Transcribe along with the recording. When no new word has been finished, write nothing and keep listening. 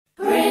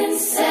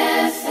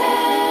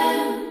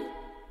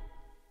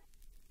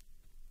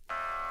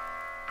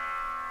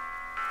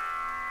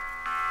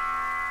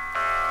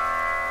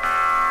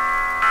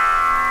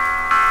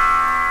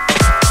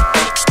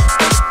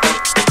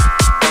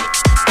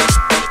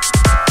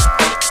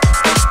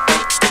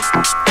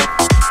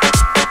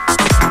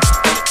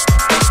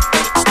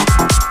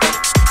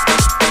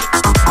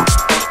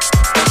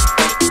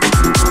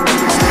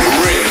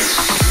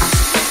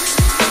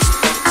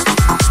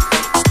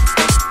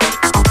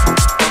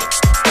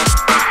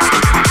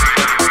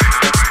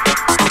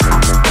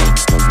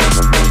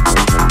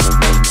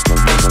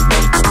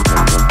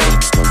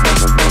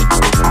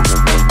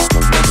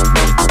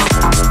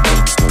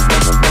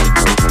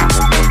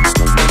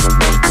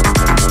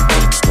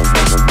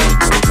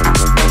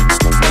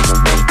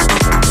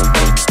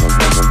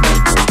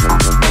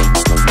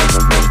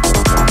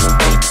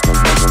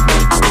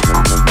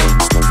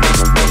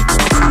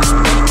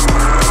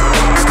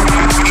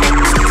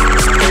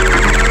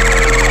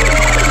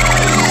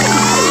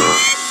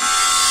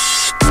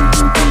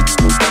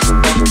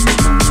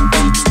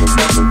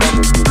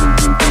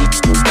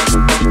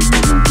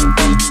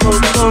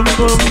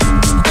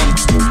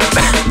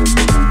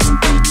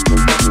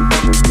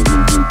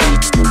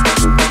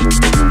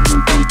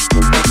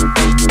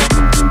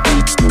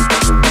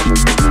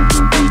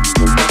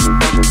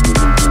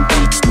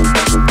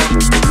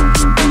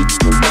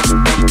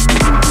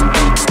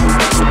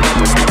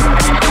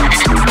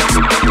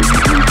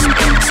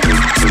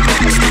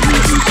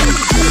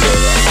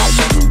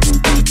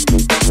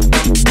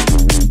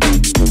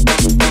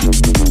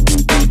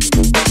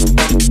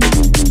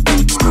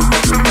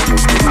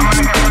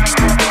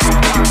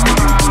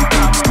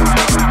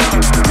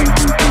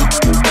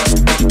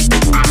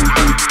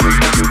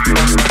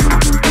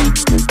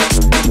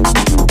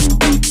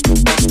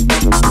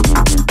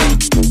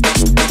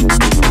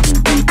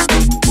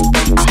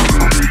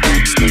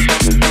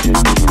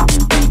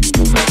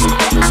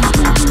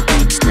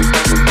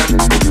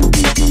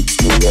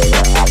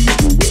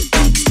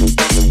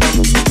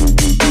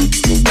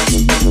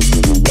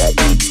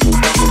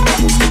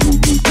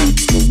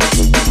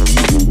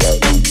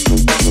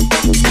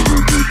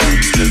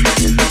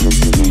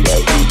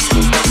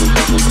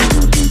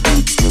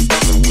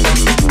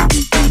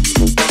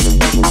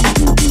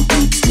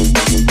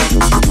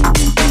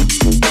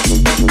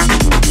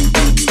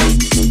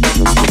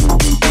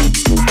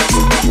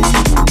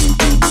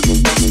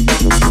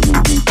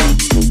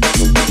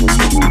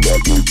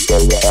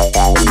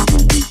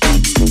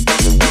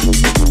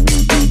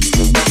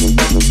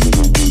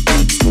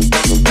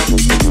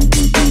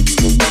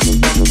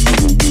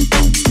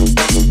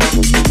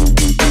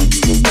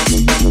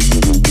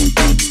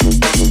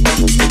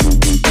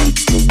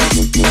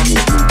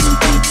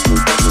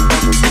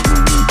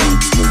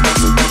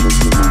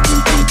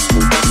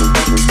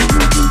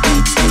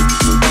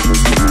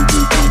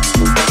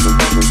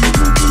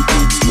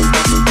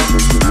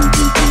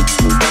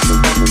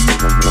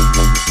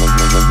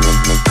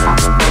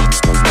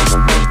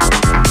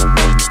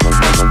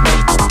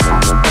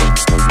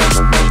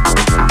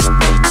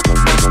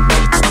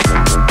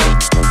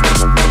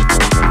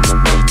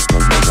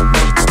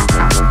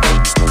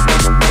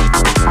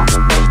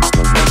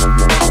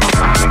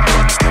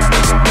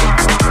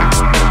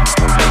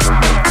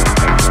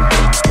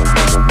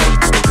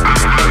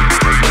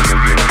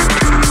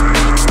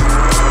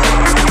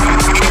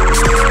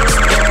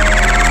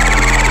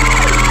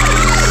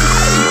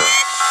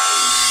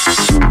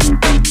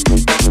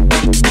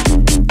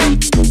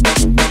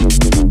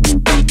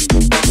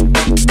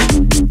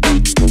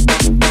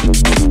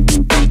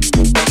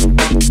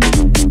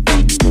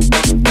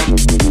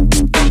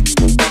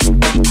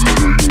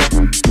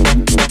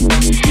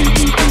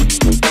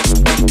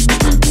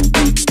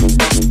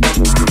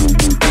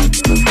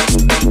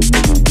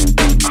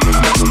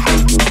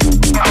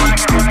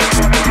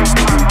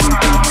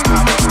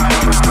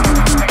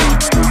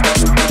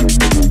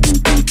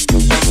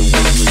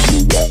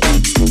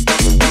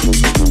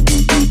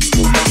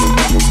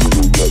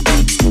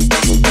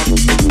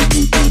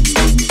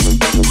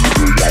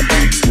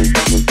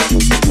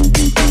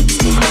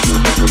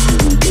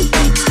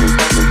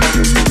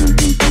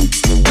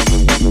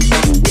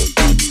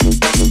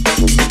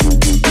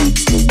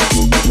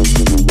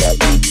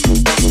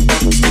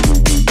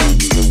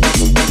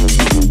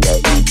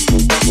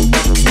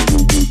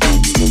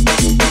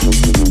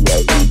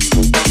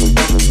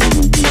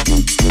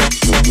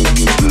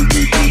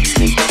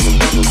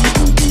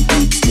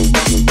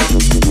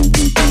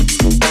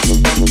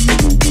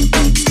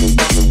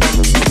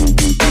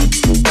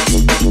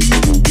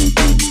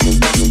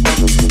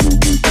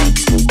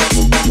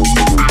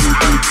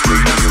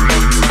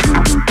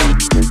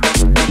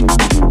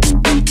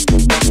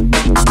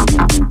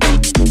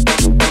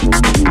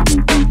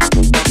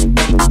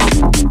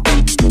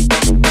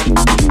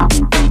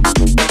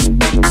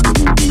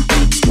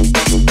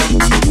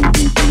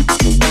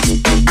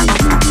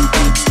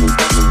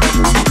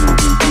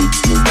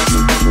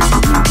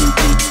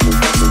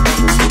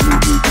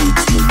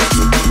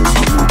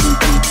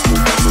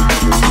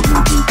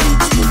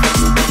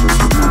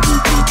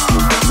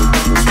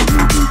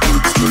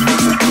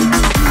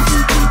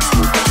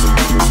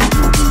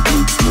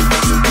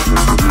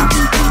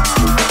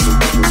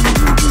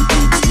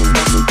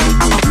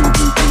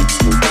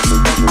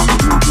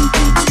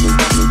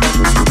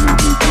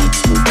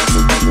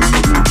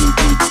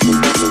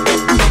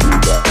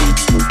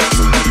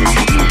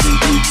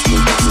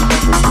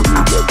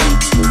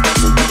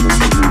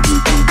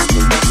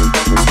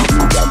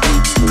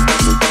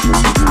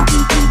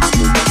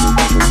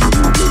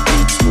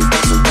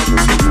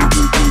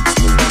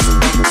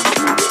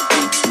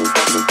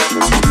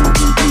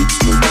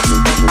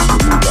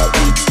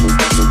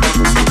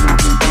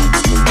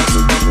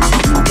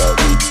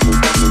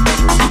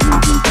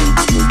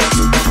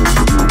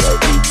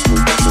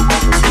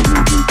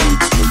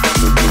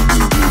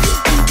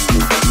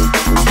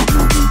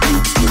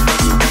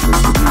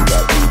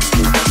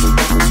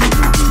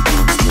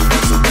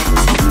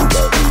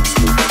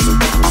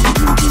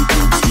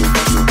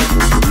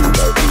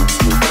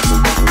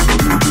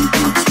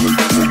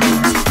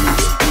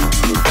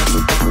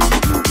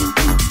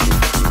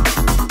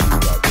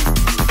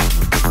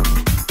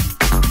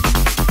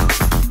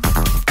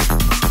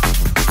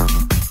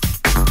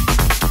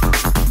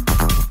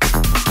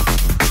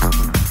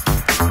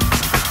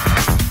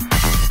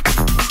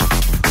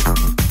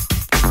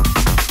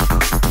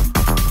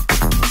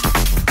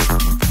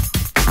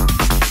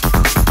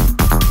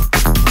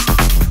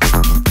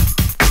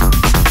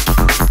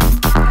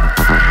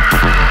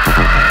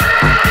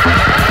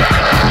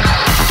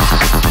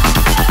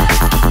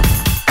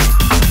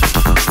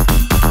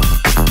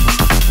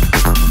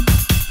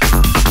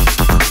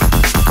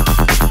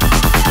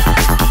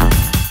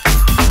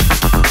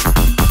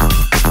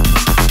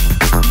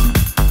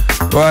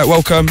Right,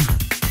 welcome.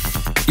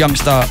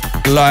 Youngsta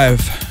live.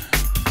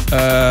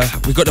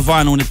 We've got the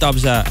vinyl and the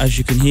dubs out, as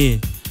you can hear.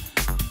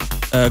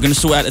 Gonna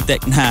sort out the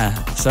deck now.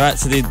 So out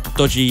to the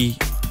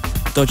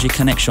dodgy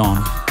connection.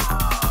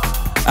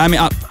 Amit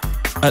up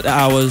at the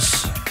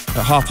hours,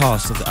 at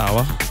past of the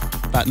hour,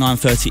 about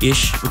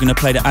 9:30-ish. We're gonna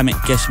play the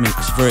Amit guest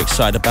mix. Very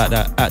excited about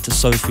that. Out to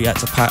Sophie, out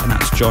to Pat, and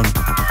out to John.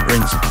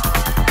 Rinse.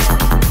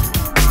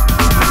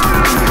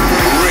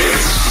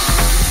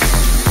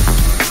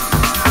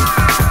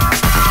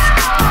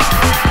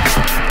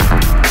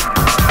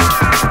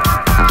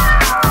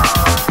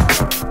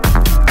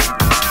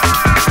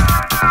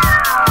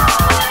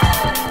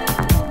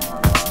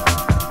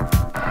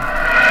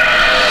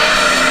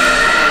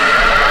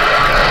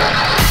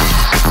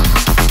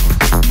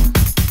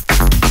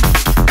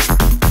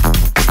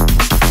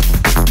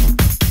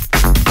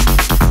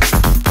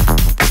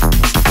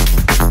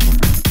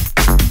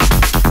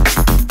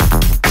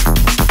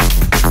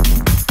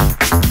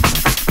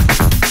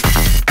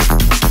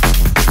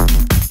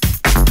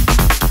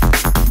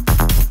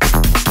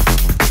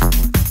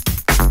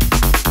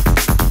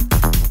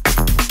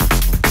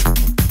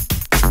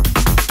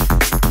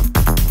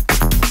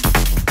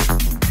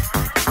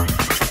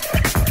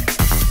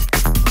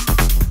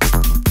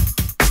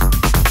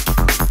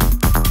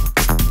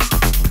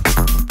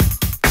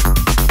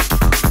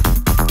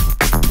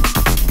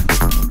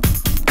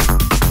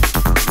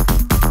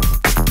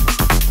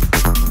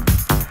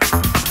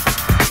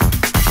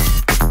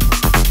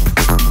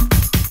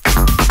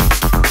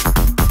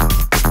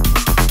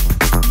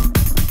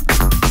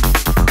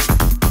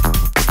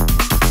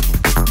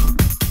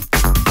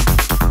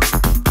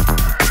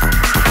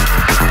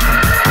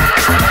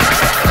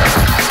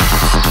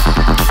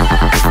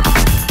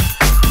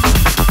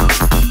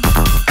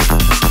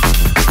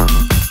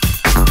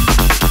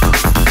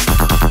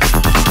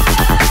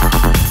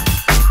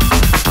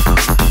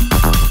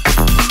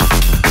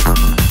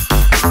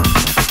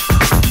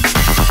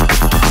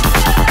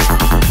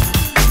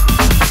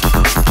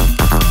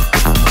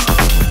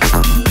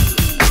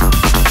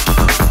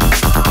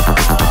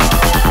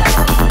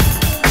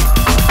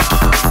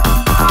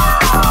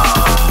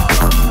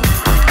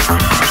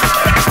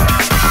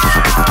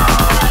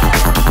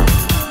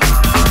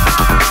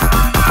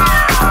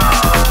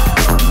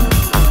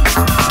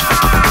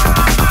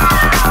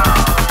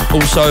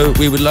 Also,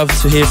 we would love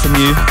to hear from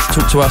you.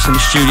 Talk to us in the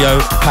studio.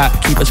 Pat,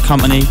 keep us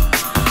company.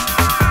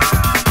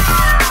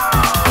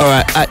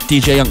 Alright, at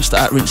DJ Youngsta,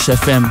 at Rinse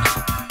FM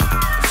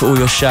for all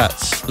your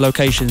shouts.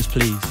 Locations,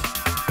 please.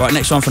 Right,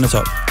 next one from the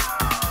top.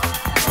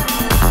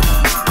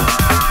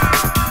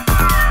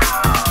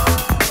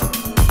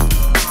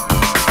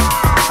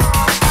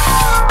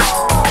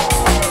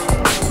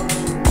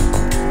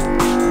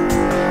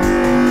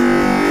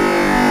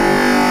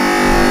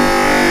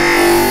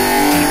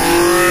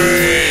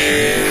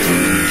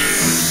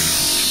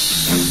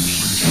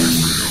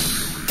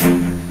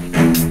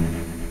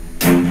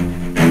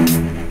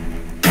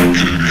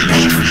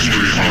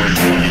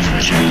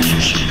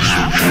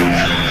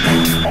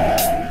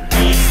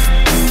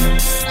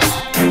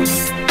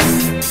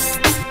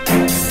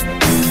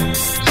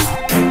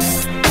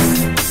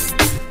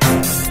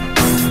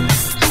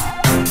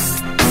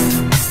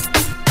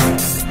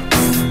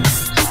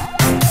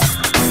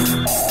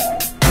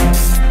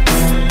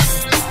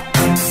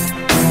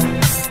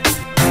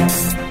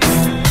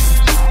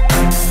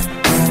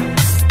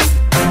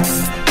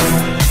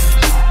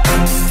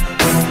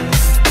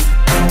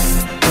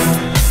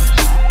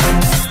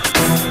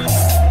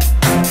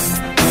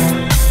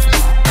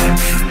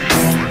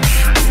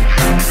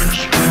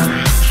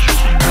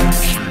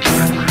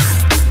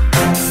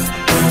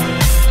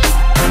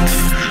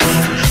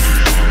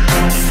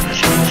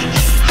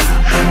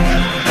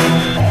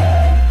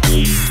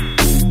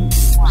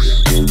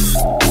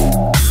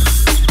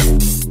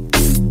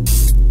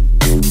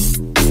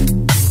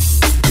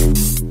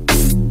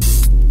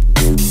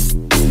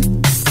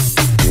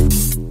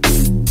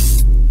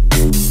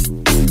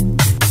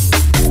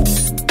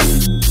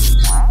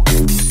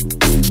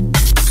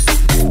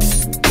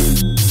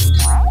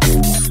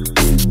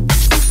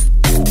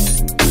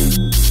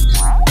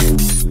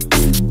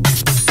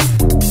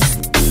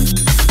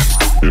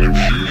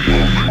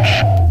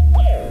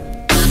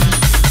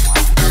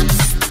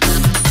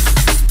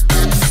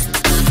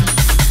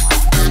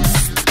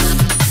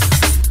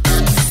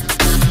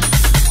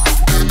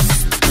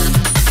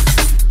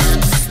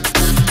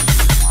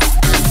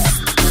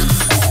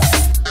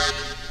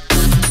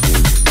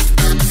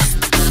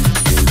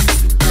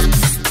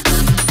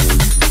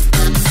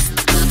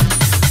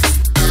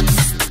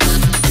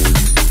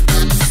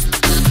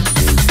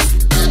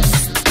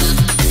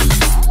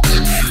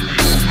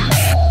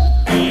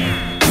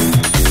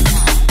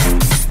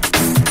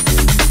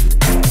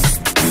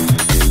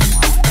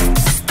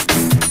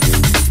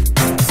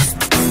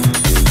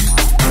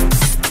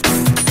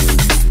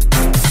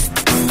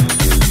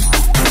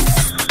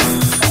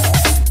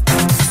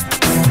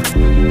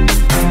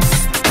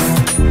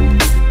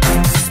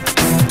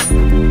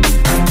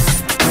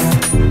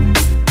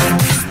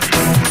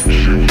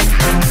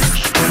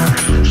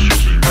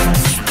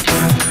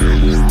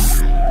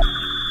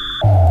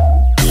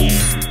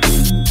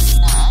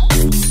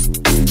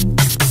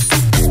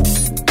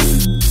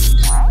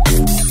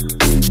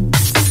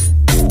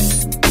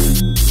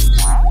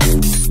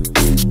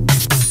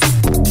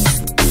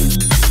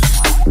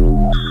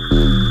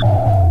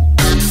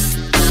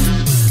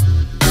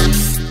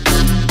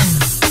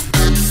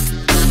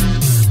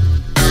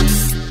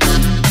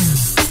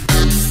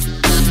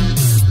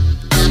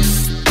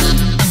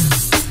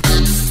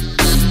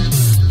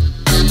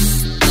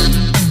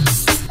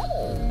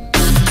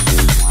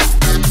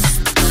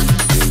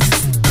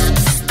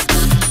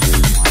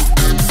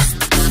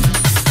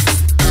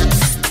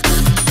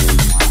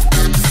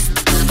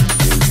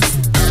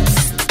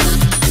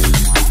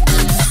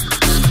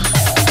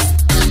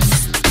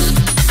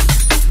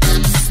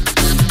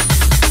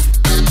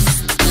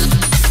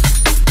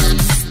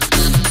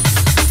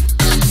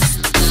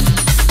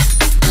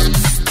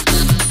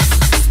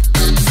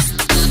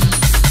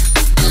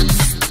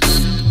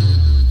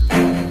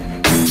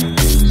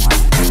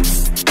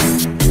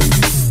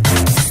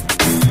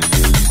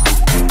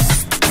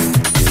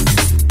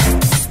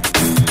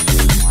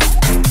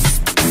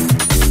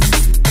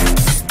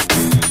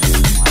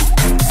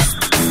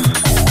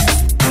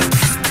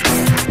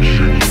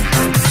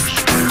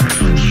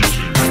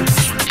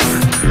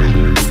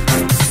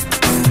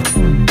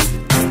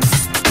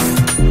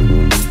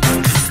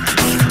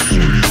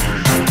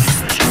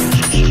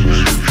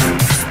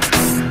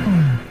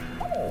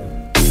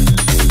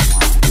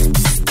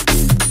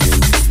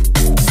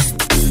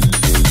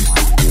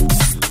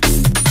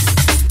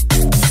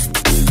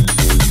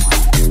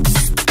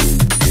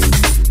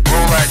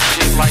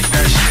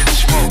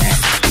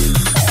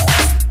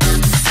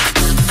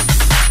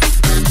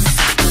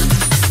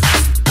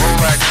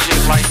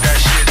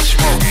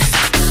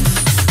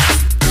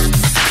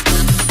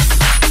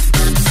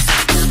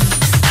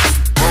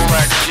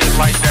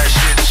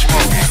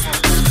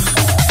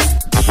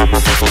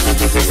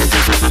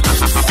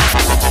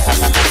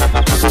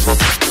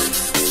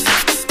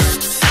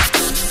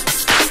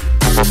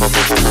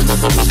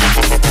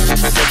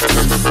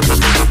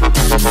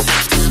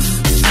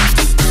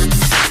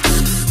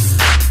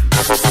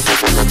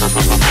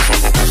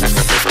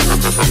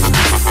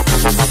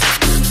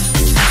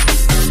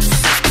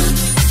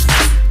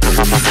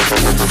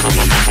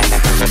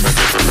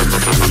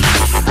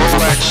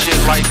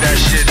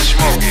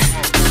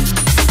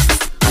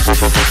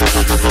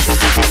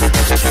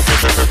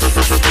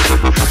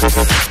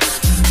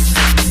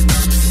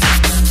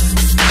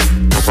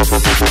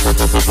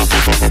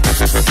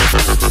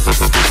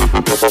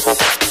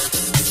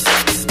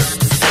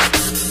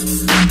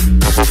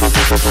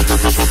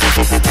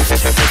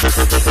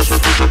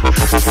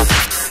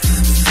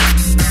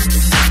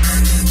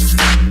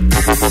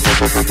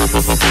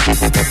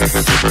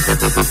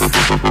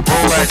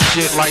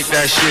 Shit like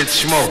that shit,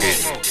 smoke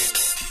it.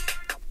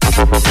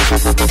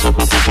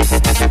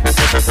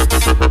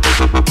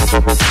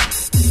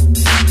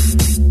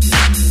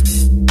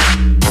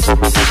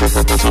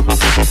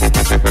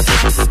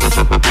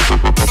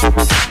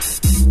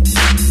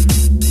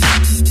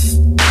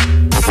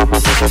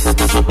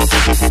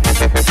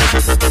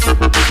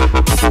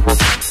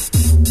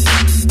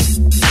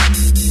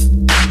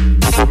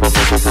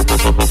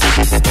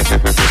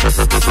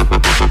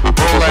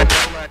 Roll that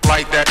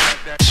like that,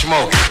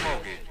 smoke it.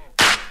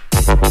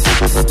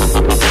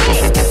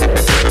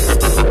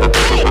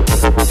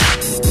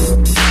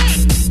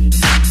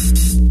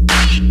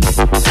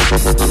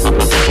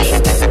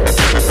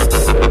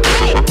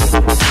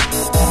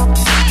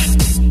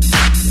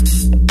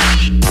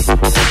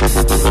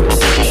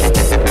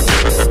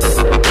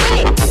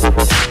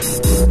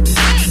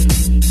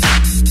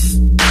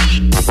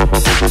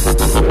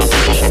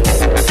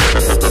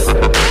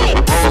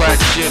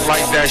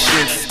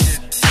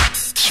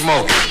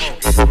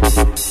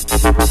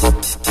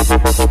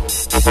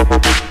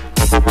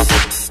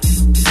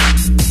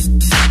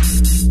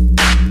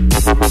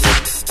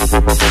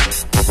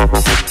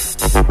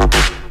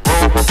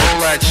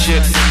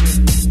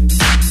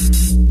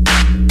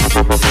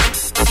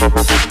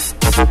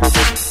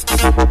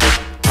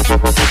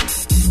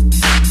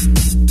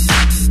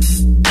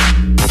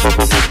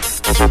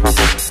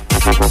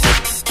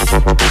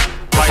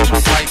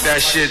 That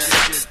shit,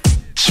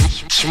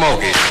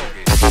 smoke it.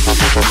 Roll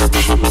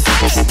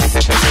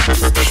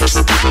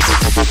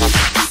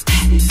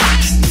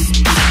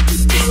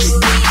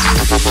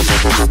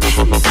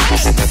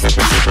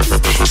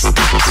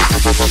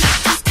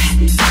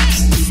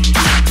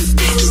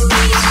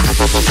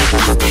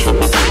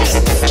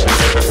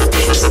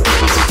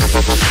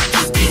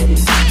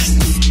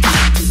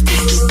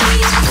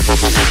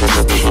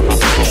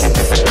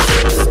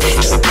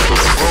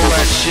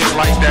that shit.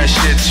 Like that shit, smoke it. Roll that shit like that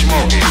shit,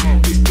 smoke it.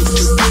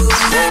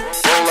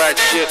 Roll that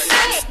shit.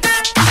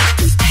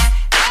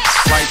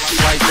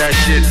 Like that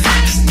shit.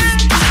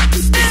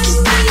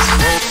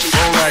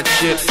 Roll that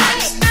shit.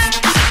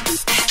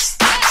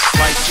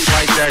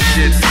 Like that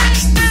shit.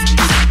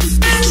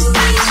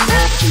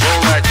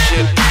 Roll that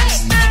shit.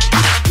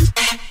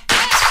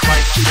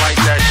 Like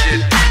that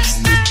shit.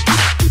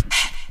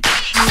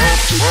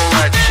 Roll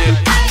that shit.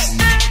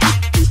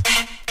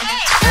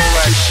 Roll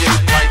that shit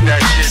like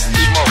that shit.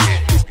 Smoke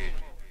it.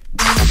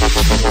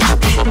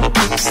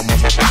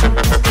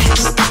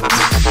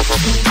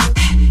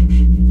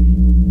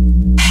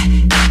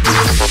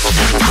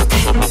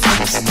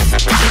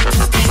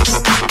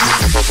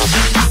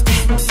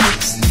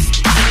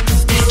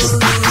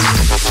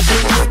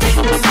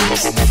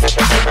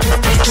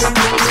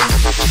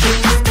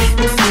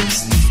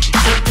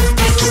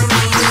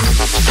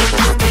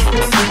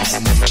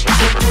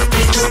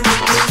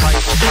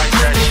 Like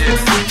that shit.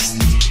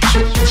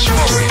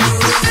 Smoke it.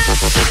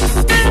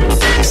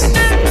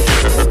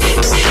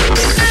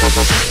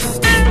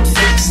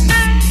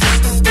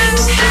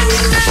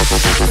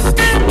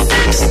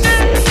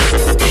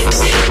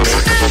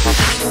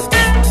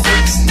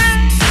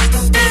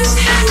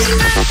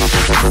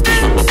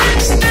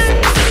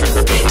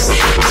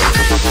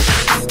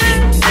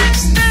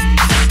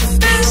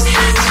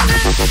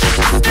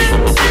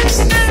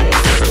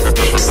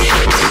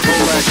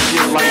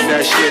 Like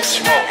that shit,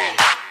 smoke it.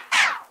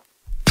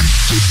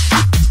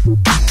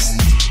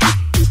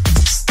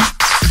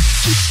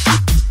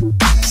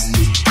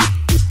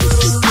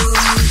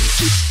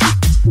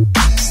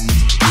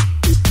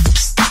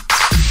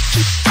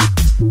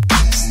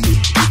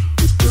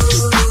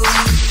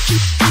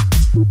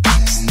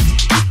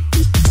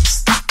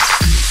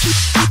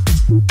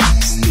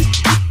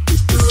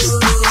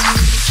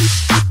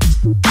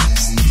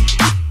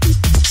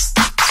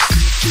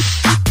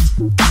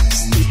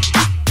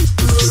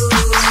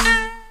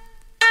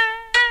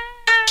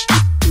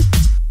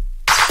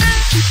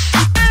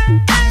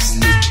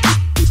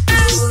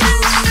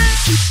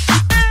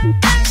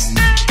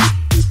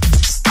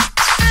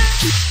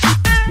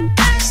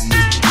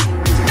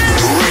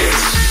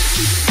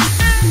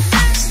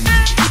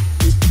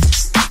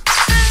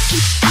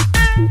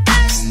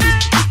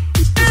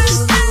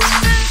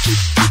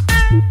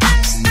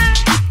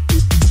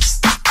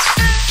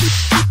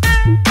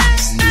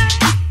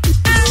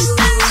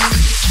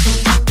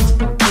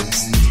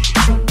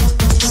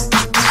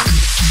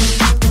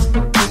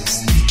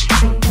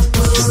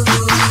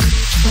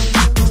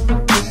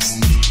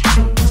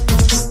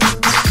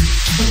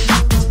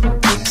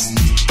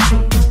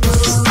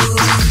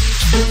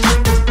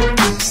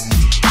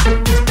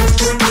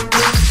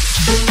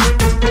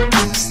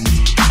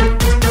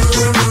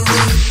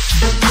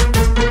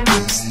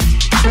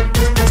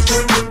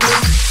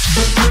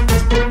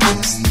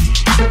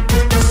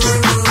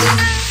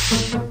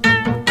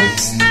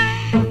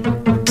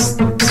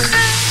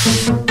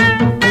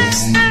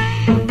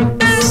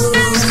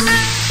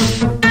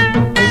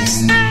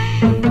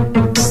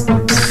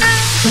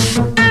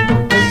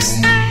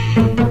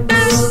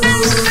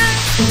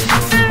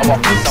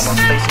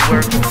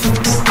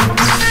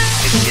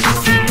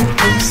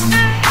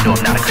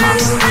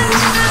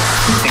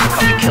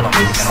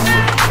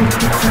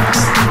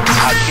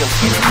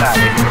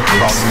 excited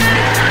across the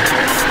city.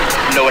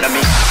 You know what I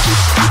mean?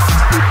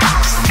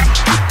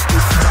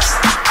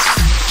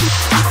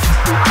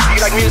 Do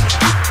you like music?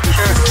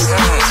 Sure.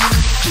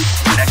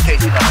 In that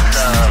case, you're gonna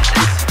love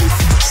this.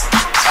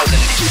 I was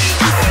into these dudes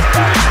before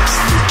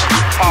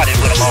anybody. Partied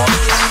with them all the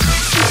time.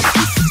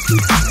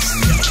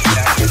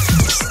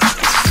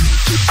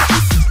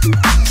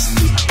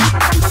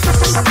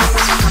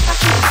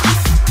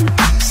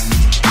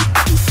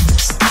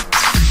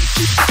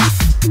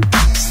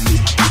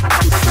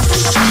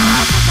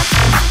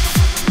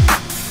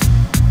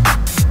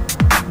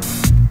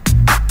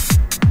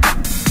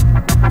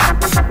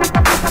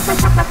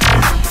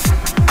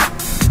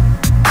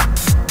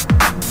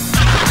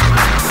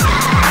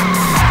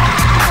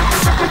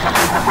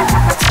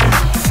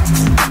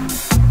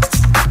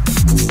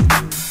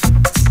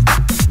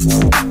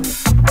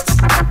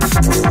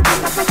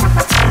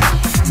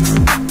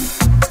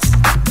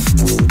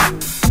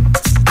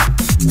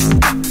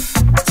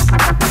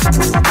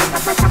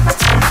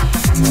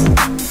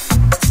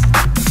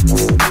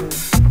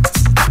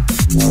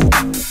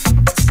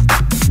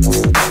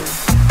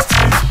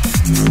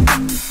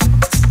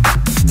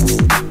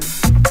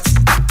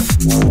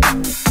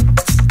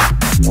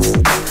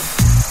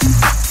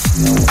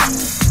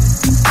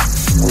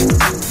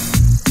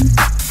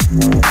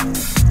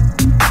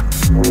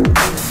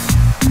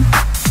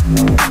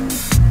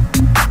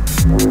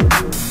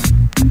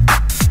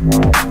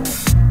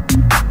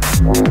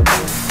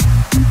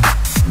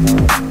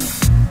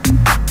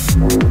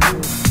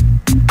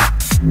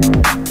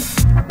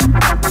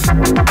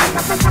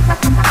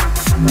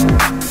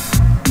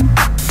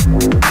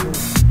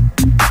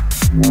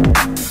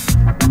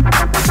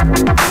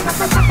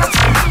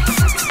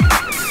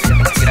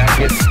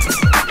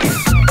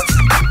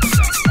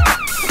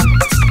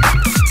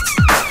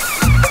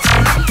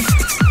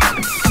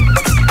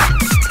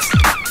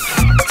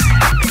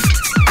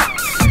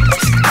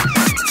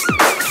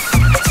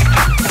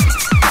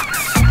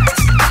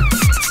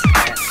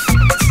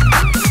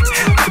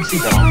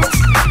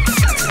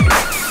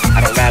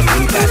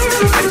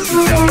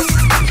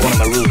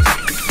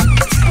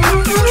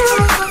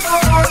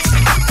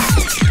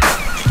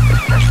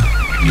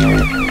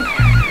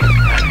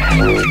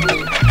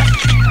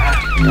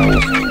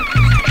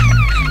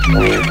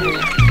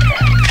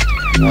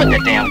 Put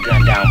that damn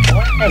gun down,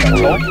 boy. Ain't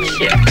no toy.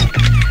 Shit.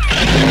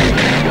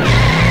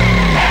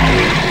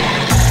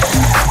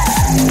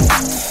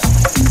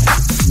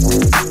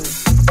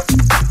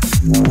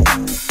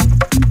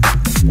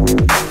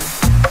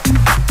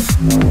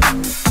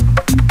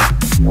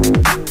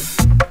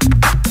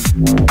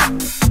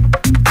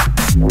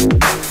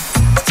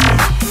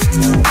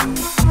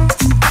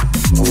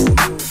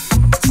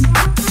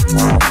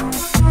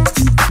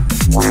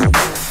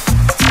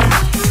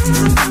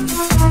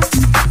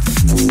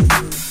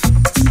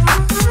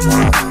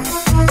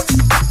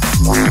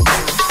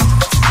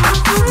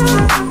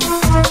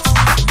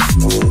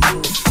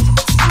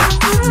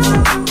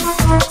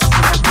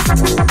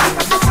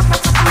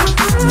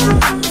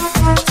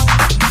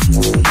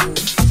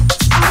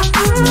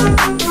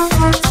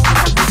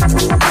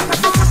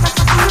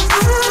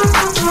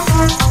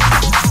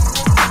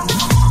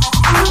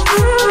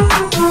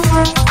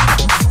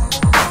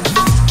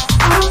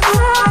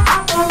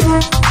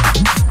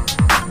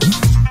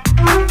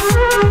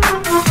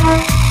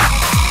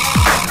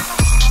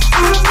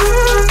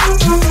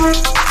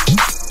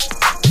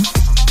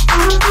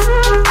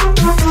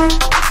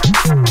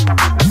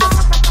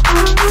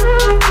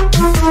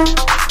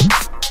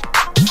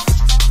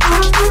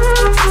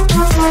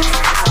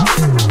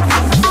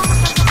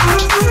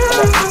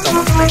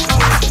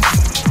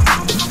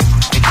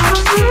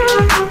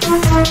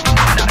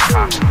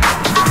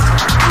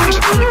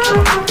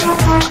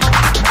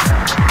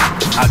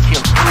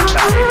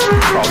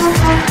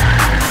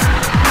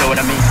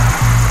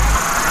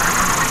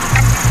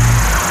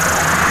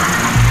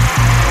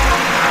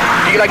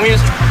 Like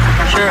music?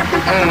 Sure.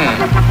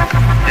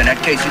 In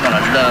that case, you're gonna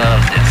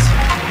love this.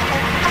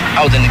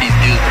 I was into these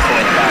dudes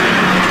before anybody.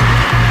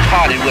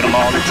 Partied with them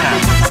all the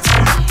time.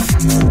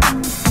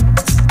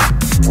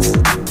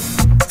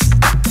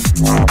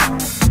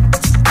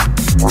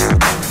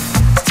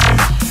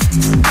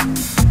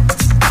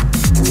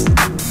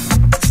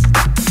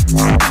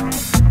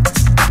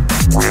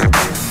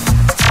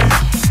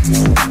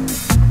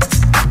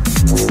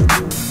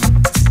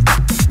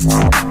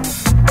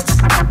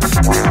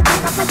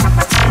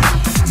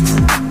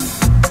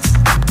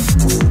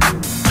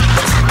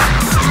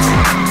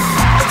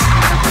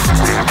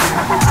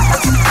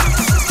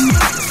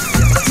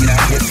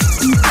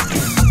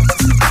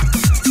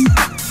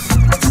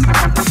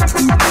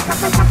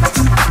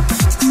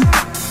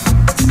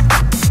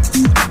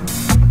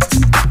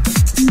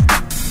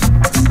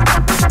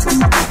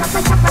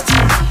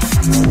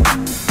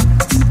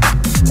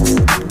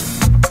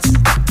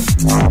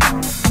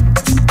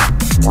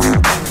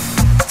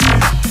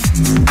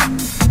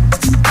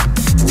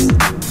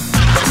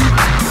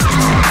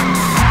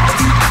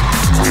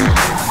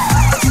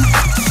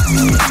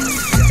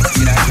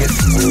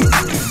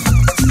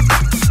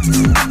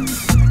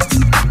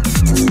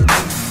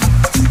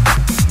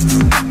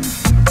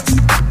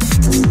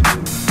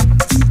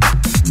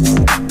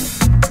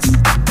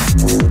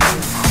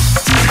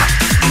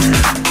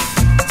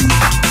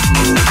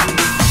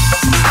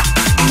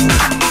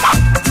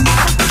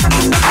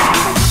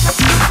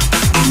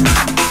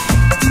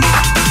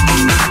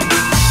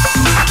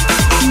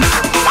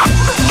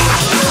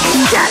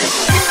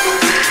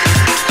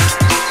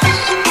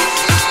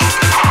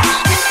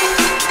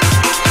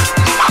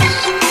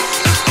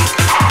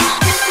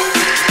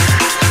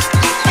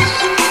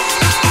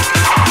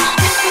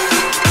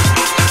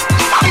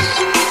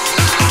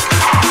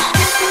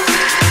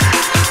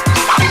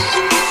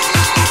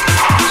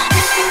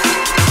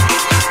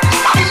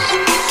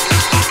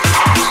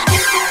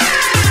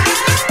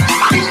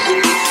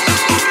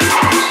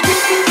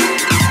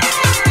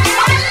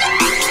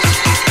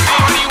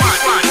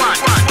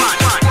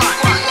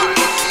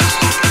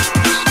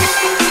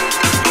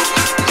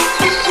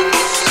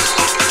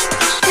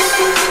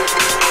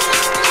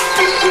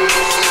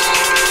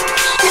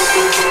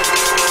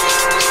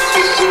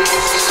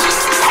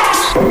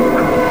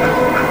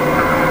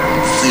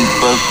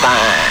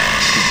 fine.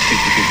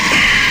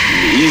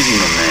 Easy,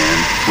 my man.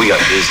 We got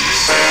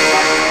business.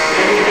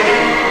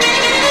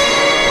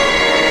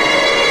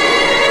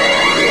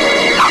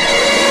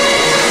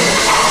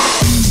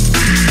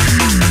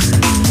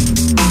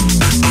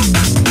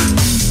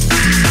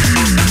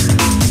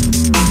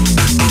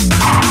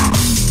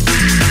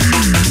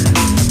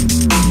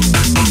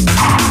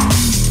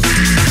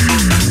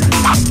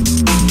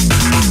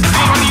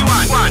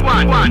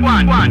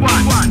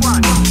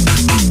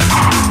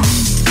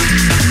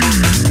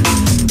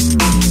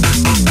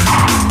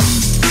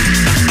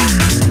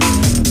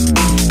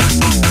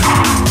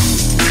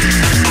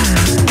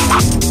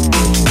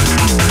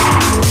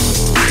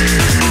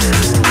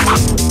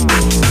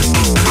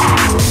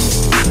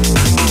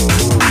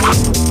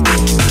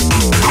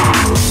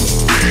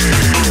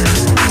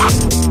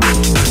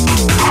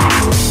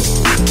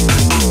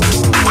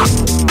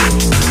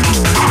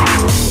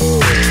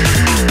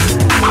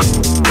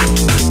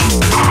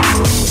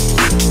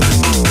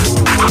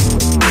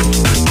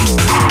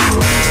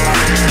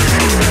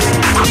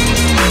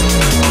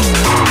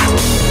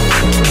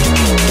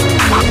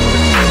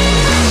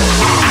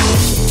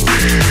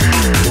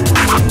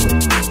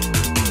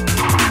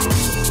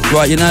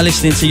 Right, you're now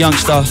listening to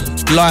Youngsta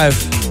live.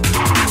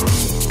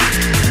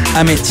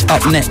 Amit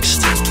up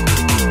next.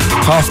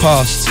 Half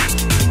past.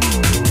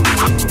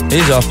 It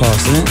is half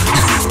past, isn't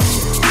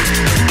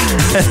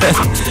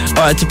it?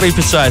 Alright, to be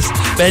precise.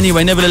 But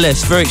anyway,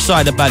 nevertheless, very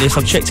excited about this.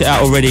 I've checked it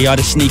out already. I had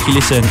a sneaky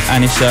listen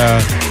and it's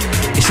a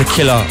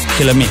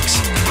killer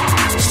mix.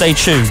 Stay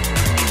tuned.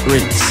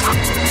 Rinse.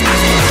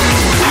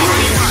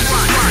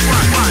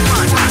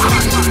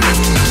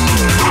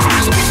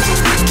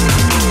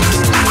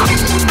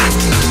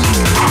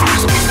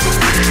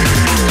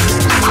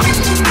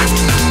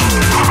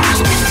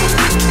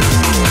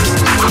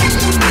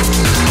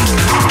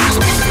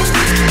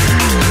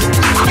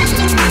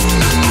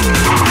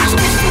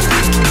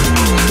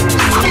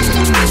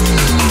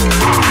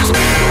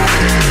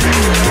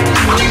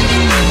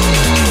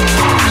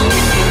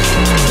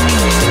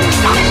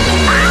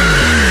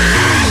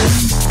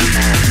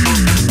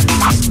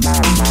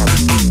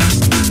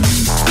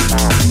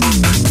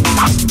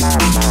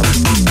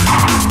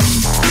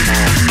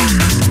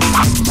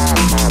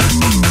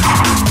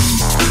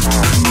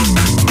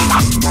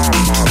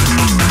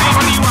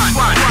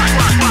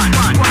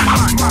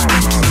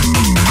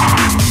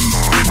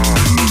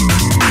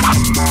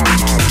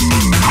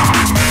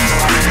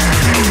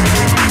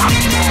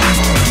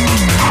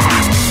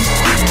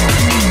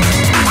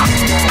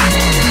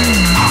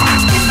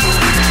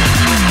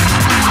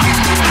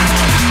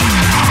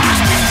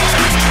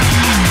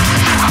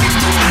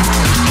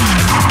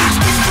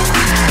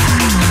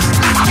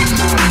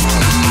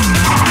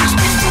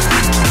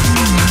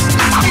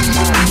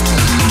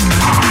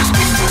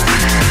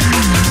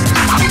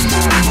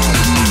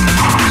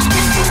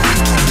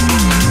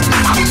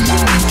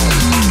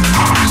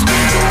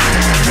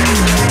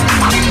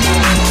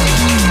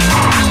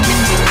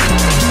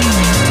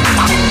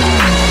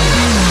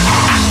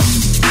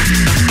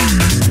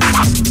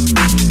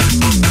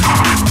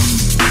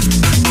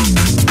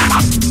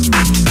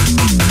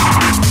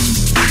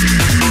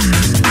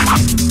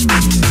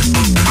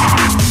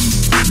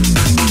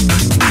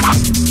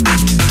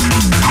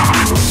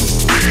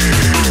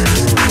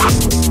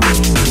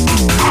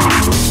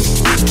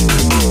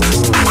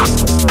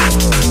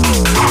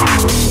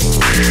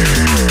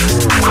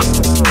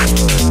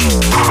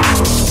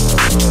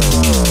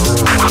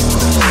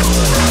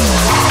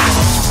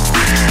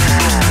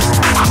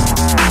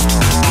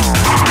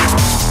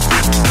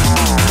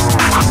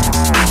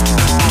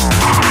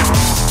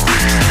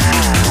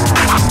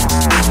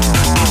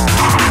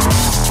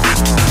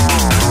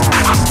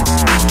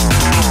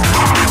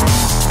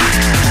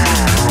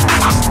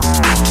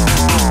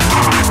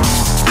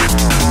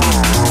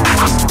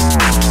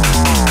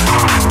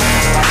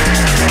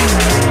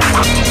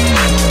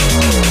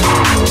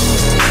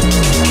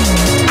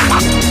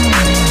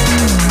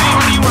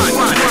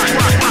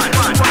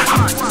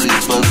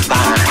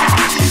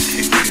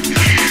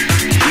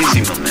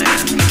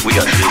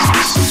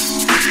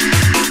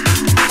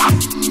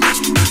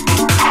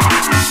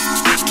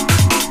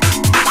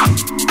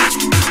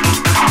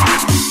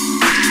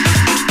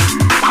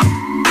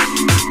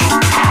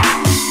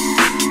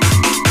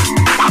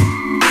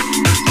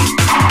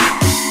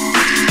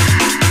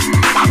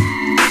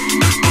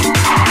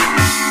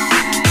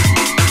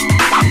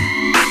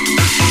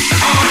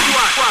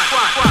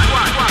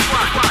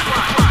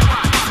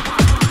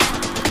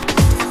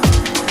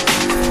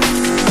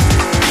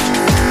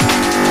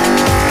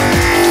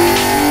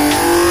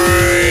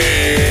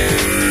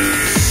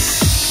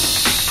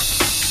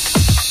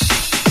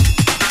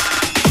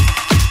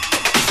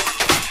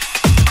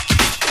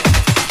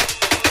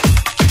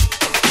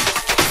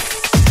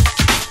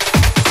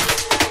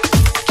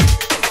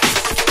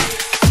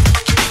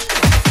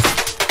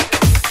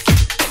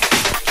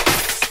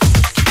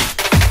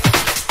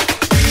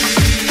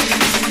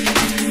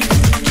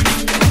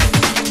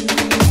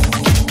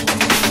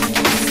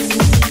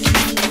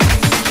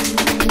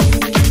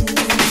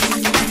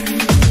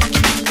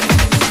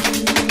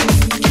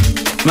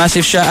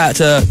 Massive shout out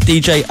to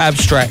DJ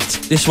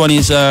Abstract. This one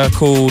is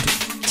called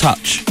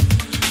Touch,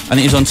 and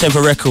it is on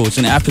Temper Records,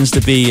 and it happens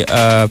to be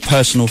a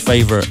personal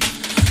favourite.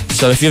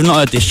 So if you've not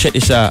heard this, check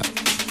this out.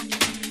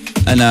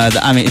 And the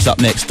Amit is up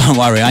next. Don't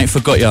worry, I ain't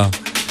forgot ya.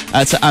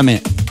 Out to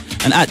Amit.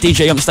 And at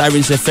DJ Youngsta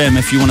FM,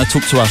 if you want to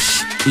talk to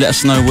us, let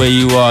us know where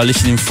you are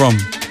listening from.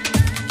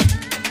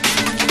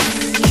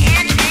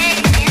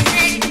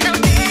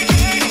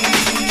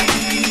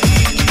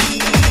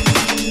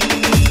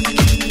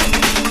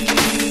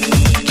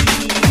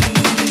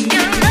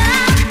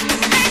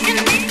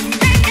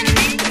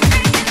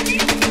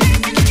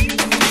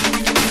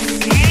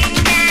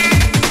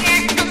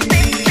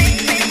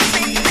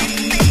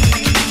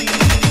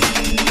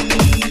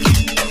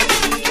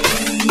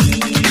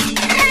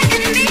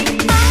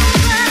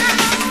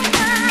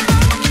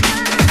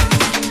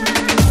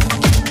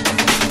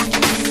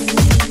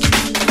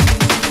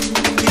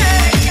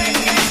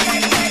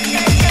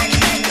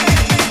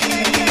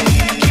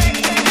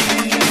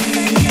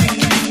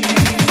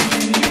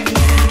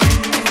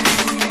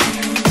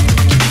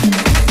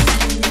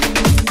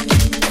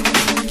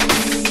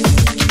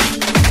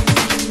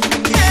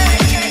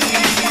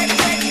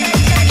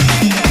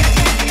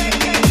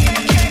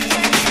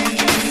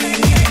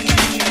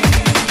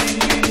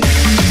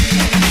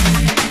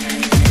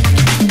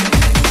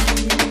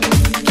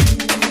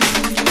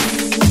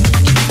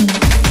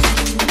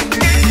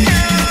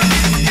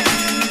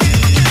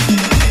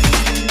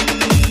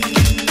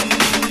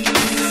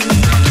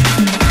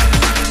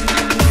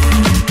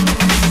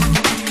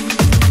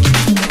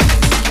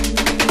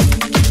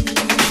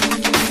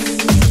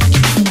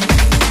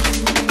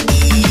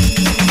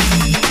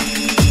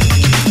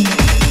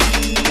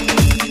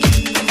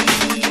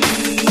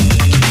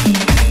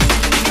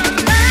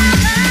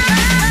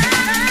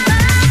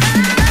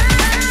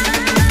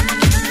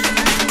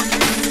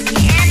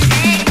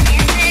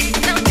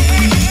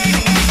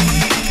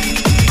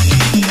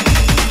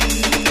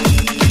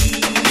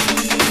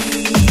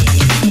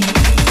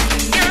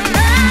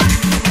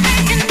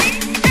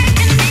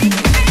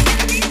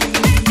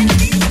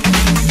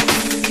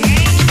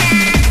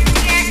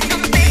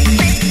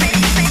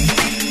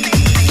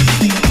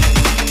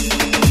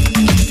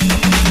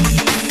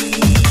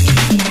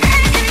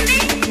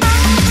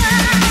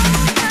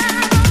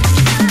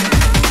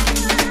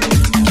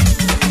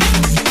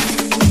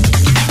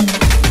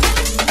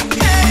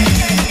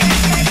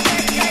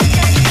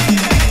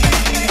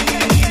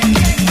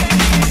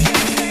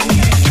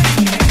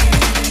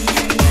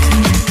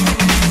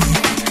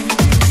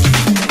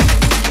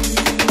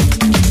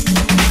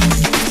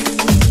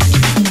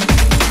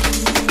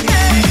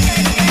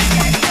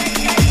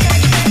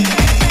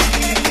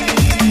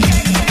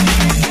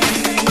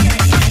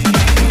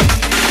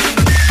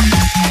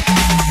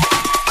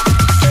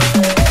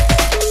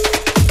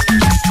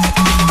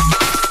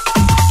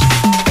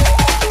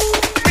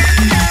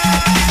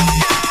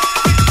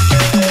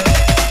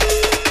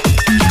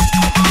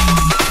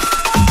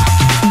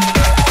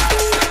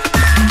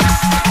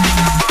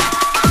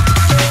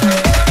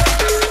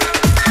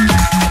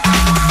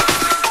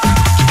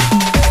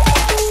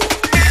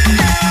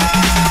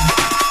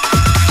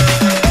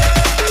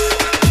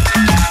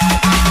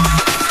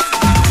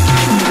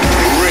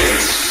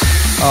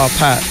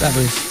 Pat,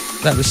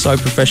 that was so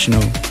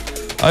professional.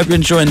 I hope you're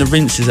enjoying the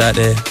rinses out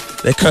there.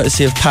 They're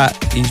courtesy of Pat.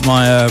 He's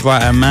my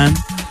right hand man.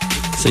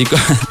 So you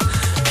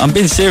got. I'm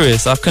being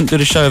serious. I couldn't do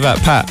the show without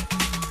Pat.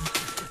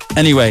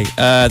 Anyway,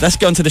 let's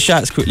get on to the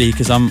shouts quickly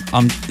because I'm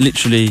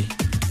literally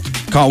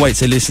can't wait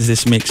to listen to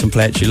this mix and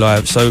play it to you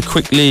live. So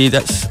quickly,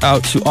 that's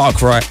out to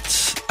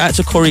Arkwright, out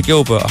to Corey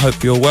Gilbert. I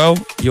hope you're well.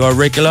 You are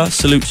regular.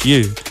 Salute to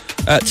you.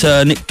 Out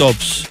to Nick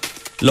Dobbs,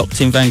 locked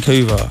in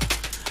Vancouver.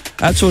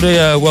 Out to all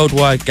the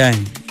worldwide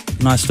gang.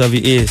 Nice to have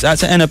your ears. Out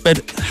to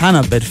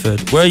Hannah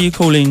Bedford. Where are you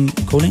calling?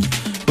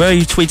 Where are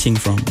you tweeting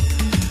from?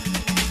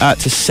 Out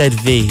to Sed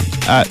V.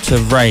 Out to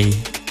Ray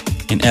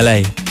in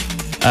LA.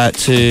 Out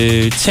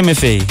to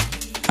Timothy.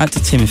 Out to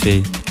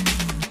Timothy.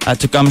 Out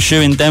to Gumshoe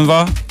in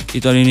Denver.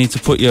 You don't even need to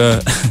put your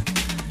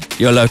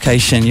your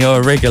location. You're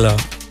a regular.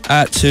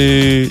 Out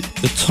to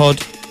the Todd.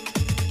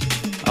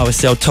 Oh, it's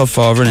the old Todd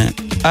father, isn't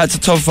it? Out to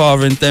Todd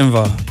father in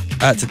Denver.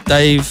 Out to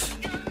Dave.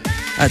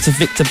 Out to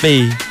Victor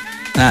B.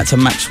 And out to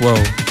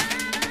Maxwell.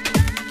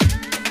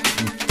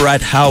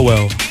 Brad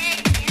Howell.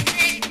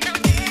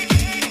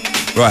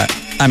 Right,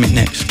 Amit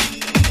next.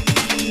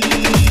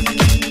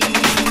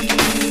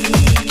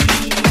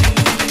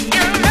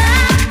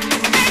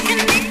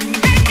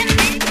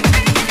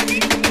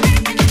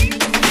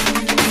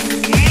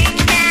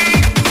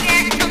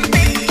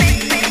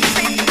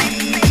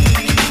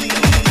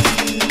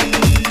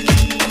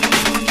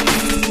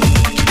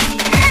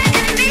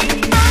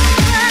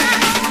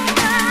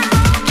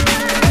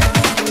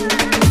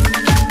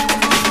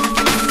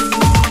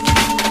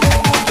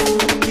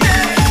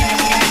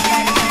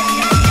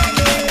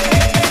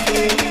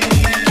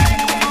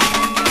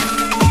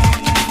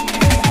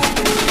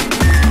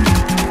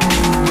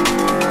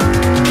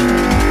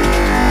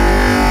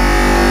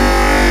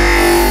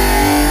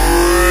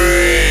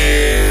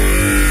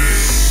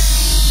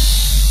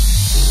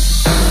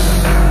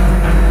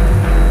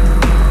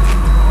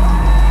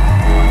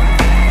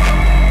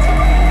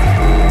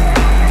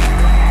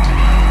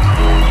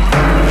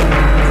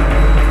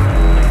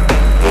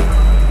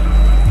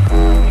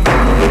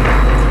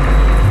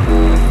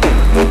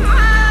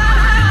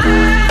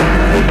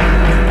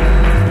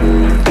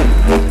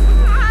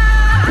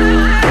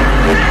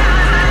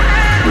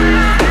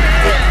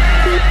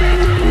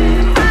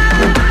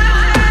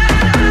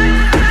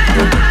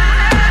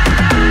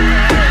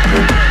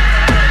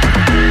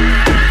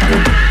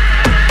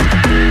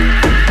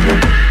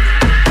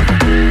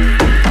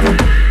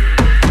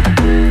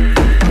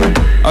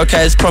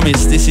 Okay, as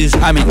promised, this is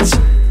Amit.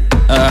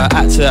 @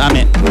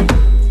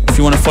 Amit. If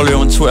you want to follow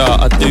him on Twitter,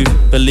 I do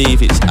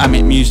believe it's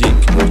Amit Music.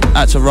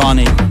 @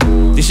 Rani.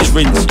 This is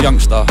Rinse,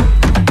 Youngsta.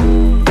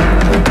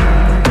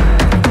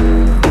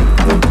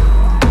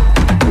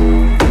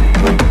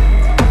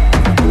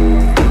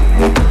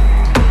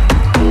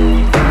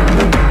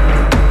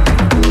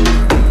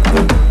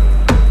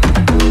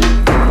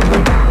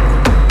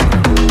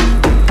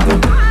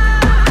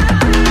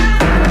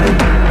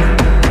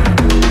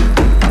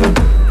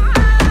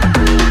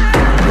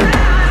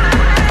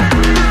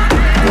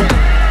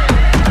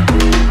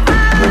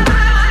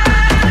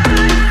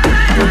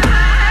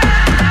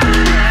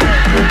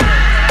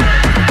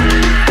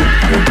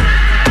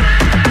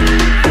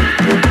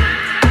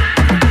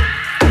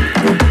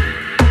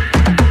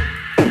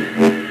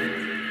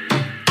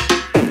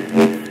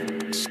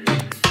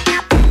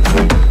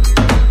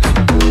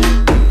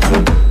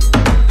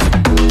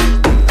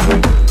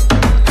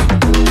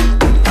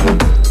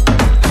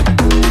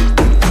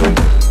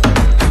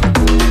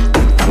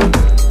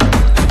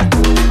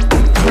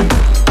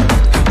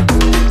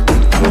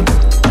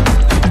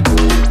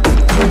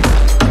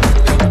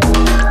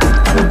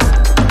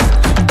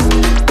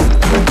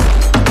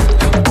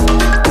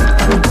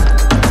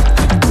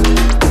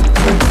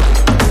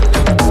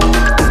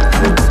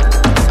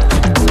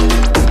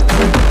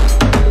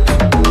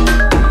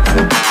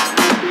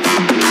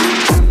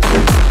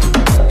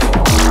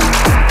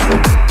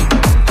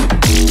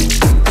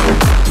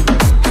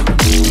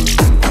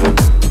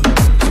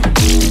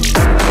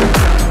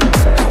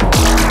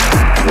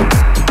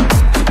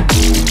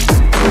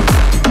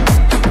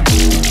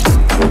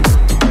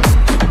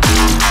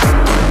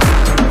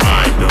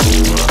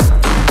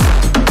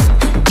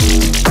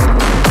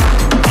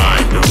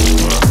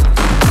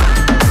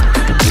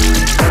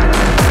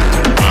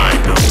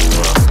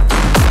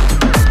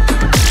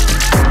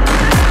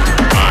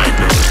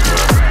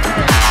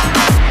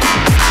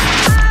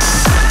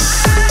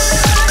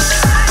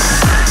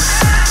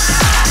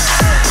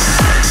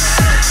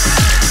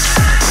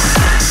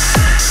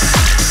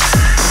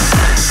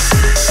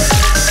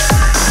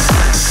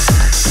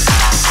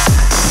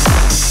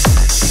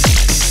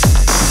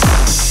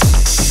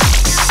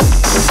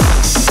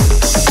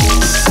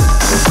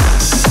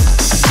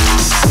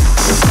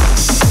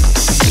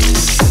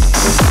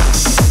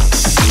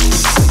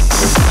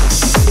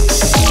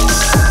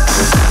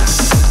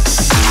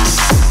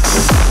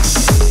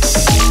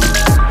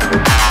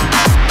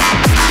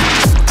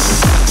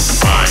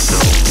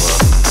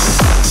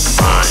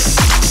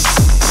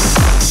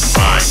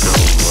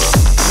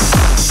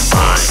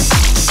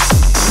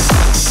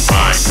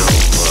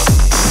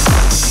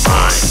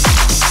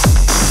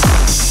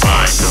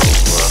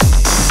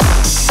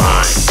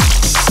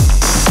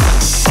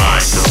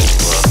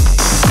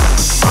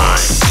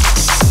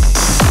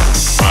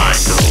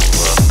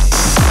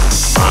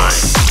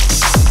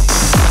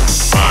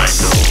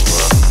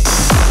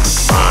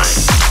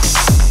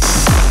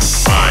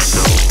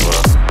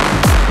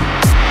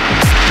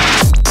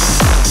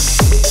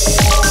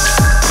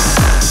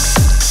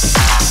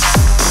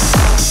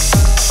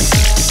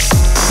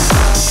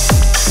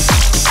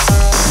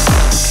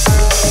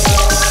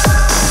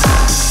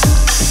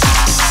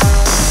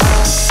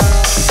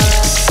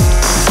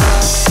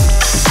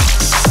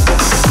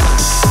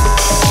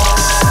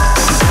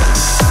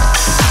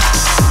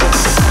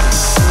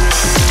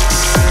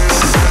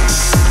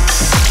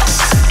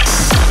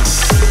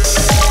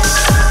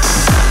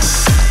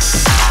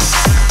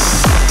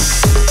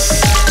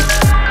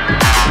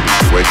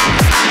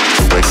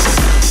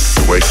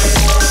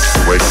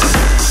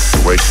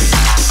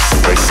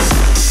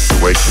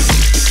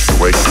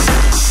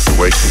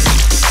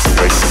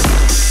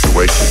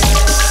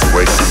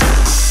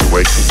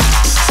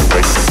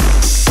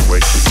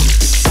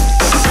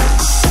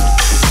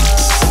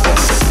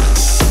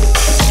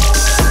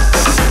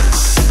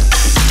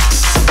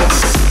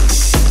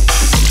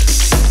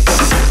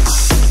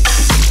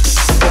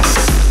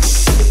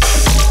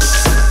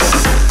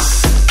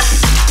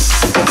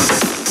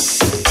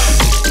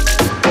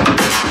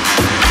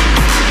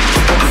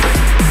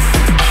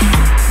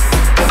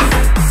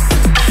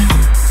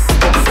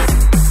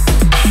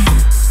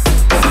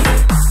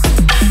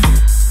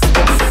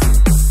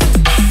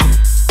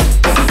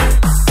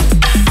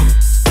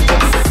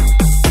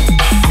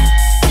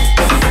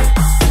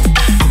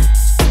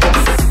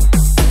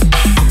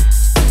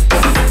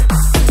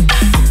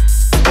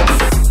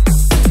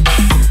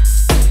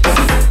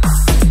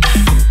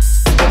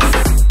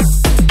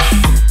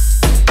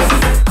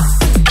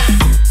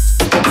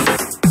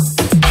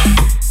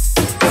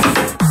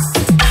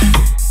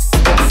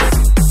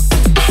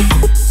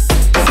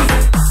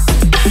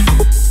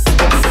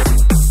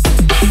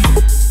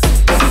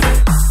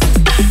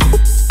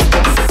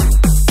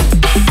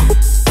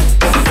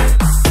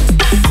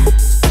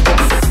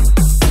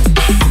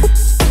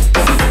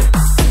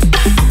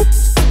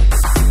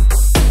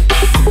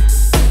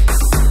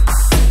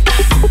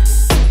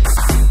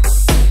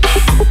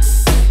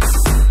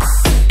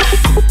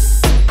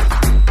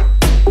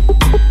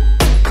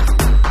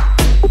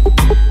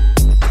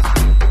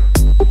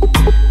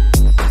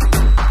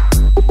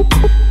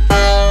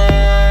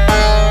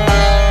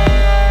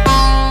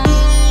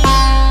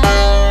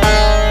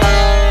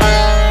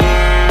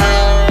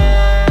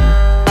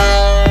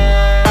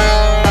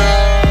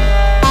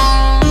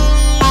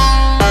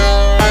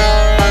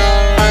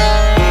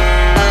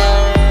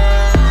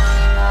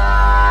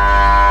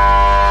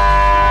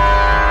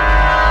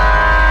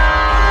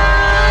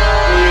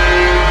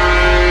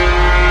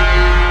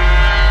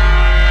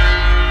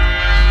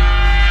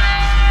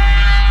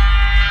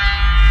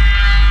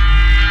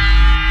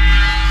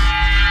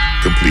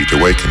 complete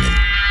awakening.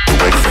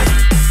 Awakening,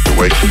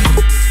 awakening,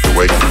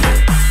 awakening,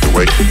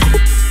 awakening,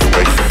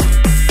 awakening,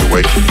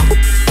 awakening,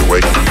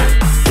 awakening,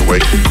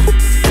 awakening,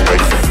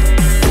 awakening,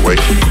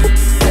 awakening,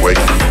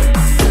 awakening,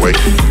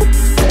 awakening,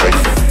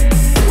 awakening,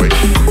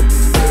 awakening.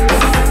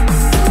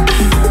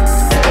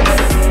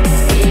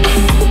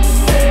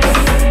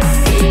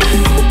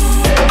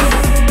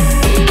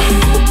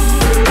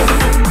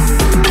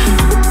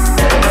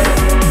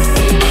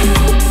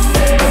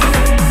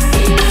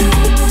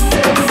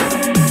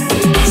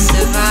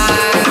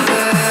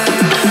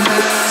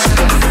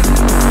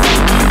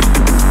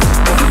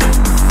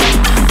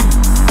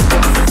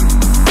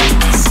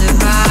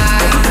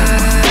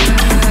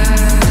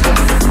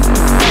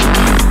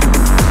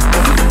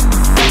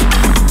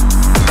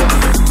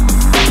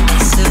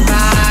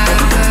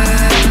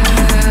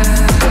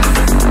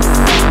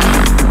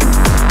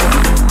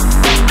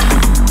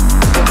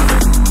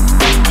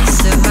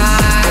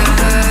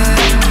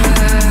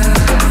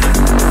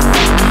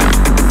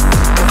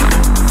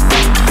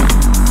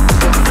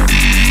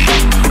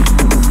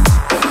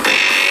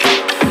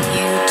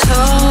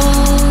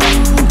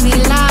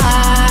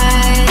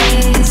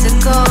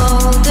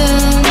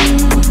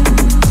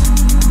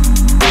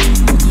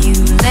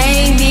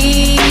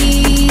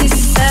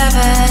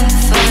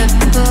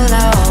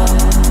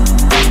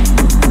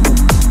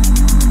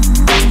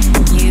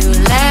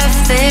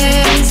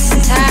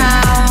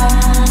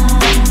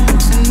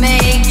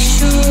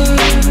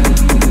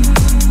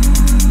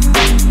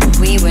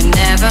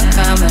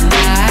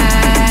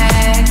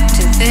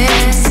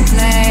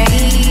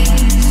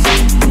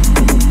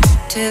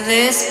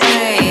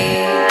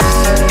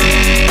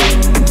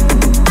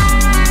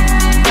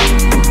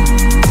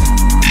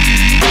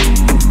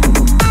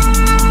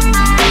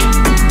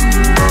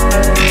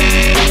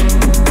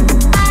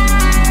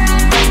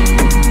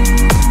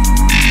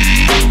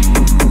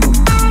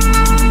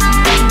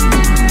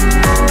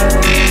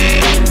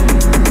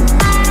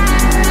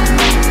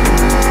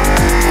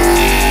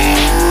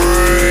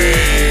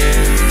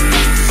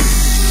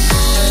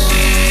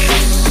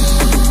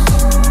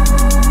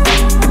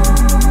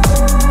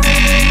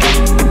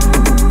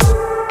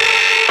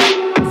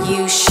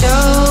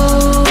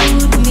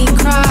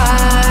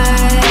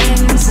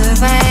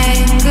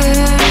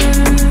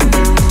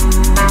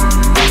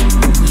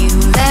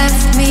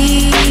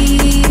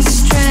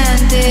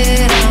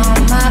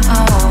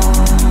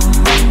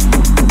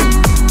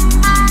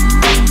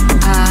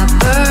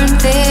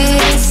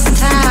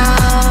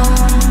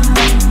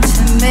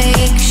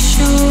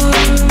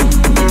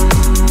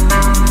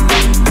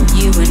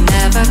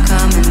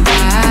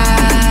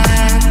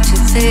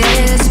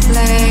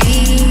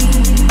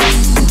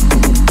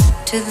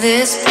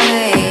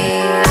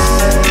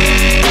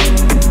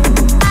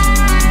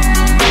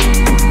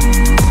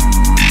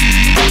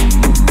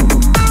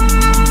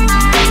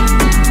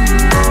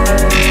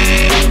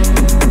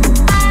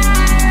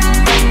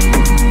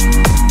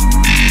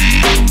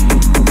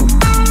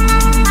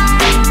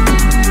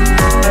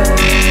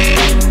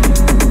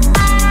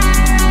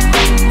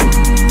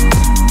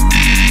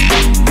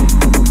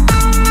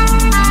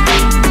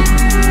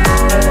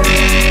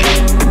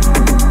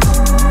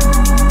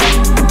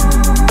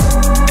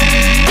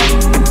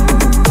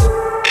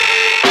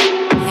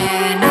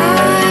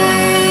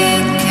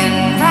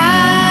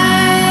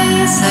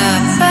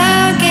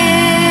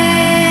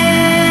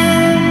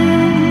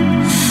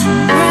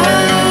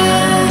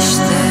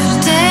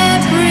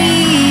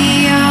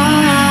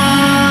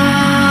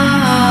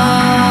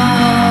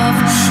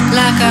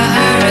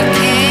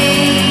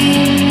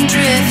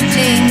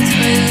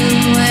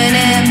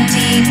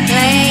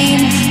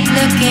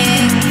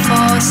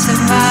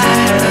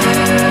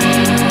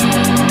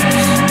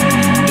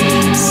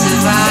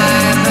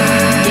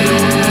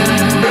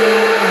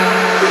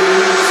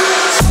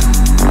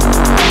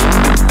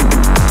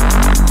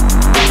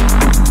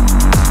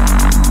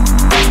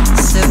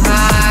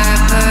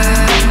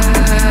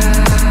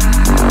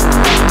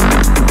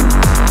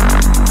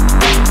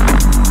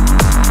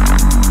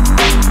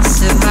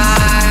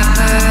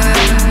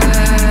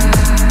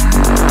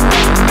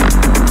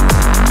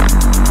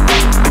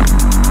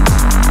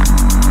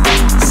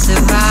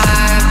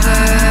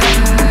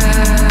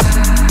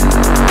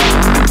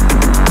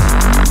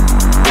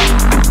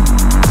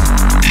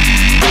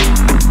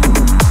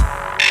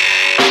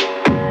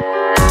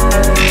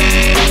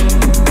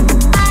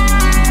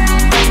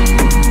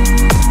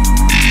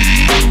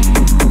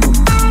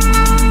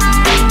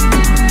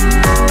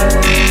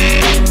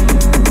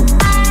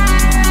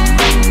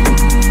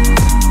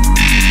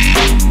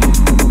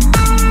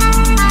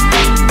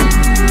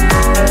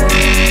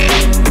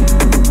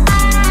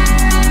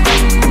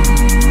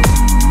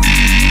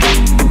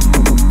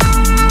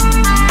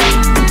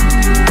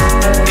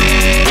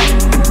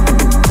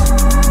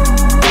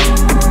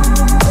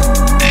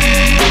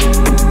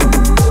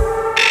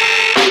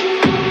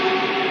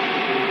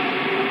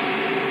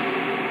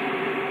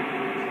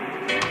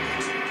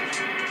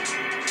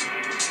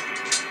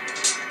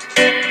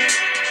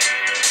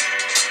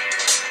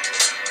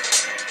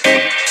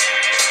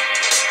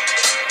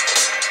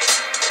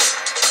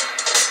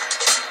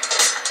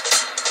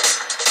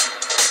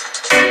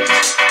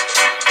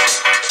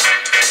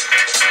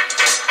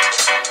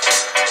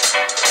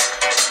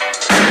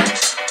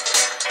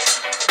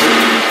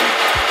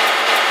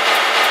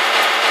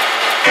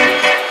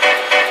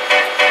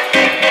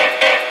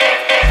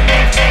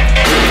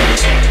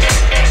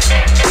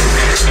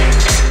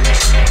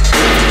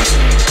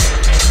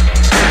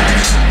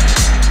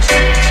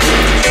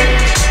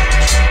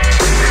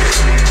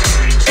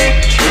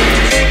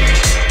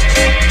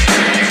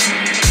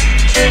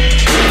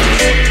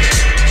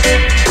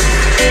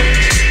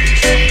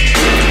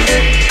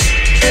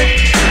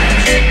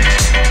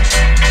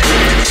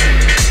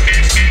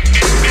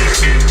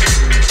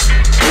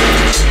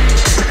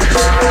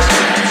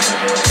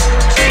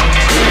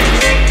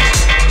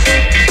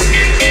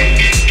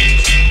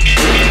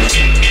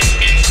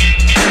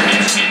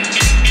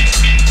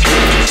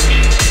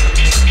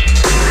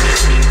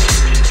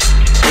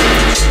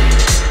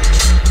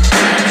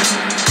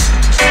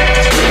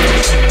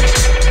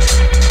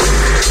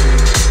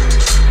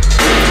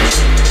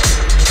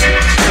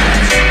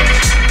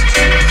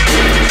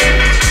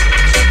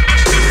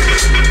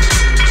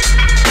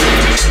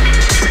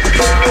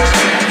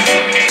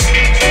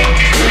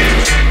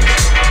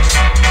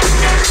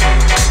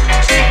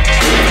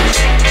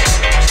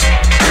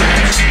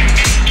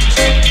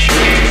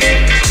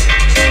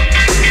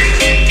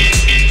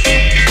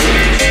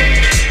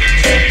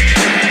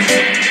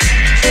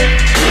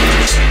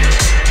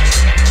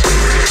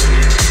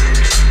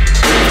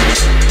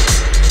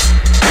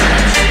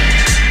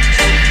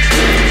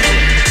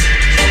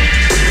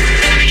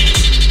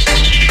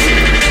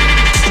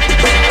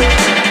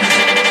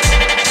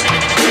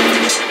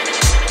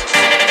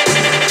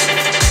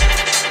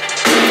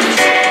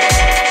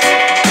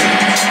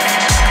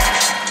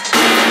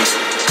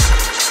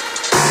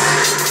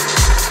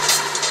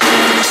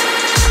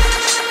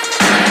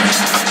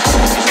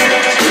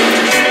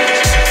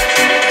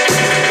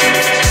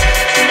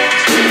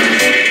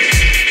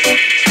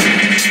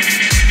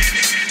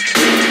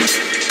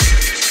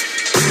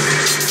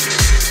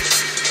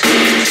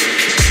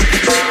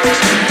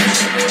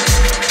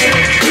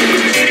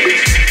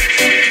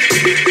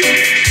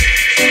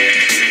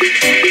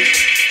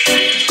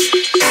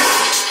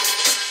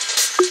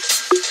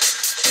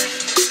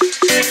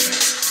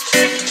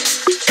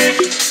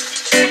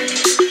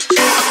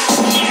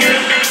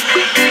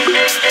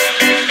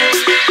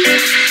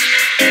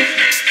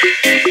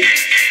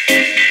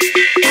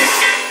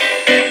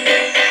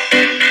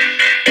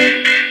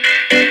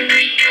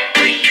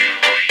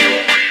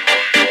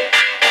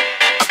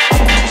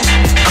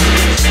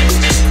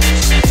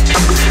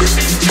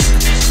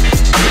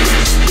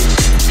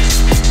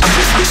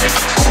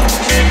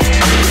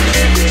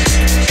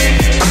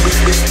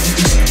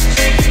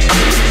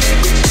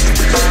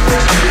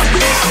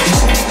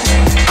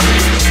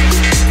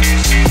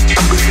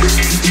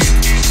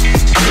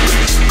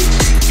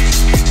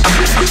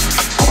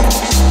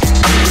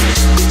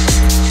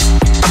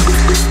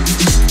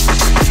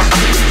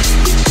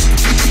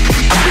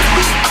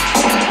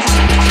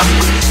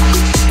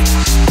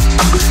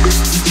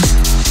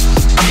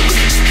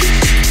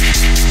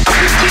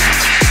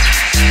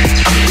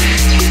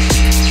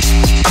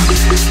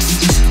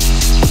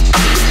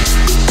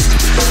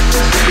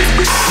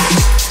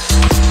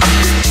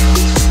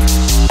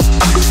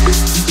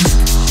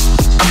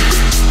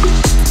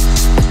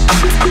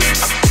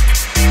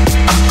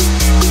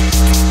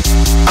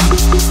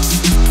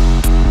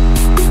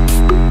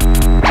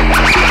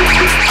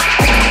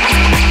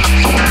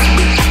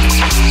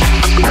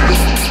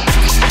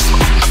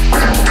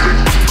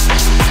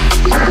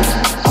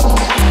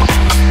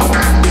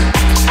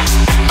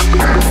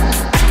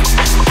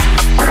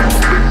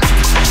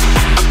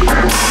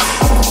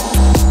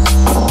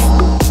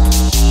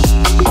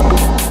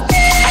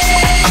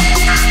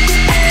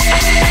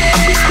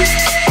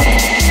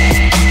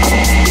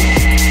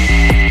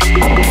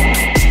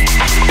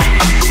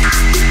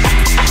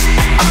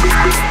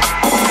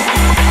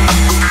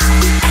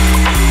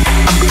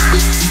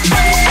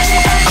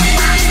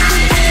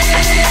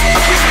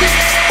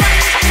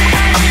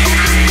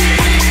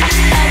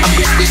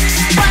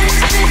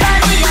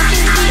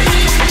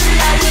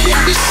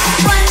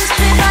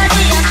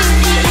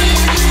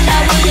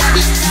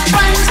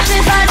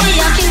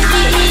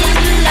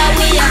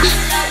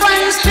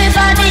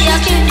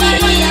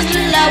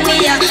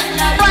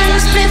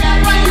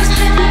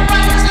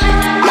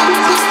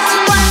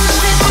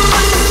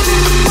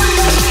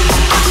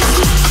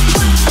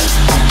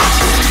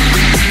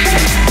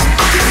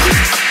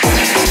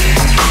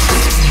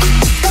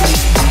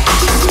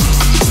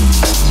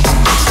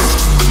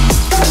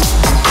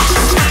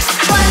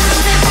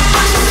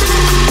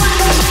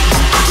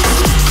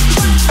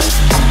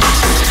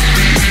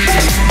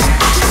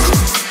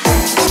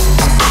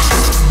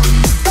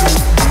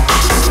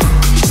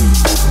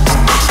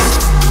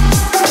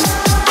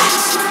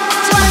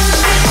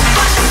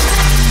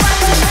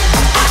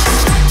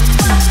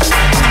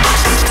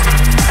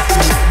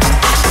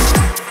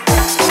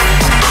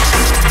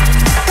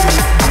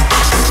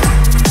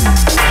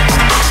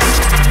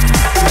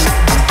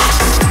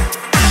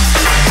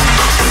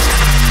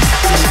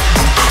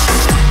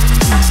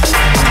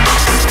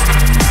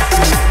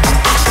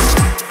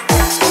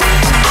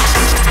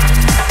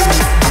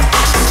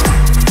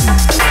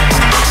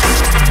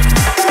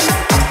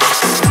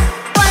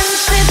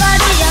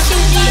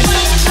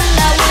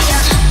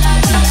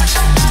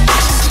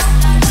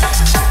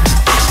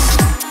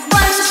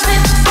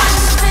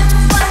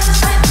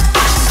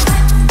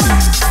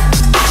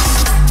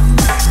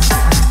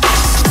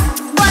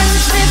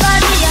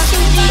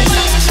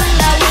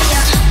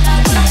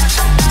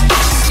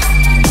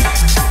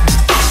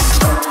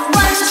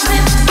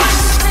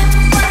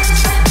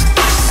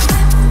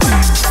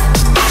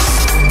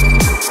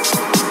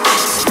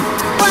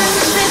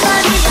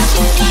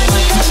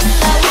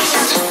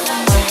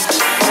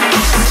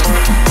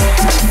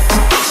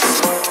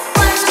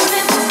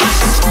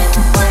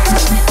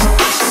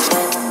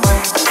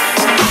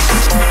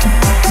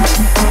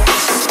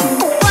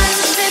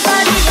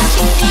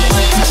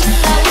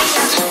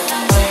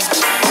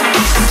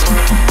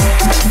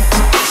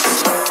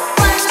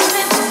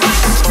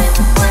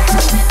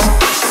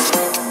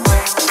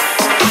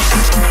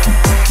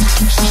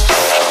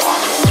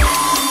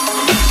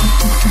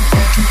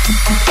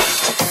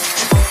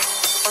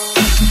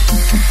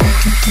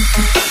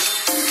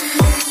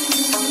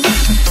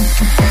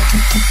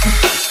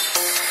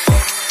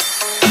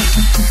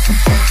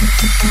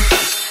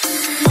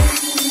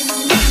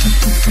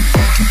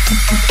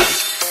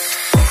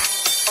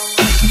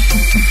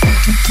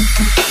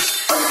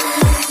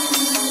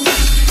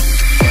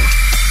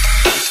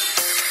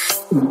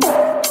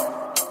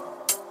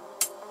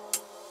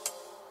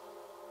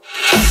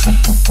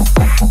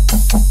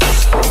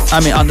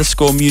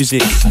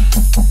 Amit_music.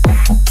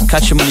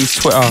 Catch him on his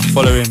Twitter,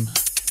 follow him.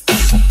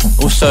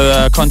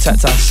 Also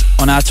contact us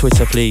on our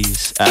Twitter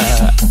please,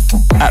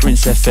 at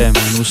Rinse FM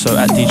and also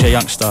at DJ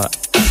Youngsta.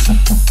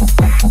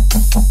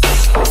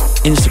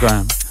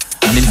 Instagram,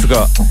 I nearly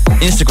forgot.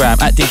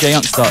 Instagram at DJ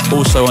Youngsta,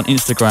 also on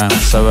Instagram.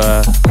 So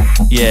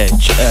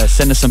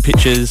send us some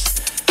pictures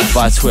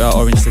via Twitter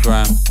or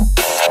Instagram.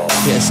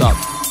 Hit us up.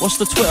 What's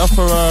the Twitter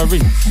for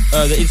Rinse?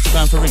 The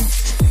Instagram for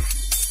Rinse?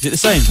 Is it the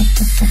same?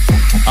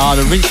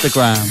 The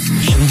Rinstagram.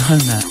 I should have known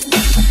that.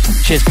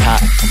 Cheers,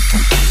 Pat.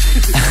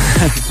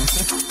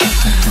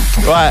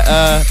 Right,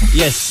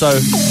 yes, so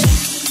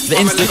the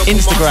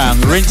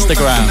Instagram,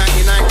 Rinstagram.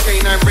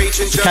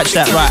 Catch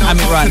that right,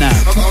 Amit right now.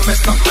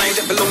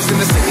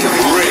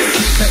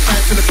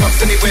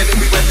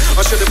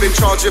 I should have been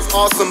charged with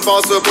arson.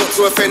 Bars were brought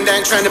to offend. I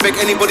ain't trying to beg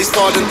anybody's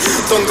pardon.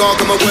 Don't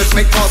gargle my words,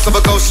 make parts of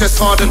a ghost chest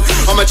harden.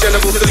 I'm a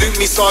general, salute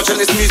me sergeant.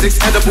 This music's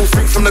edible,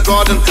 fruit from the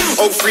garden.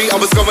 03, I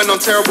was going on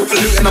terrible,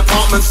 polluting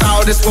apartments.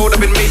 Out of this world,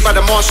 I've been made by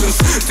the Martians.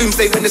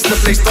 Doomsday witness the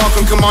place dark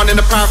and commanding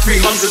a power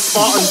 300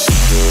 Spartans.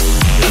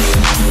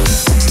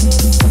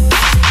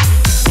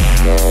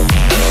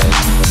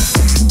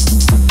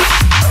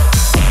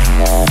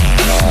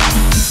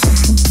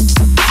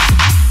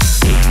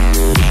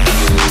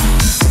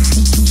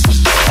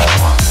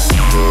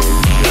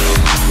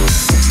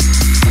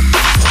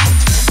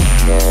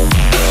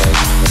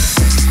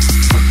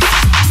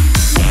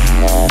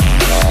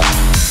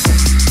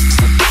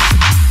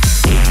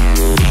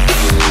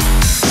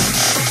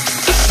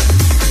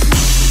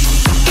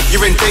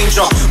 You're in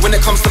danger when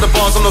it comes comes to the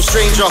bars, I'm no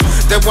stranger.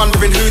 They're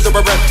wondering who the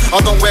rep. I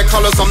don't wear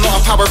colours, I'm not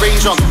a Power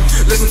Ranger.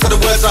 Listen to the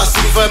words I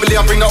speak verbally,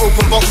 I bring the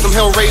open box, I'm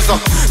Hellraiser.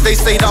 They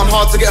say that I'm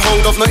hard to get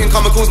hold of, not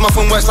incoming calls, my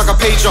phone works like a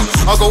pager.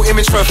 I'll go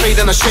image for a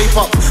fade and a shape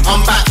up.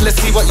 I'm back,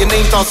 let's see what your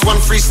name does. One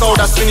freestyle,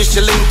 that's finished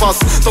your lane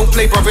bus. Don't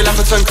play bro, we'll have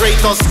to turn grey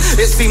dust.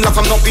 It seemed like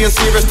I'm not being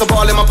serious, the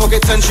bottle in my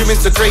pocket turns you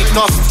into grey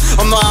dust.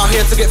 I'm not out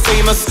here to get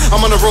famous,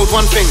 I'm on the road,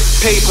 one thing,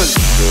 papers.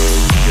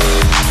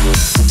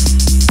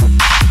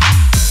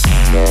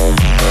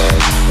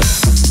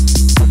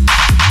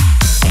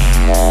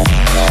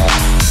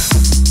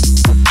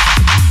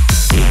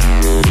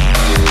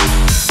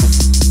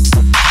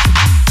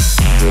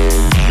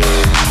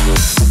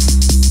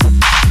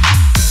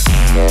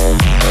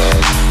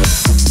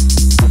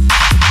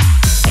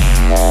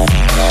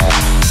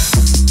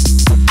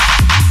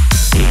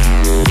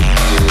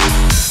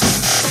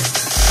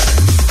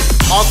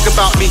 Ask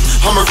about me,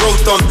 I'm a road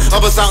don. I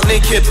was out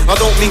naked, I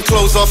don't mean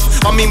clothes off,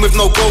 I mean with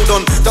no gold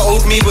on. The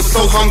old me was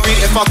so hungry,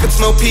 if I could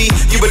smell pee,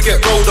 you would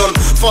get rolled on.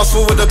 Fast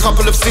forward a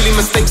couple of silly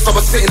mistakes, I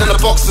was sitting in a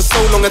box for so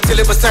long, until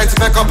it was time to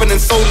pack up and then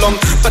so long,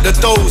 but the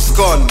dough's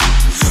gone.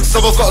 So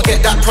I've got to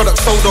get that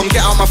product sold on.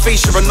 Get out my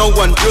face, you're a no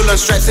one. Drill and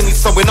stripes and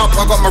he's sewing up.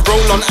 I got my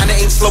roll on and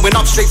it ain't slowing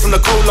up. Straight from the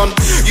colon.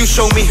 You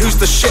show me who's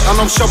the shit and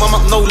I'm sure I'm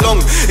up no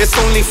long. It's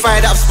only fire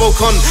that I've spoke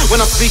on.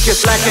 When I speak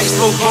it's like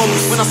explode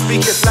bombs. When I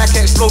speak it's like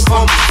explode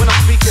bombs. When I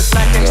speak it's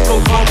like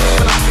explode bombs.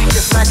 When I speak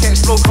it's like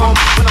explode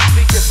bombs. When I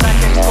speak it's like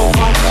explode bombs.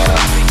 When I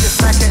speak it's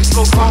like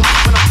explode bombs.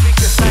 When I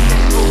speak it's like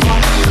explode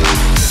bombs.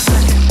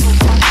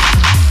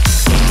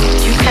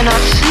 You cannot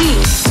see.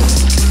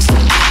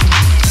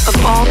 Of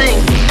all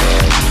things,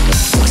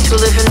 to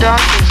live in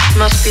darkness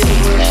must be the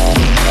worst.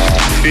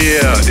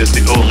 Fear is the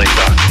only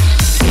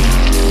darkness.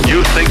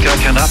 You think I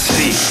cannot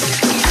see.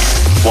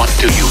 What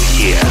do you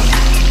hear?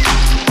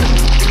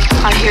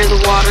 I hear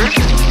the water.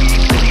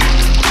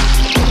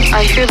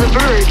 I hear the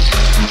birds.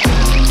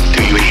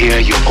 Do you hear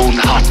your own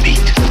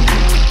heartbeat?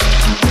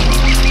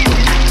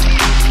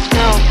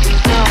 No,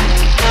 no,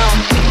 no,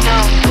 no,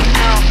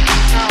 no,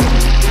 no, no.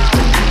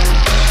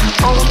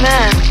 Old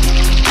man,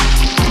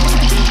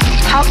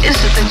 how is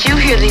it that you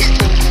hear these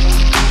things?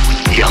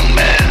 Young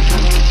man,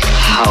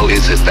 how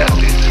is it that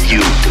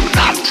you do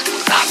not?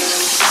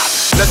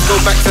 Let's go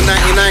back to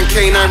 99,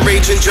 K9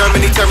 rage in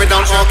Germany, tearing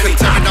down Arkham,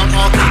 tearing down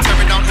Arkham,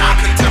 tearing down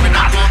Arkham, tearing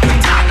down Arkham.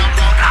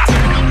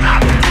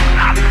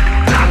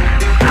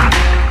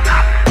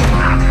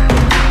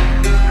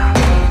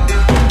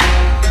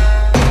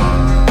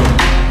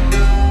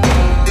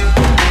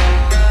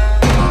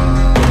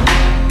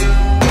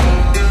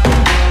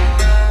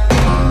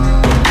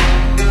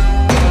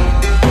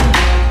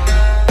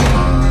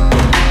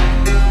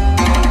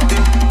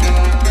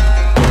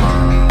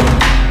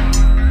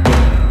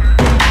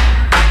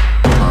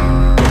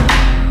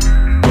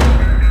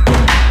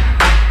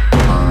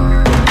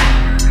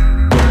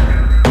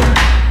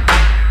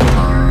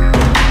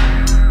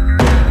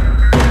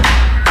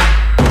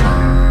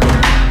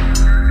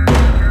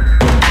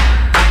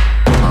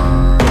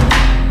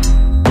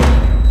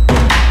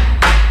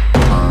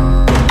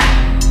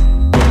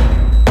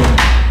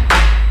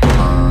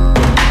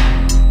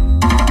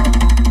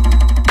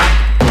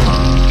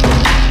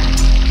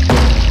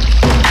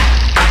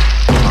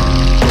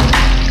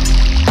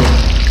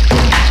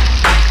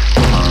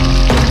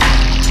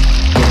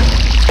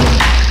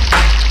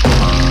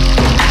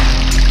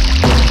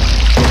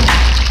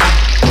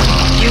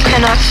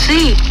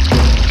 See,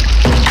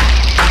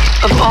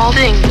 of all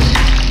things,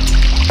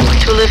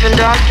 to live in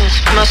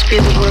darkness must be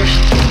the worst.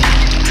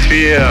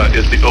 Fear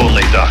is the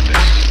only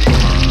darkness.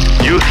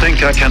 You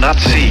think I cannot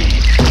see.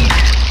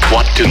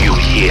 What do you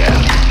hear?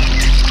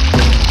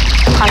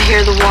 I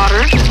hear the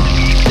water.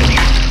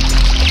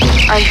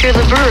 I hear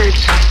the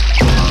birds.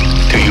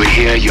 Do you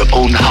hear your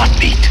own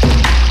heartbeat?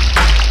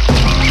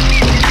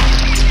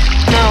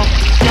 No,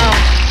 no,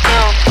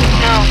 no,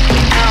 no,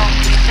 no,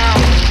 no.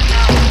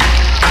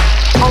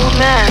 Old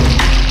man,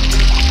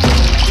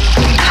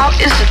 how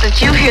is it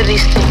that you hear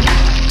these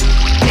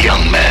things?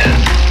 Young man,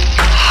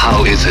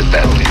 how is it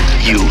that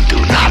you do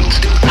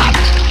not?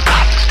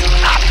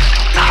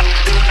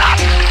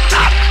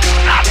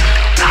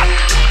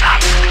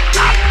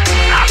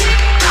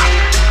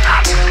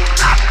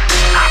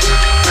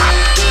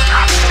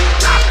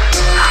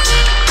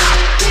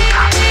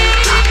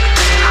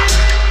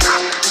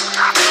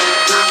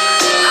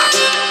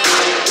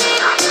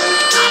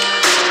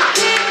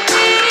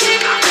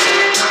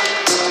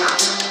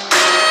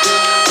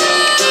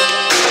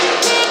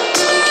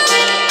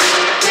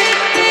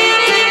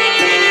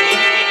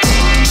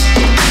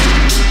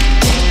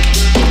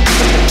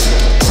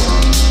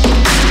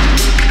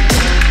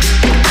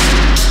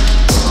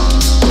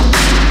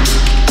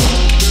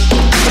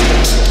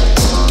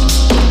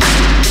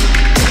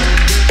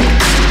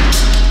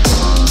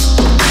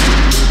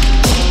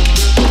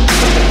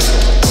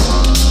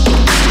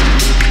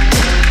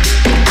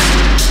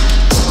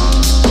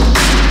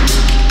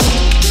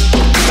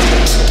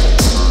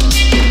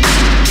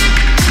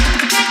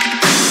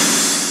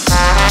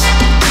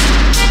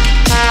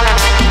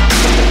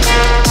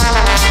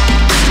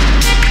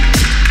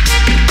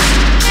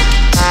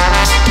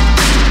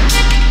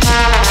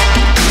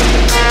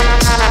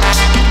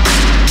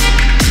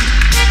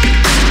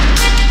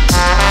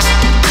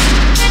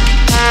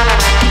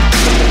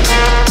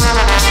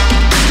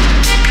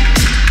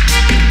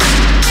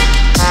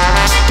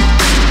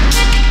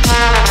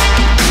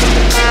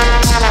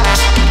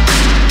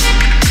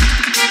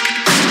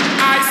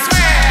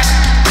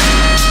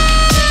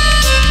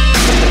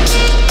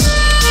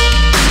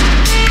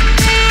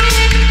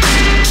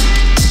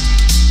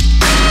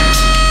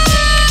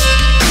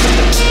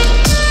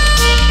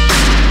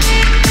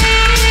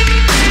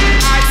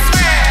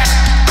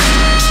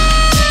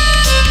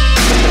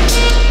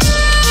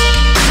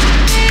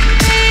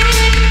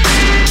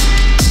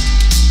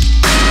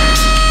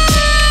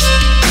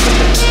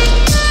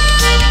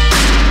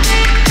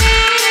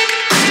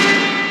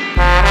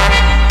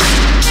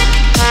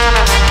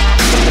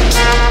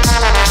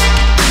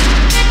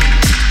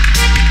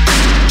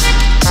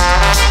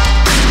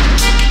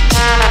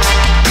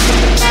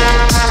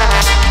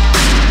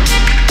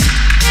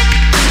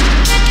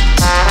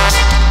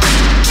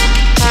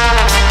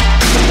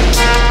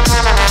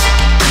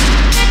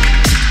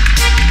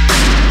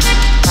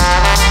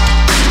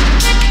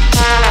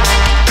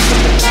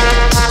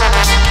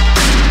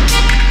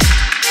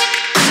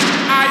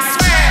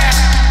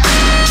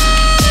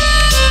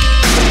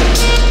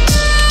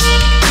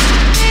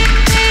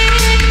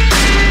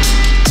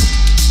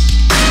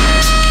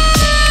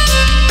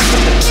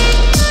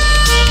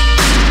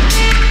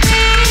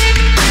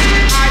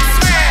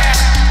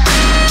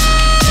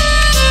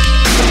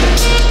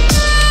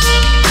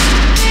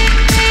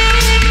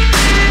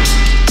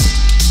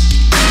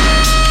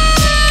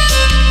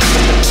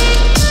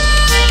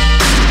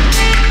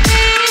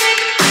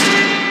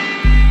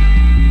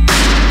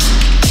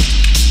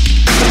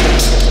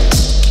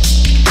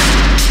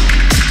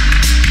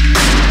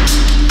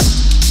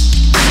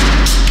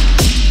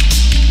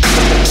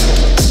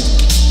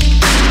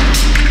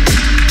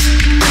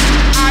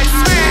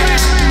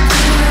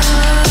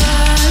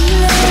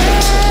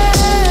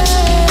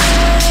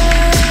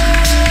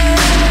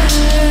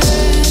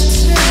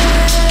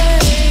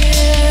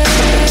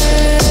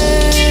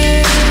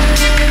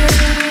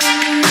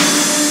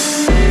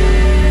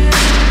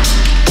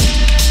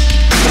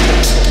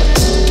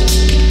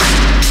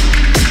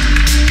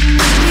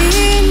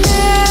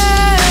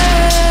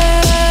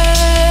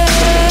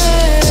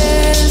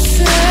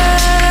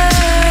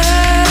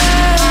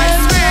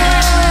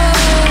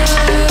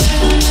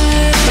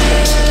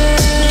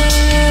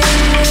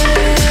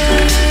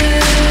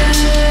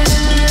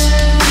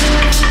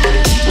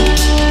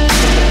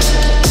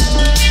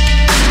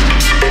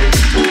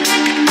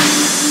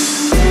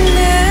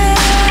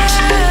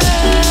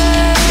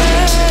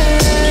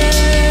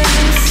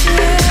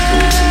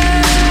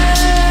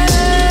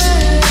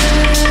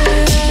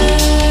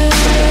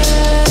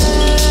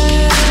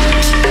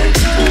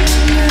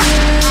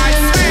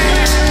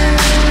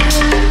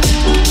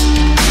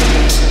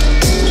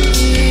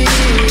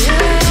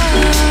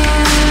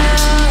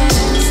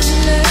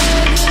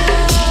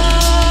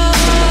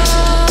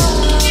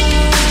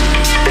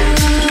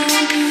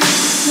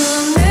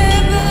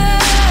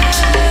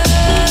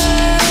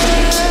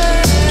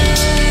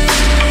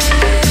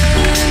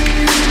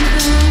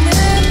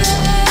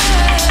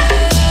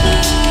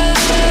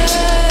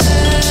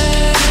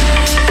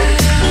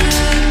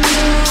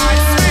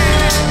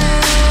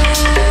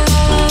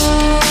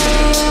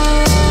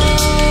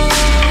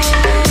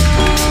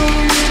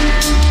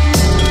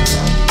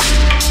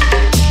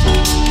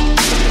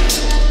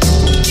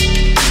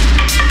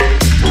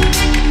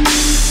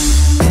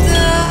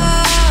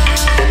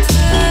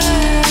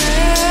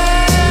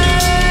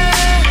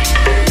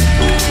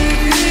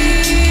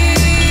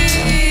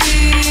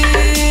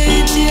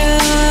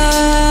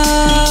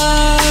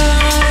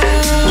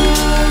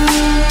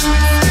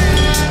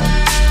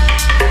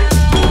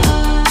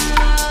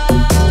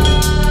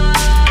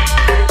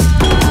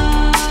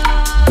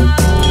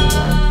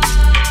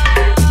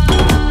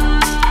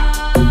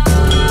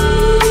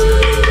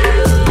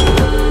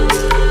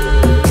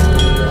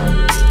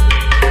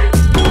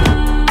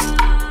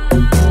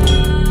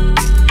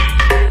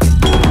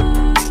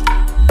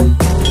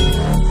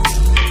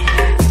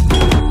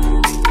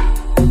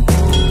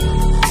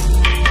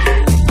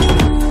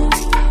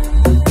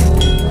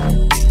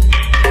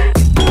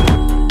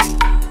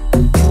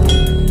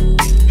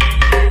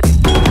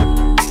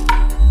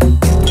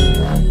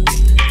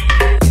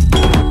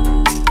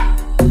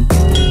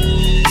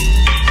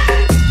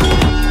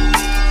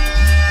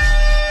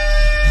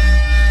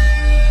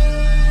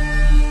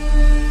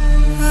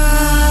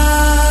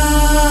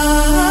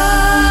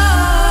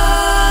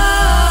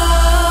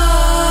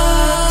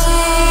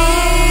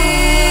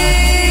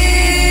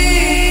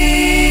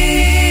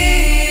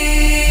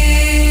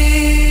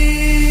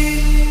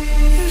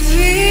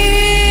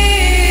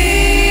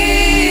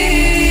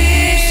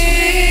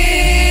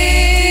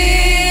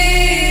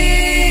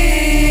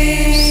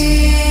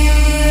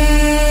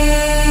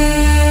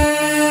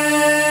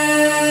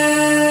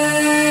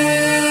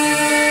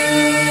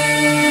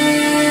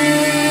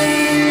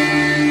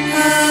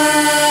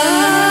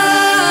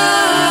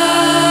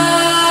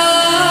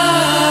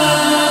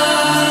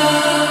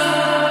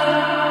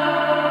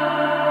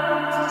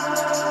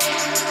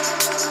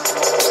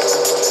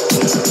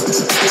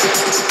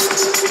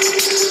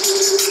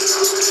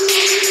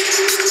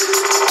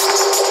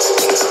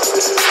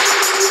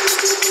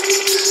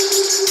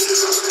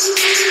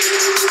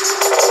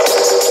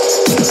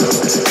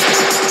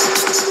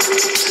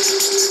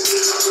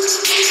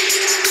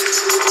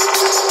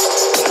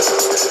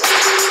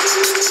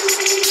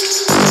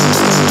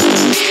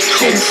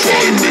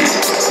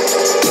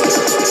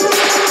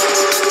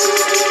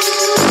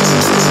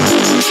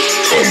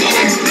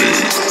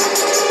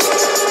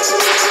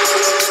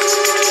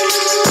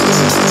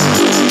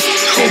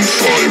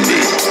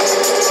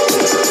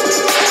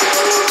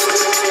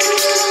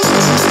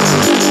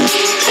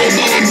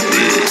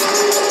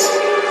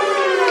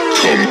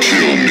 Come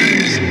kill me.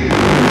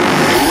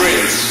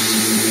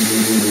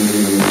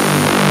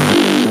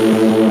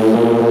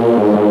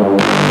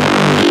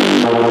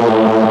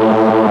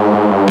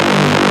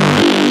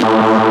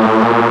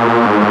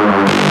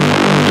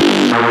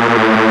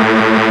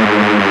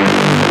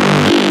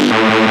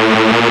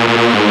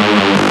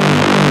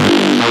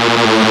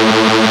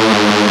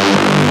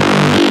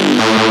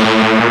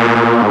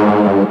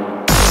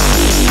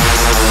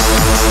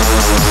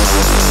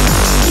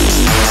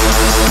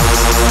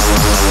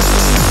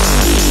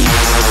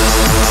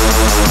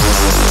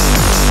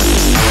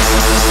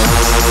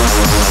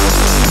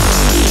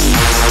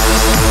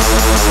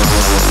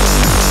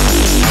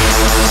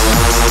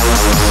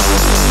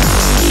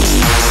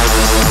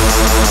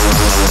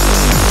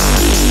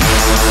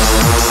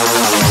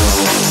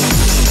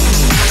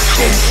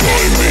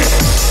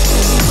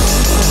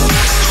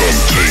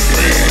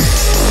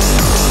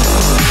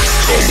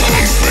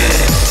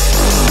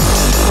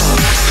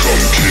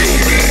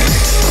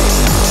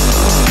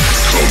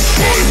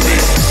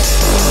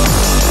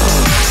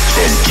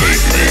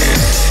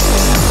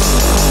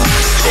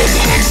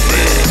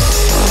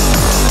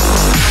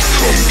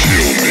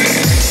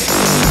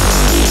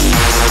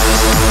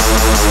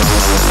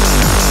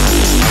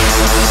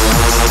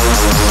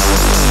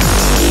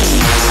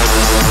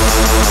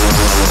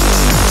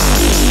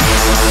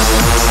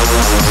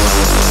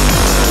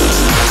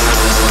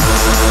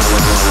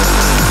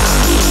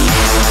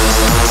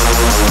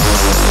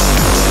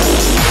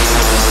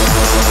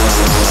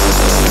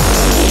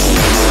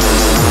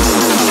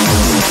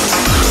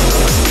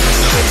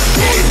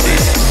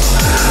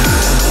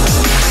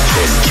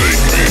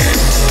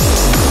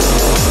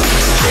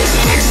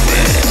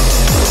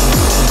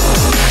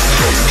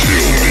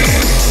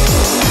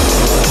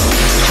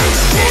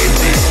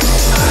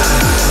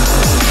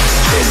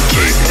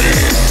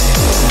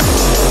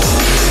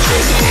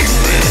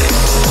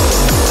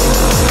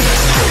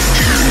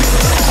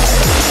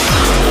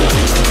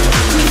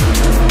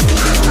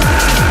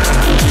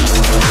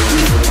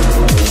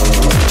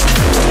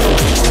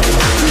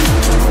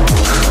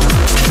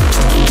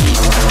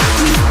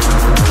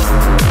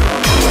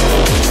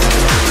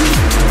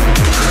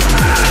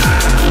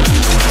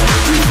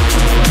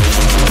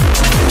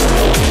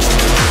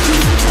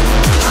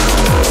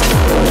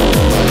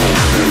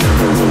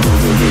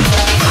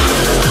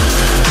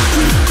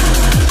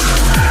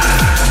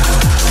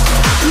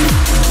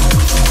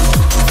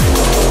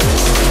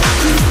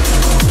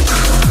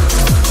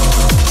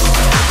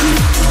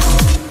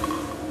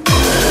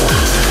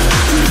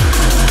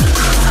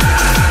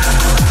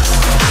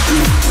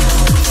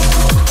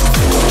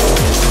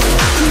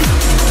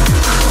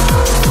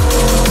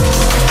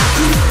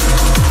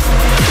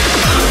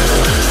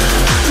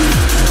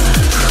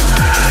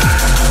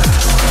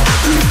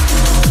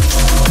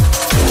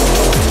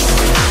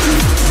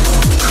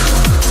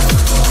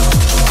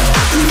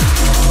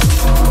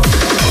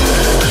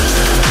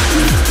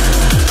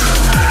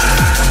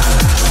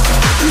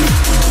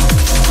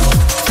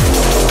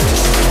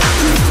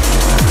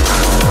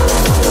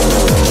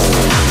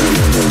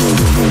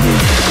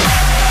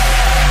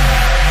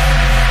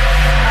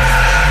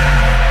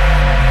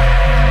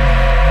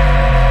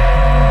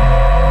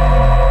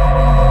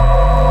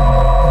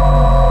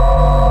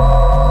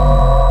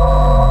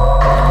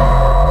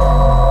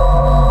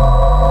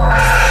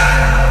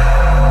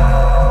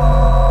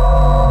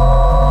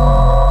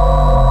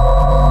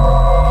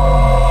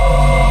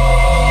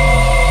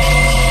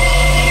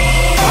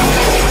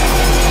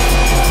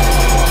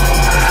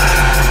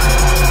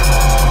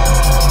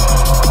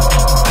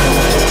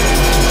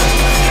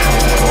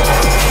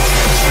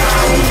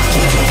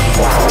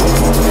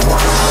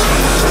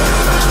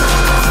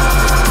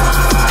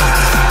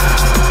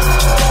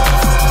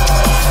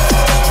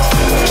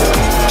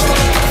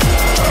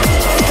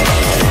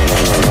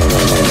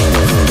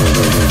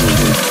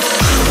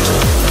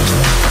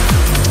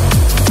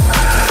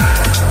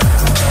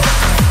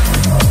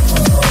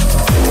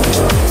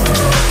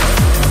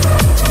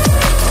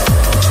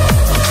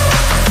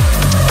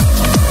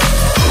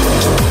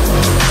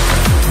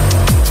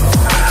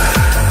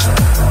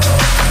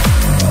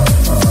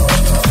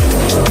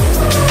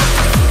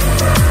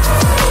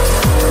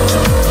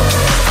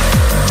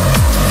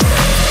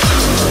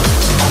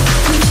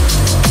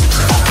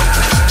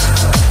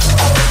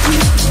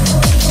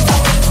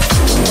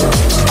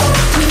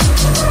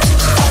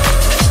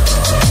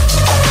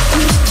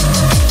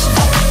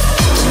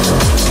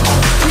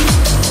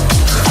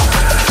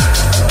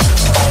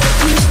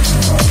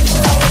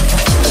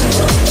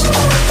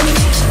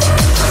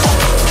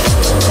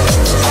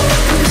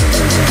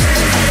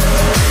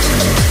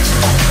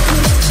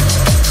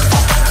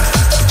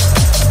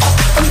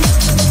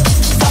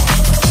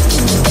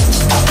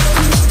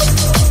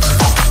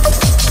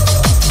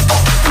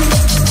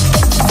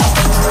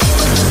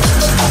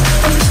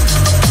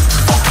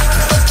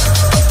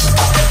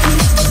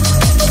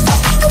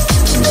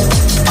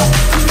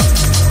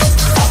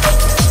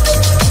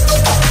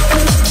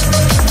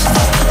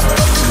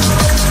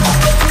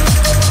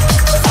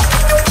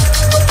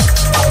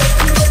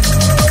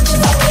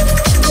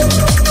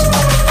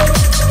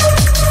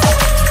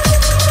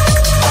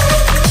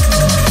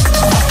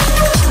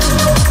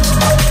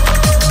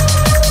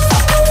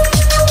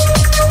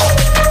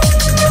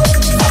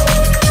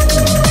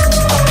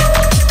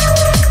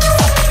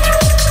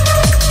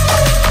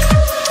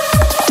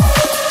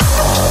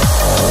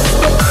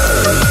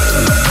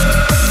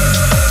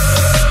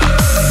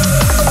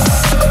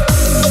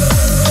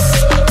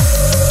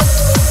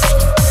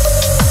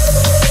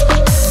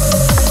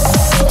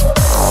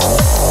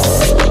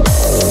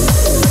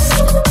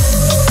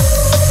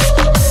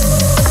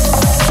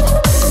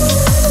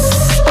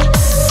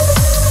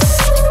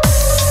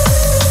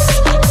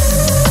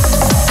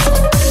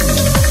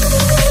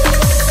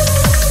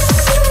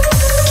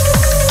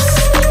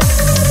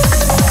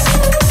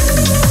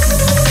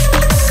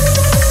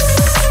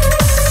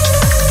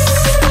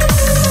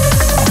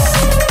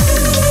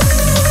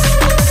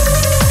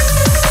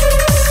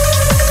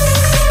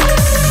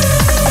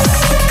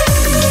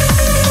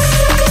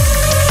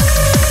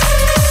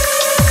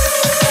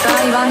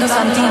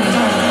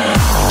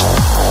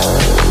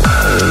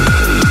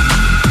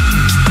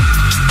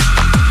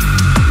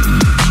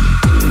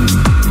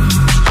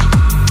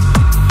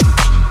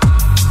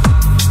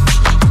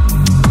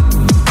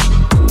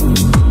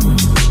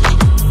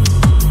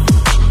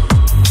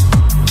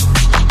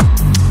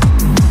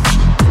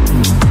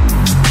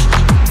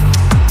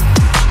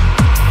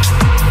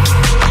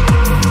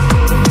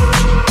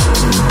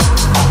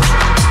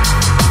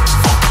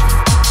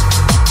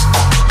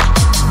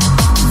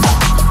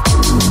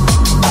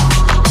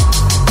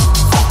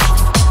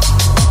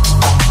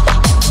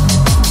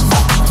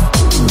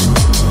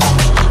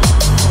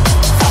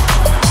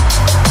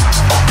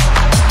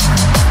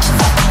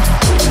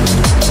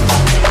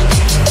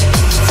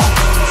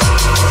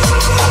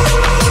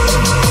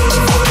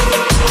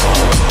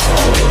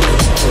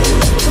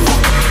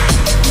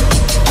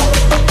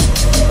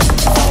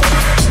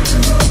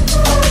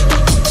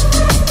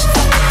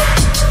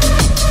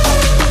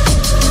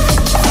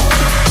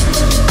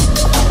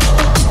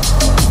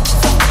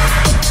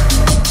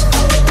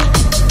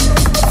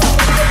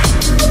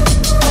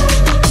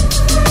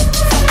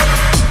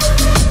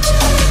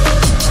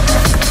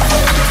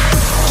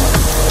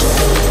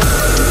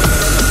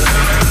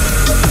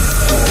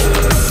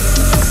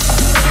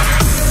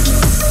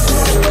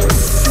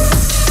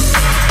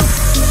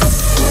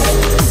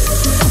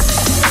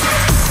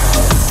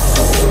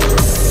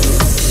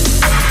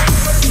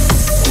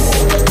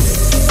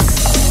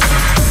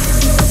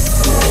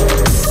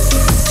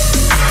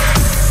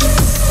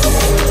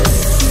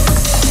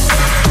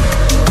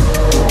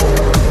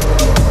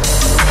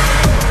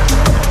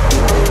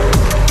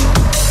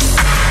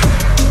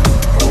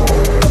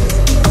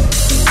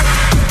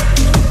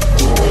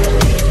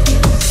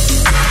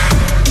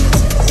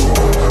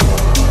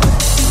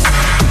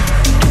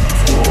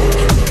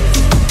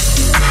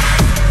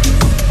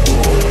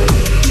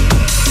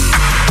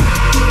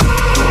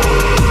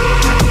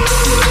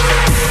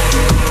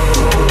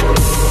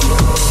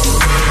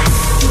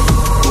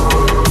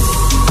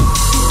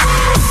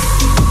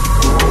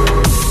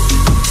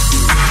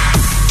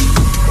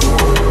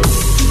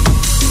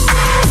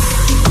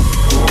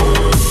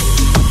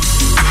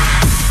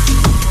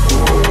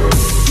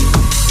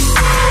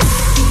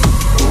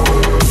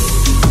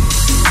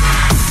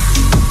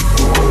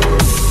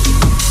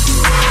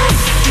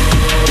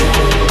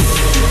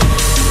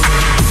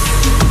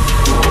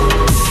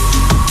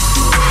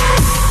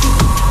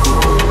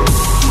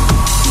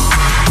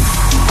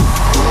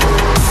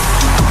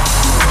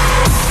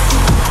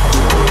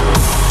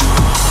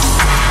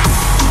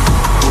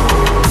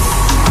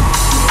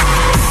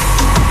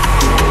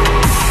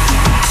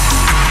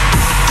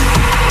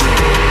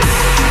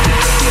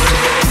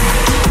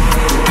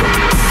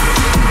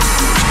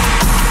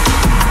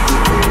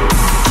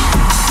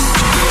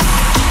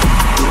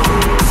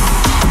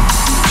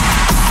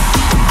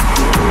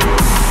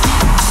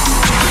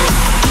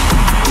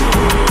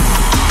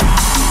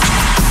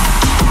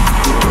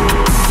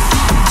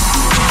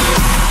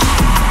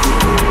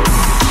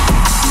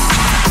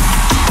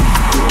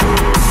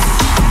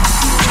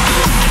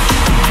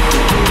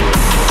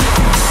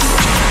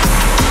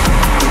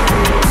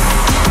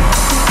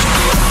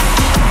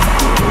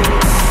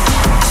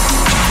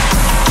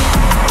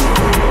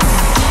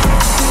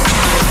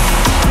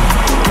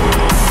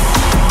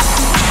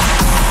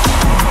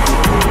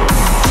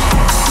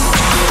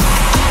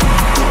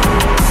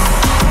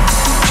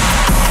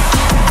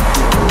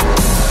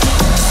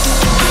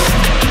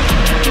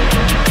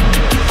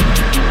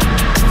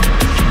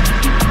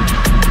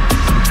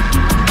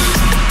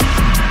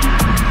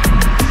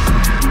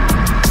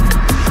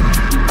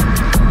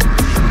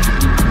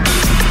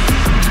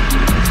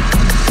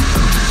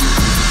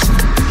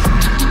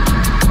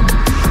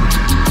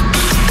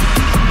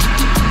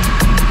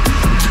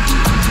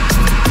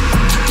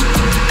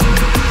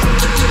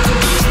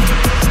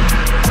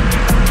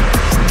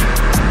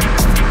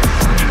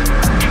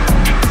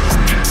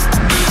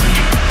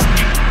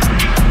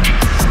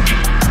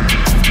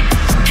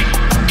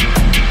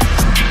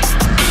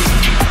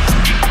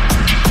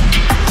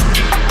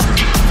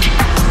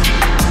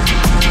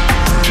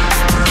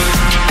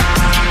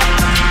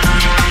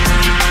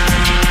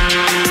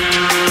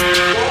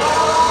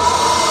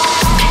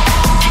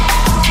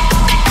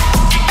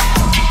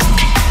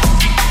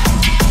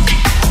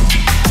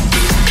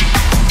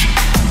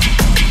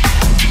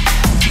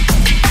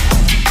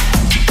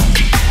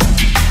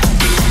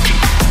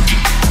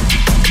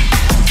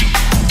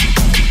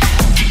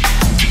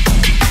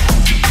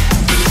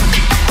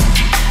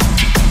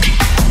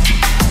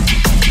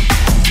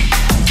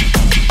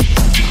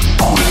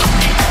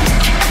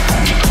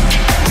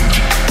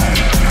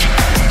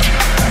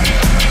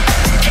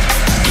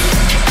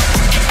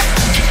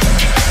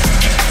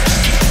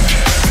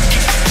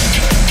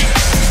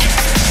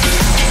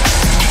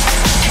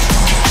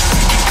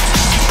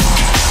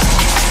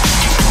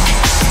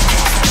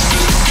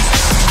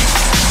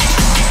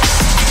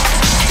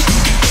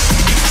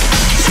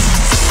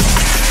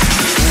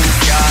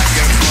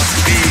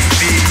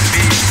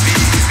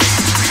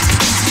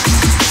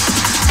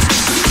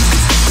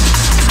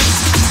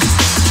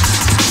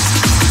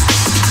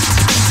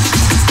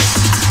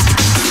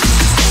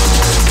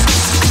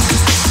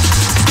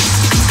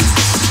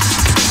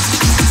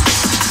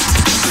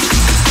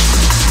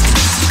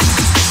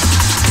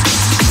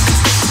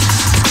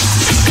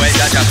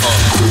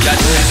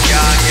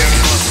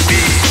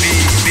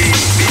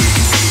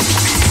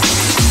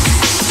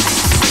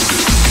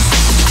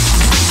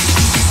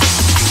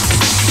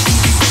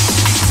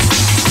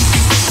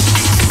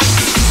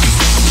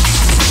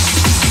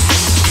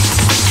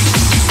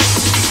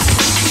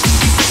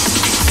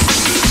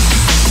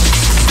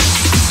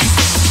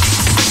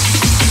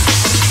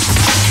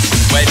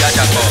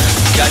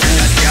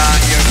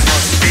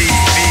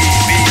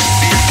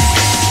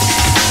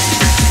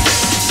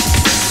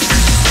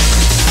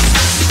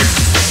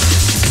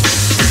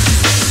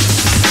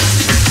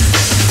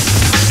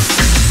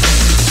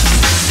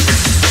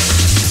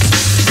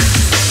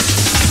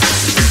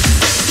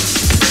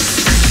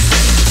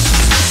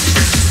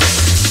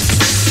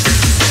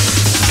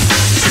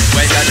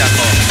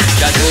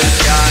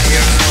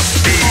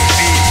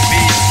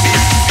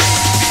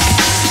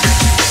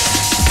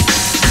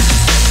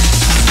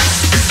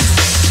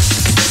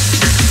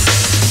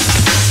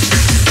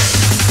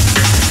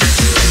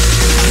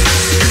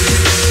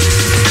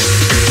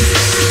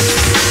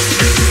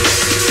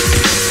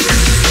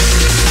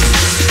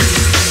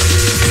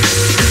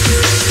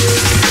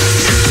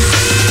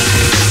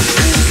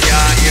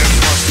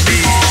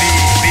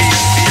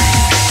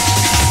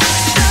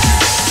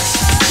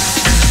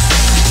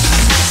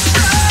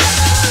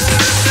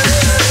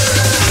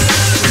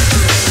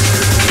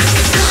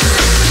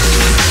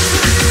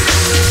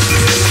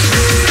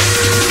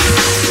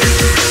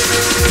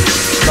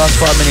 Last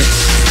 5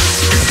 minutes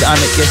of the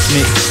Amit guest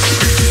mix.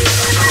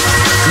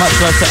 Much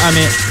love to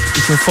Amit.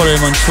 You can follow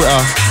him on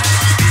Twitter.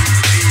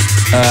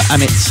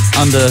 Amit is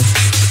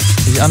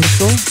it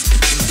underscore?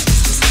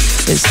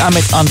 It's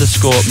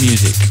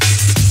Amit_music.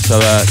 So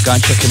go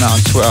and check him out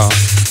on Twitter.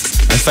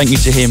 And thank you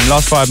to him.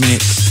 Last 5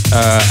 minutes,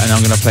 and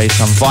I'm going to play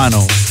some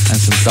vinyl and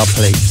some dub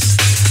plates.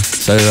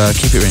 So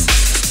keep it in.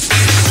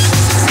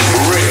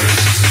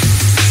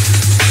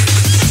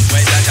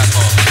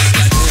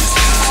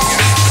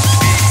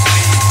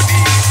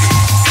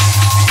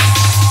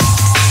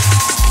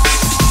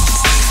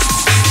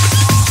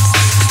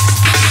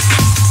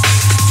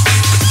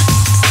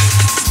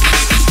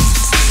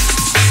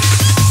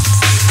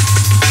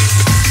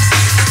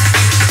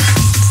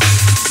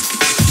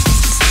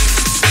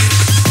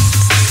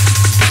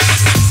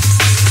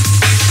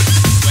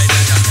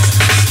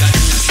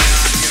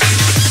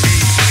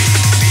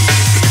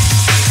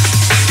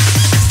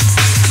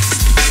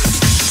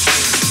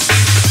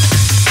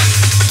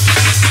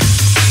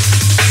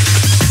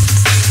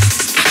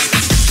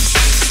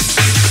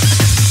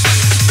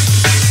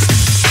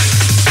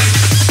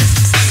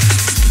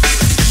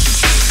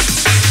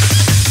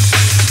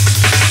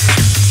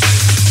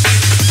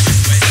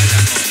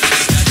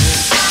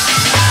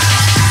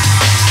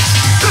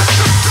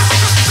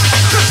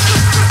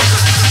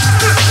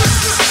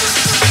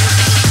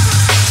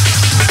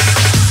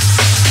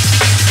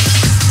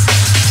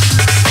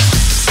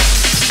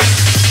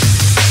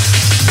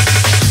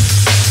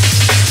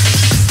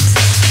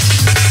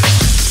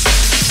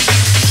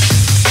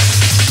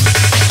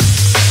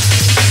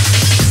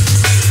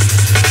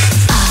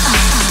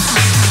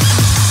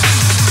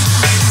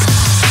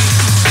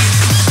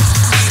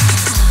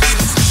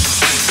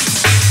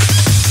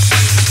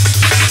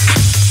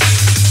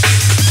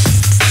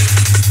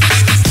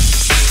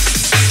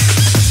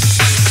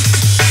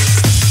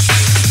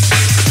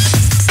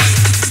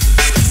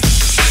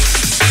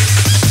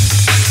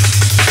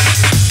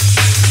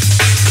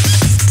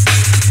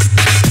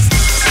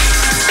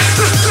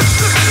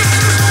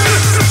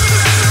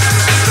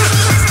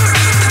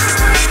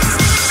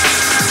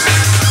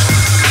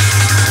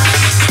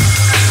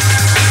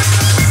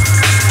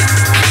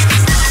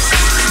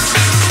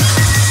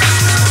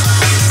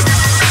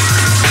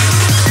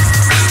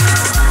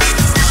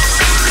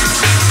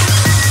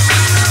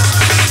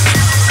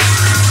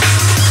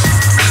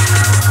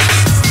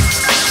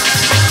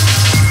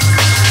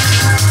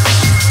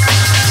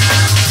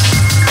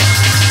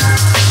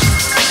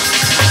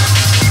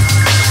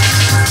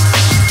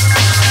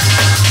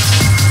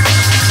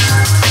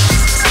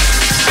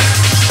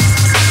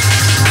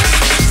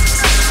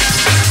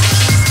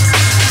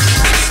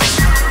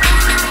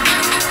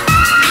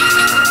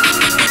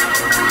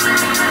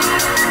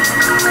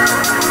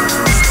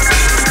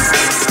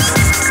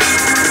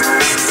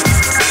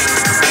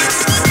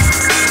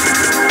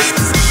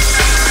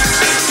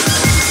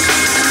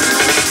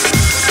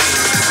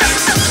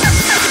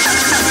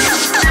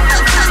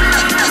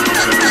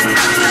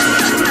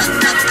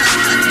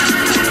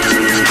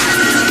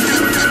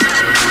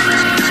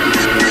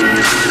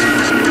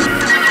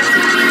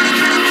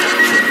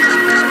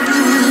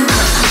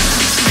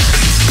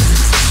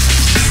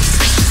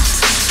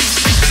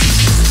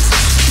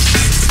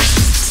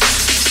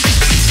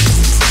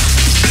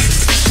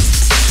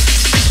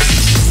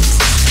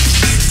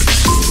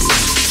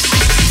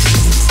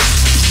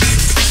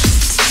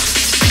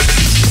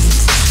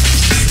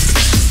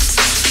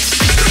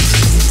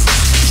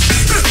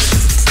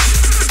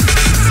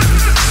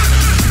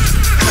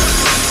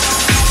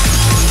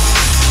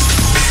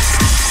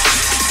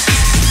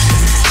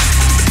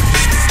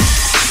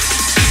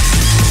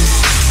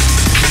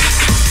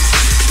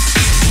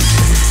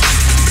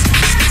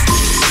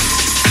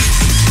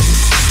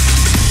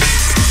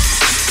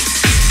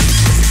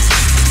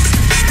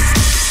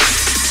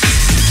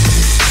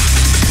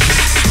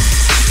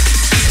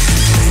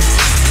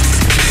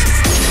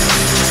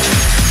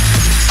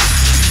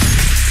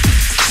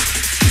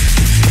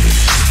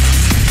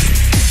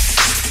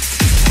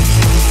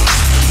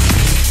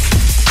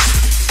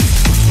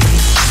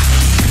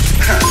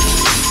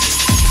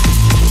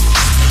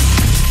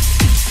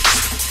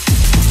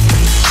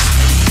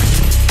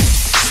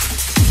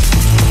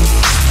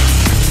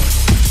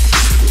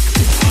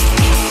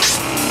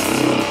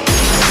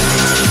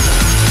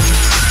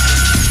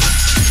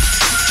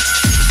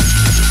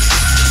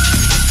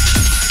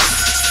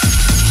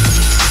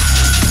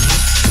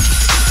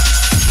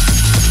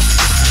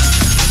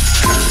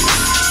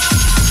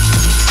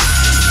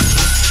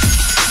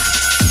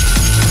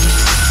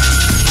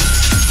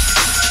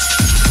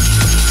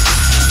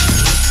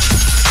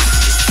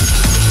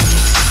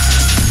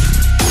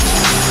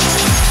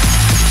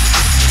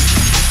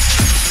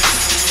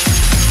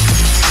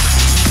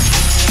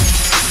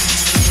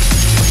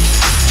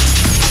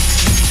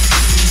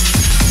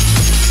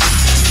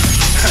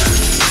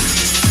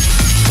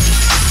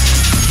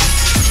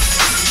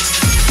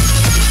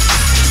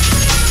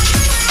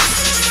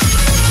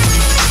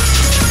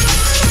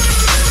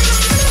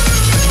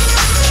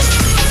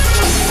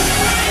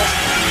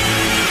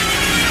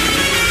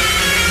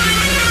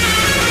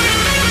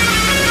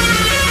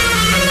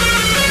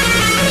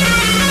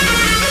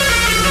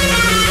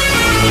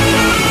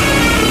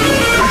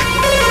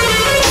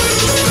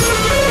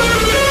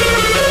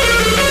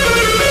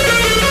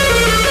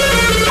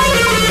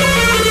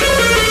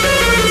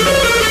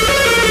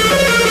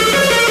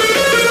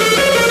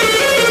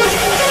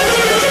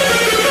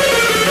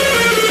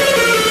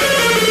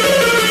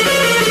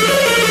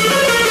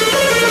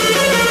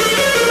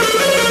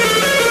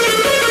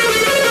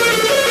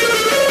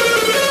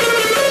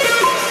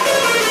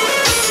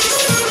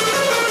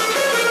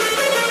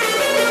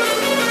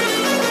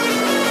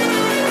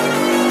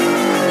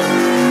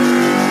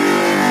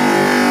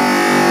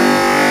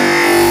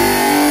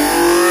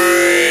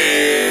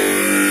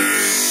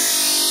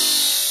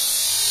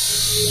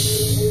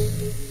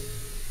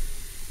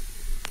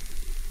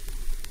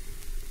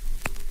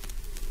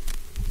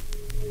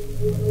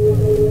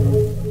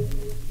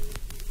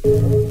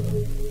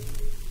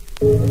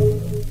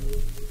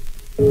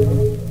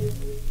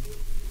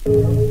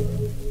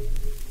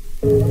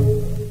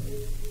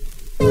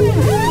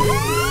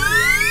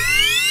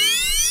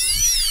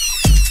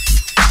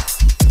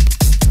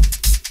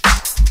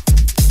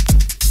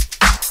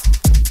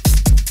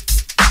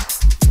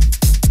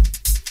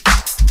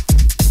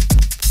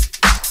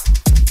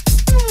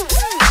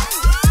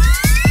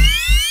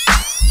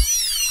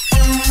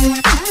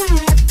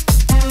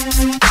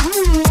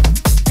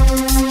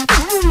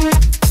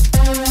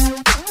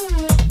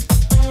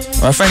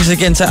 Right, thanks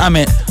again to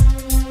Amit.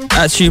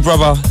 Out to you,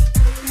 brother.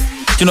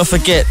 Do not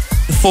forget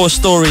the 4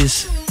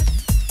 Stories,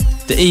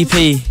 the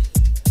EP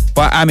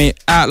by Amit,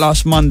 out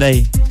last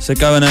Monday. So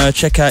go and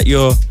check out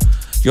your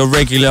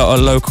regular or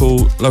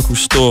local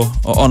store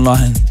or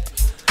online.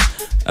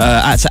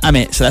 Out to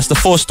Amit. So that's the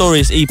 4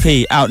 Stories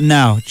EP out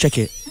now. Check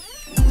it.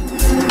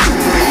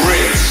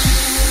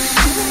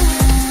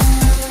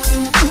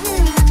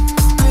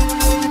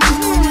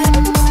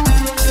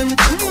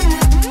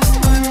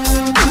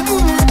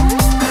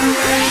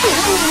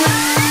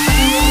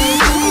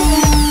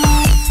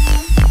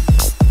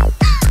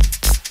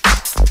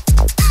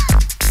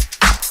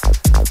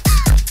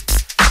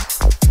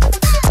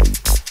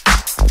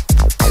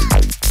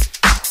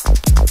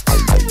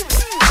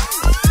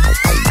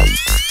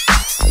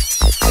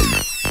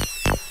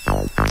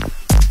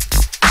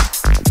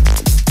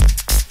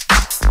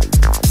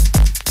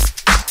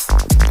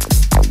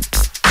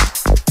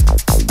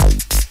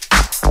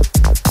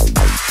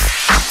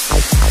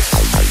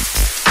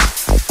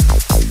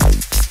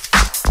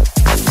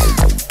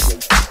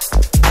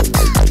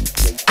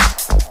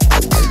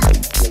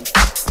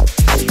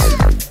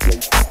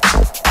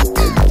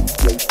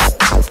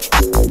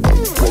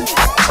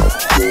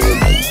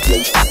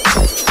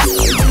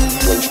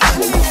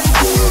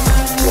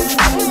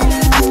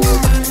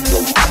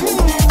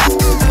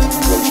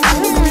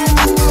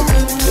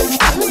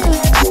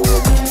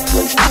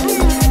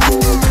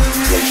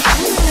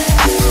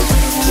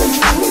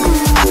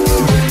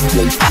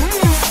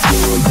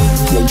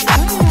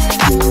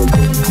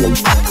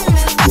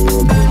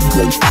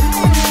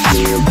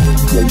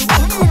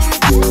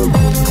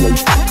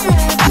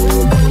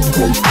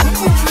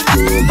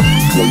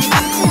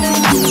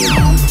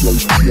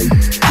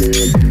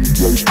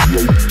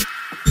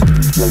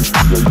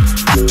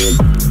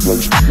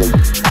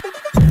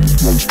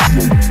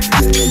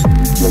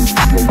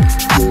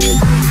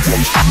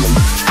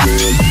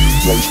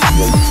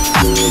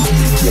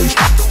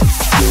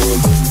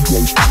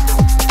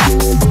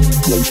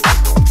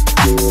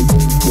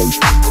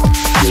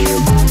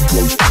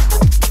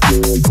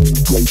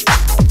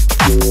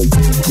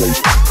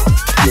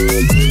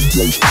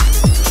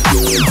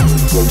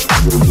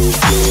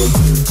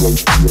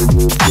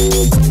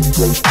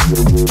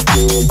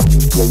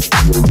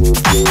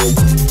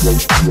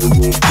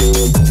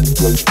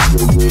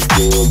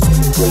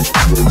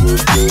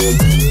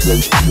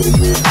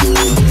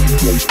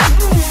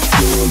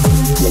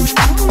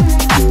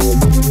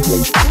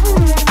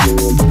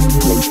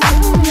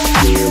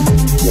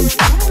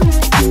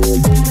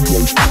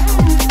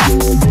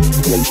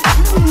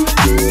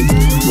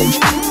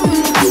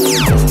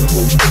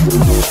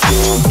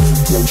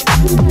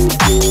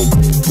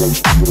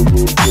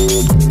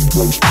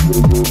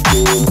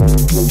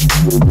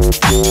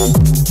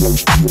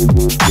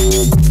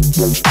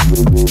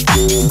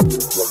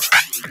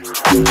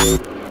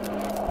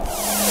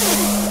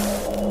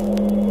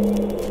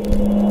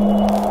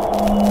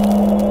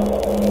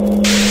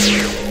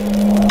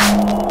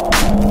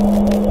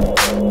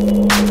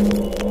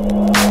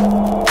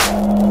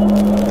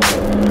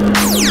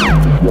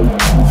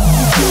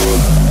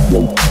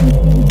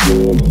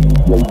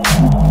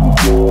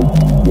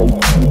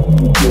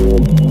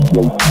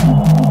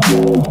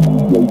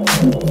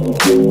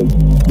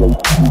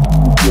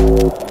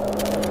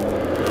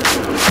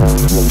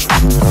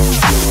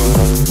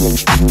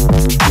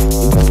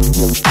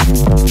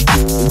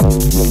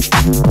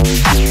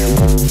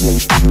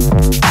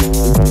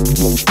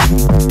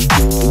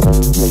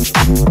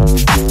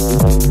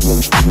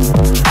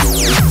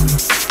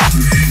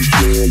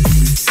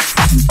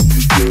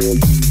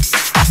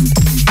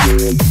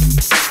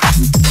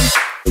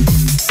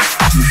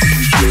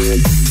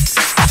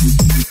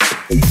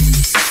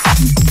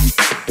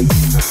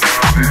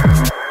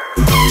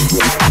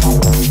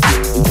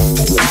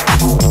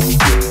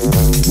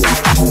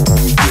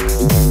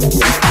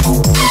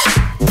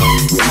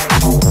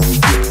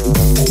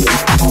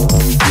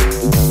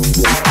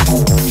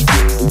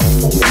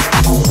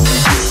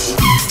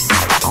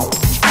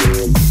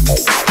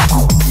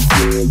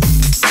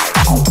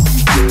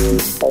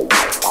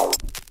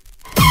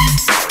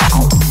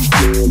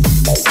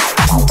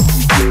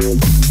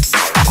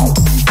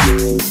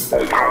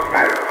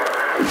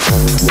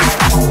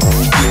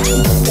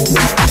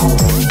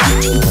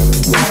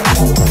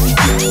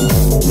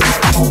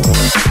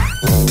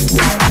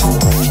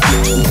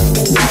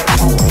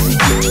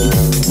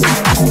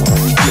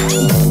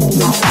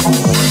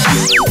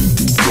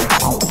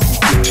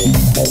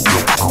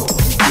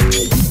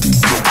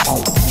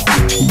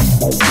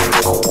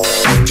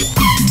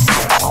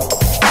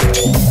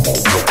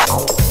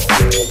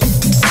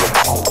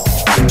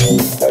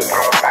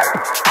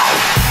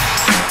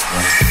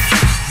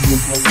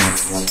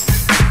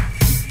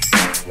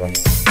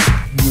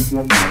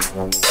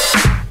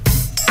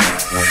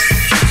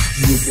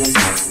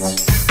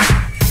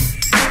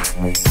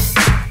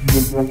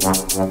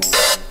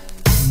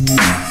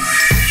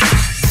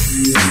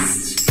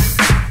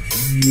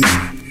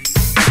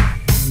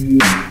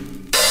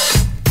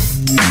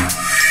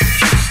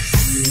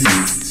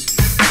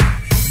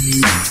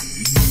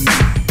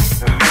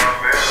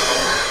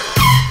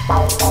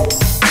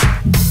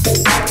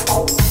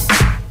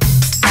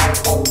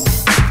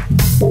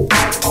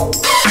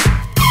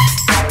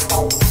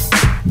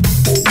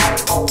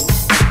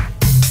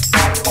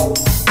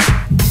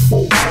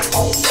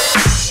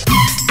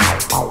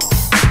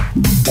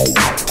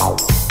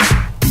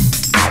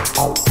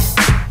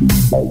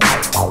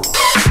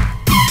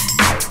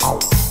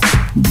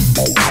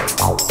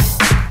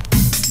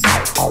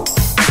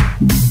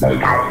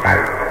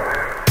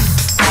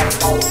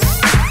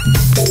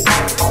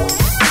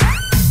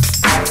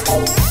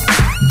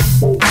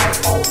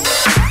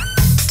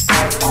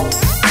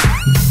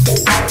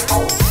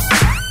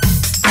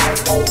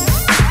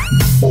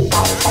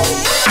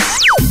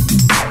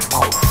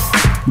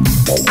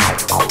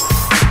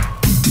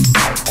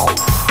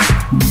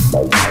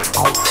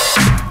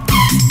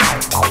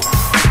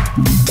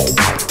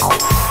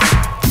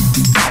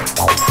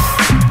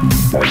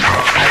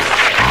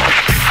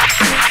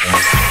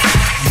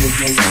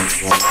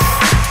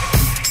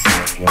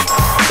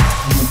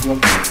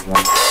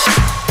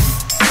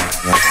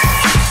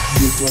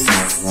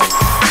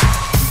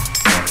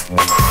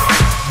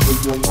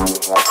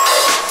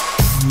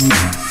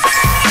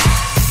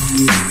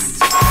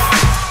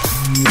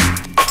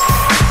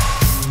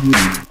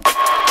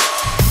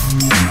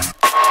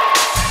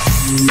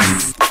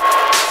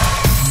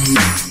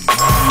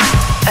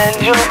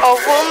 And you're a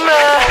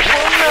woman.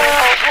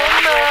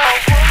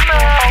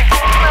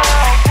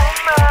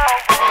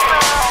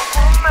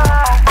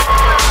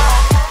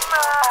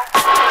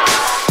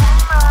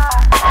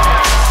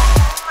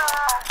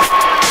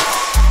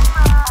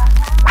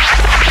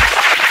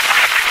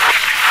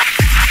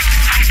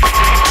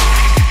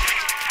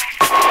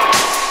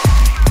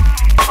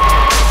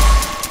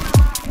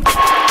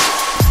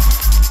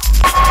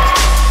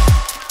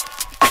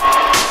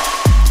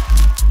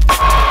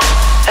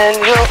 And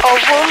you're a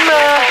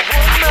woman.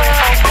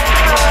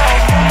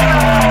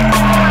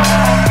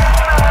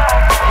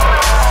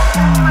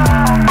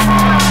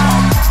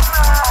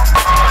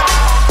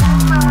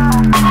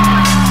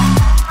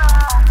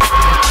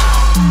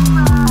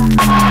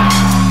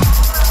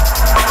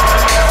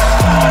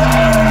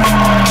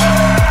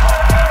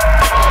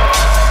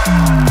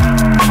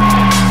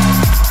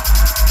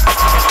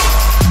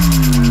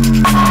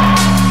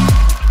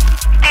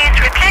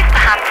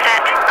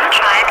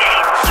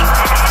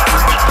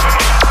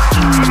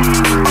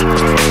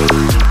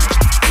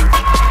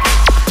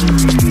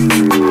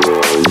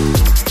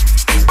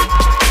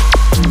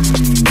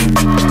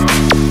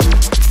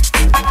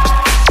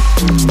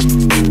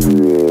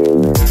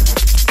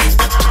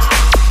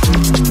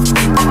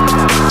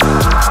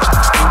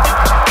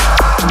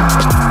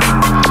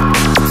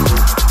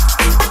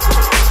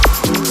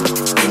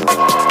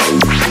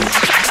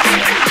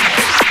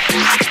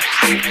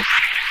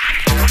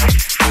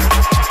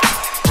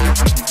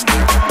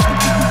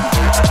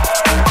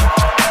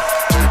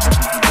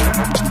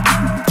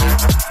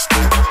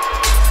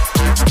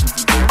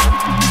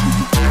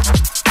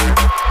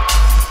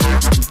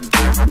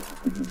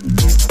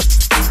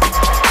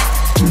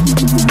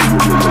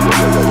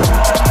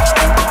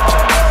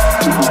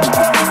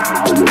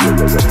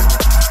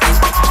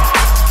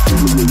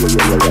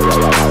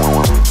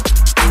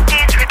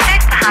 Please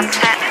replace the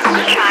handset and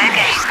try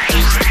again.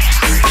 Please replace the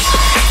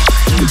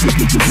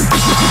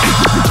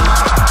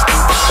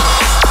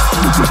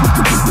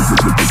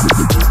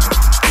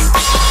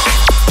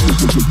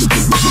handset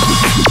and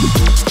try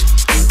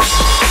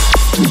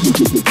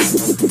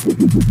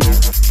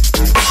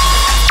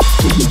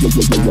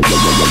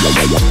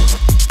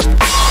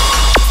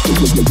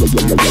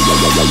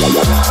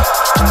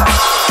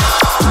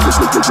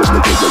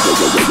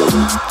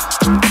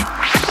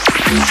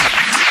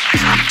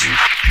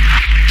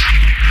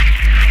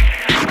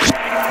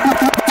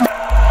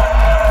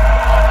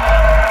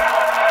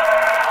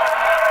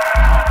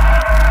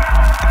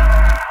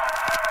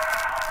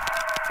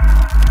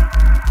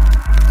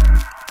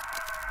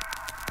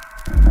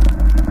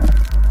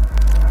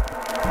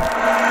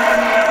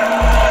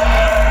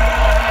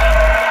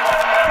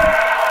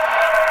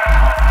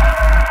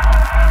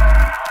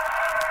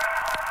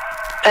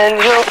And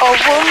you're a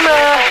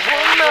woman.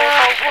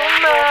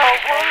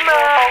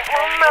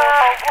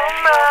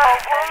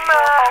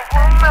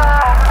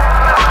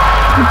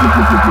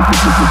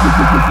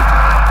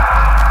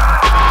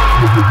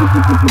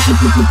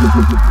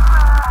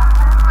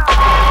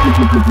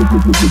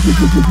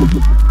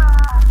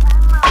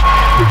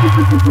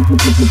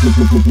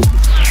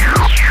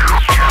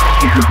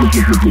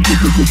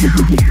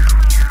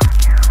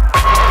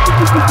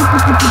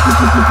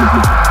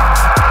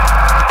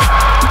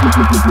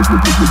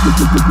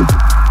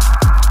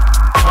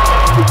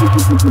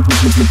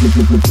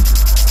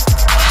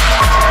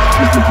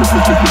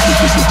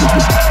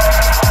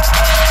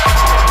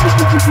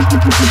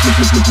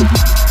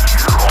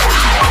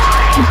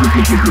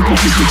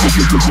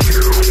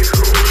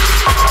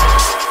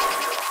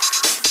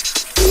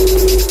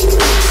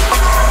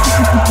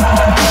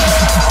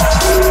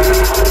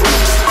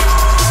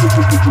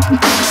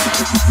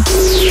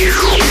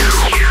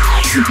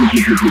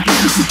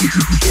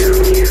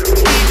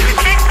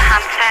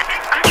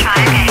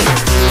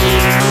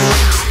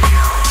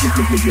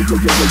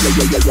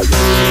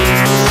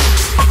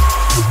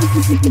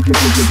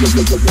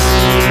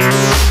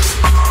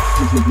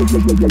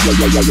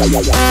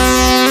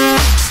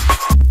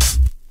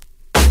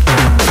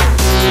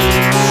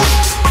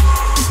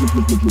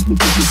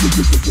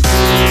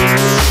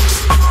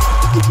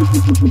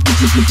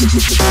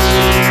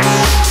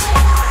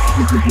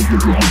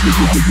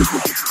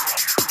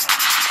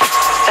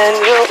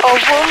 and you're a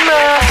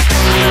woman.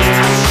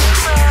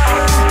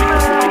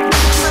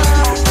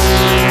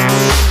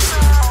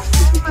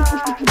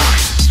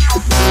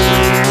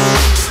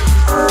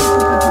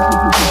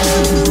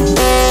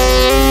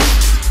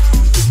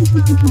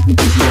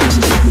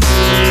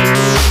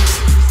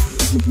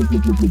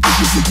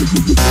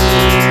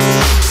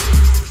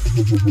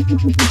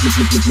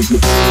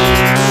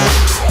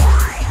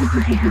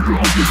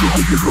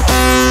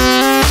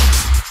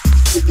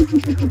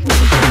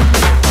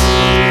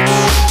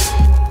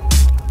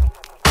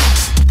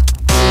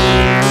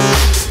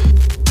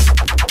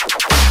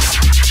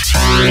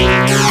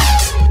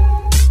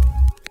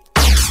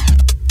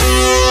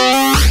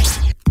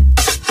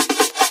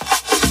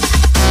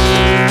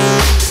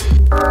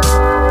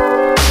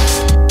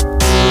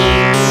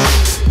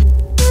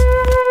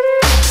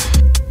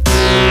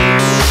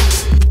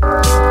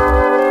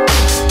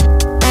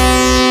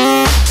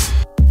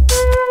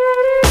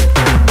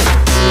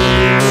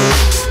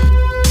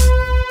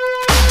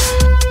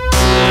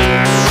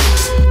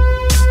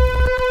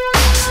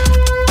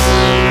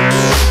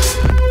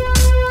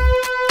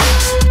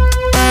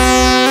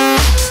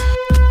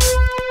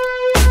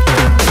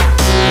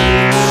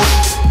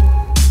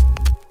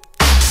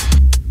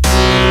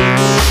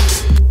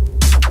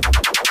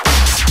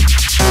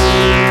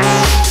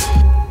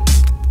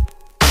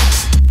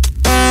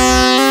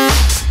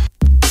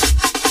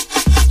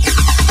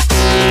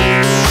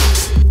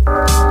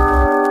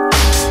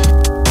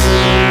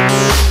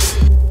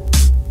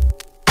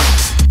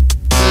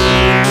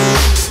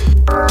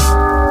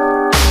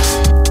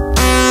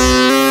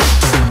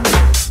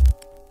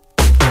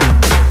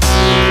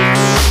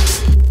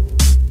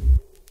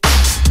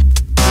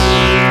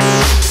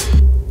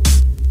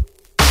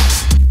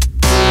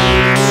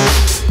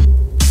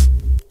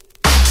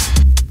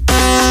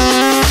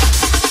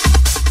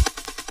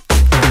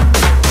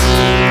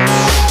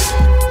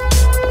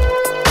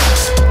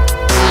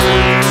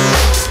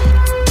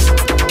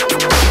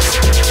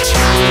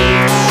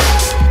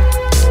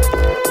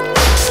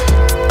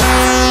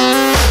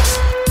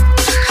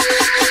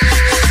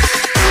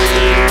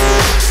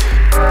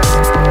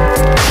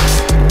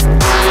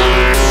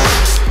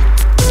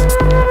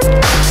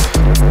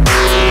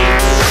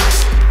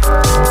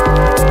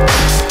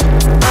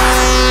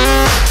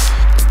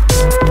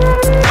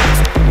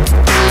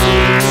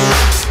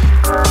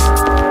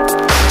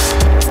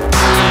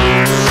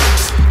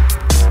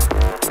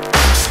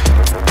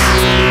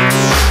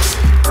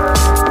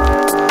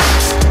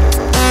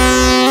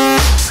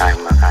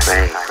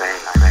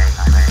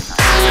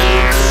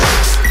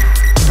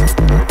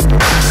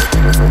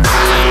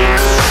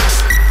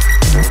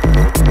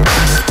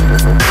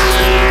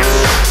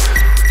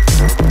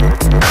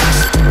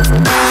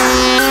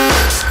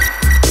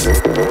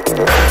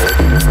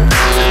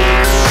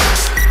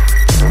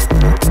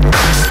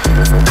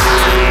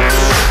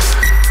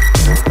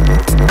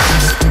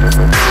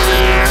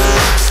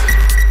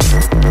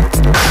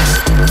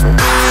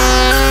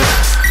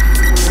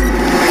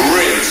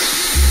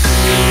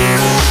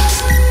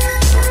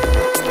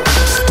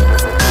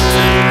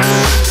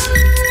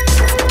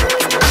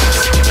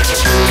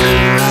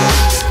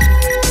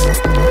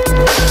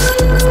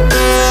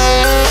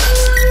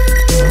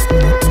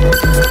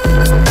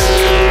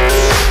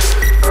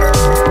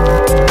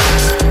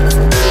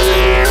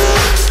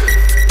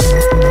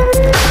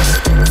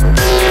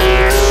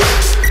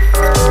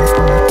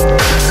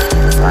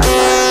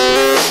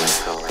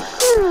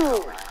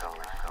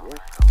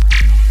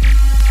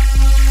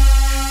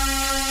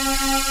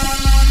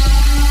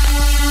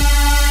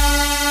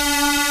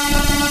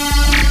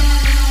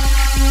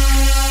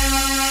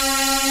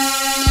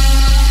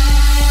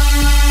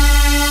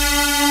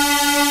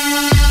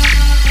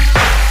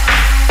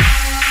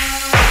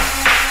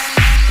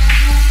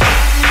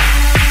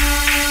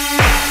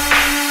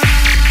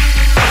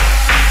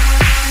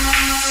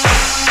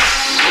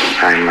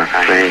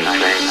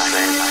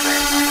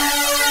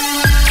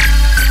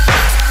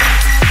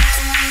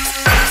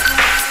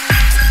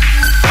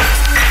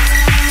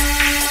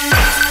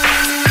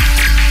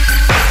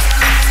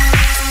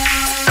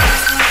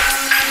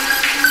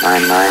 My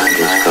mind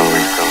is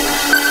going.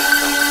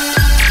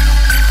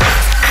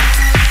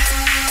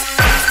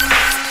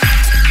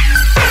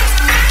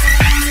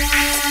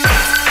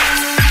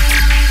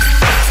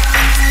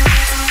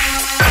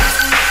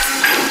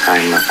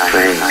 I'm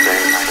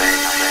afraid.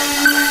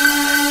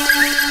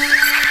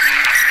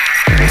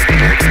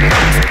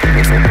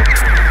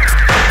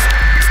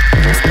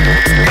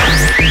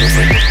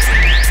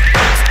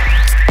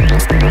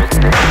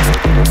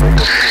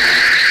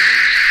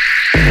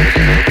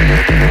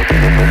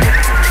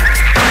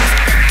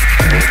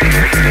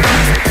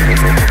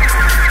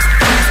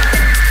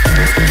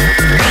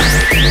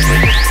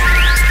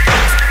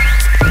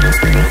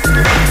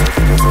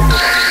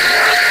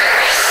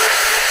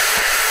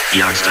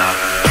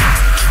 Youngsta.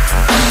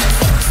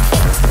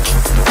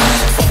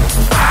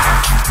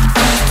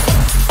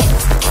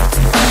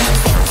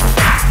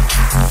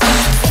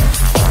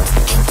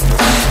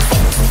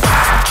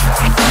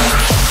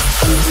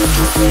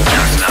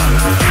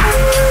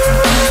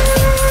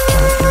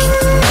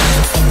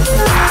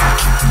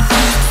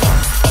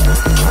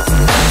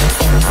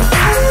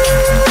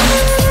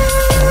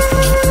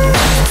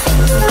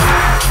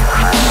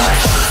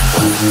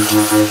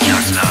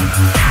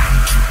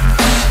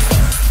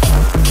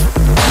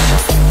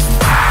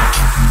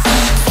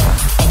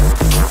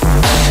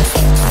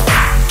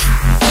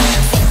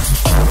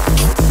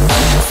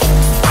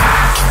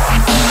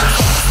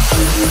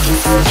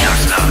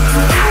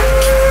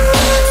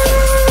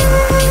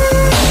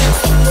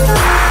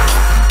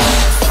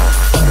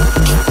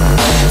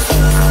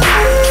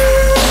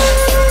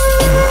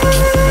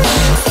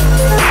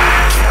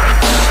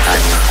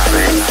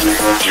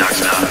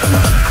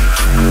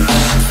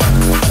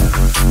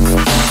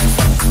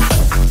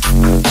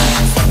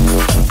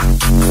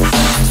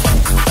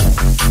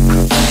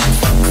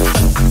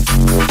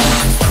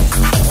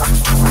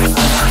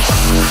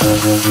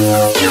 Out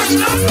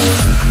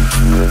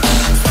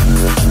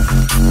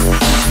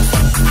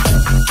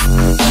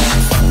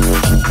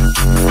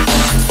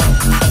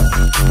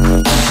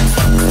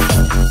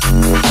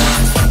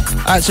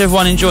to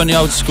everyone enjoying the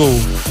old school.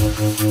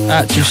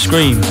 Out to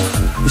Scream.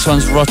 This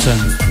one's Rotten,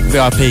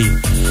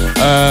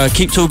 VIP.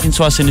 Keep talking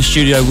to us in the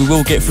studio. We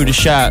will get through the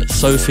shout.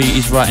 Sophie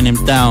is writing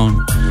him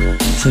down,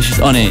 so she's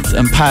on it.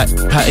 And Pat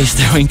is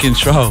still in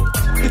control.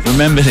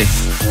 Remember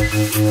this.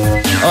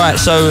 Alright,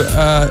 so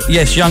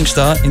yes,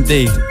 Youngsta,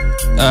 indeed.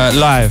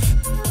 Live.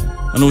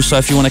 And also,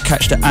 if you want to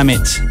catch the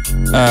Amit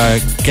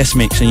guest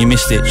mix and you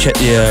missed it, check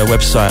the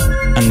website,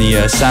 and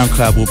the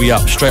SoundCloud will be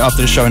up straight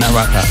after the show in that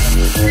right, Pat.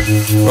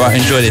 Right,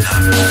 enjoy this.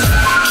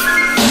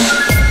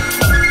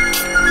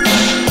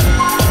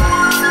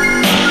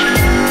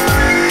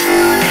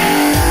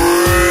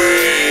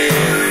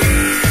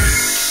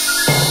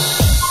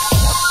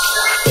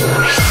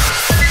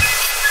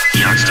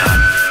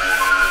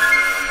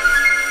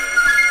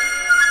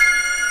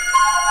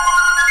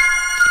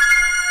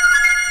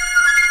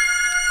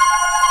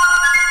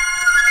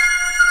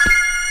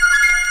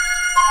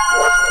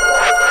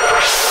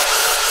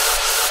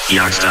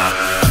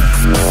 Youngsta.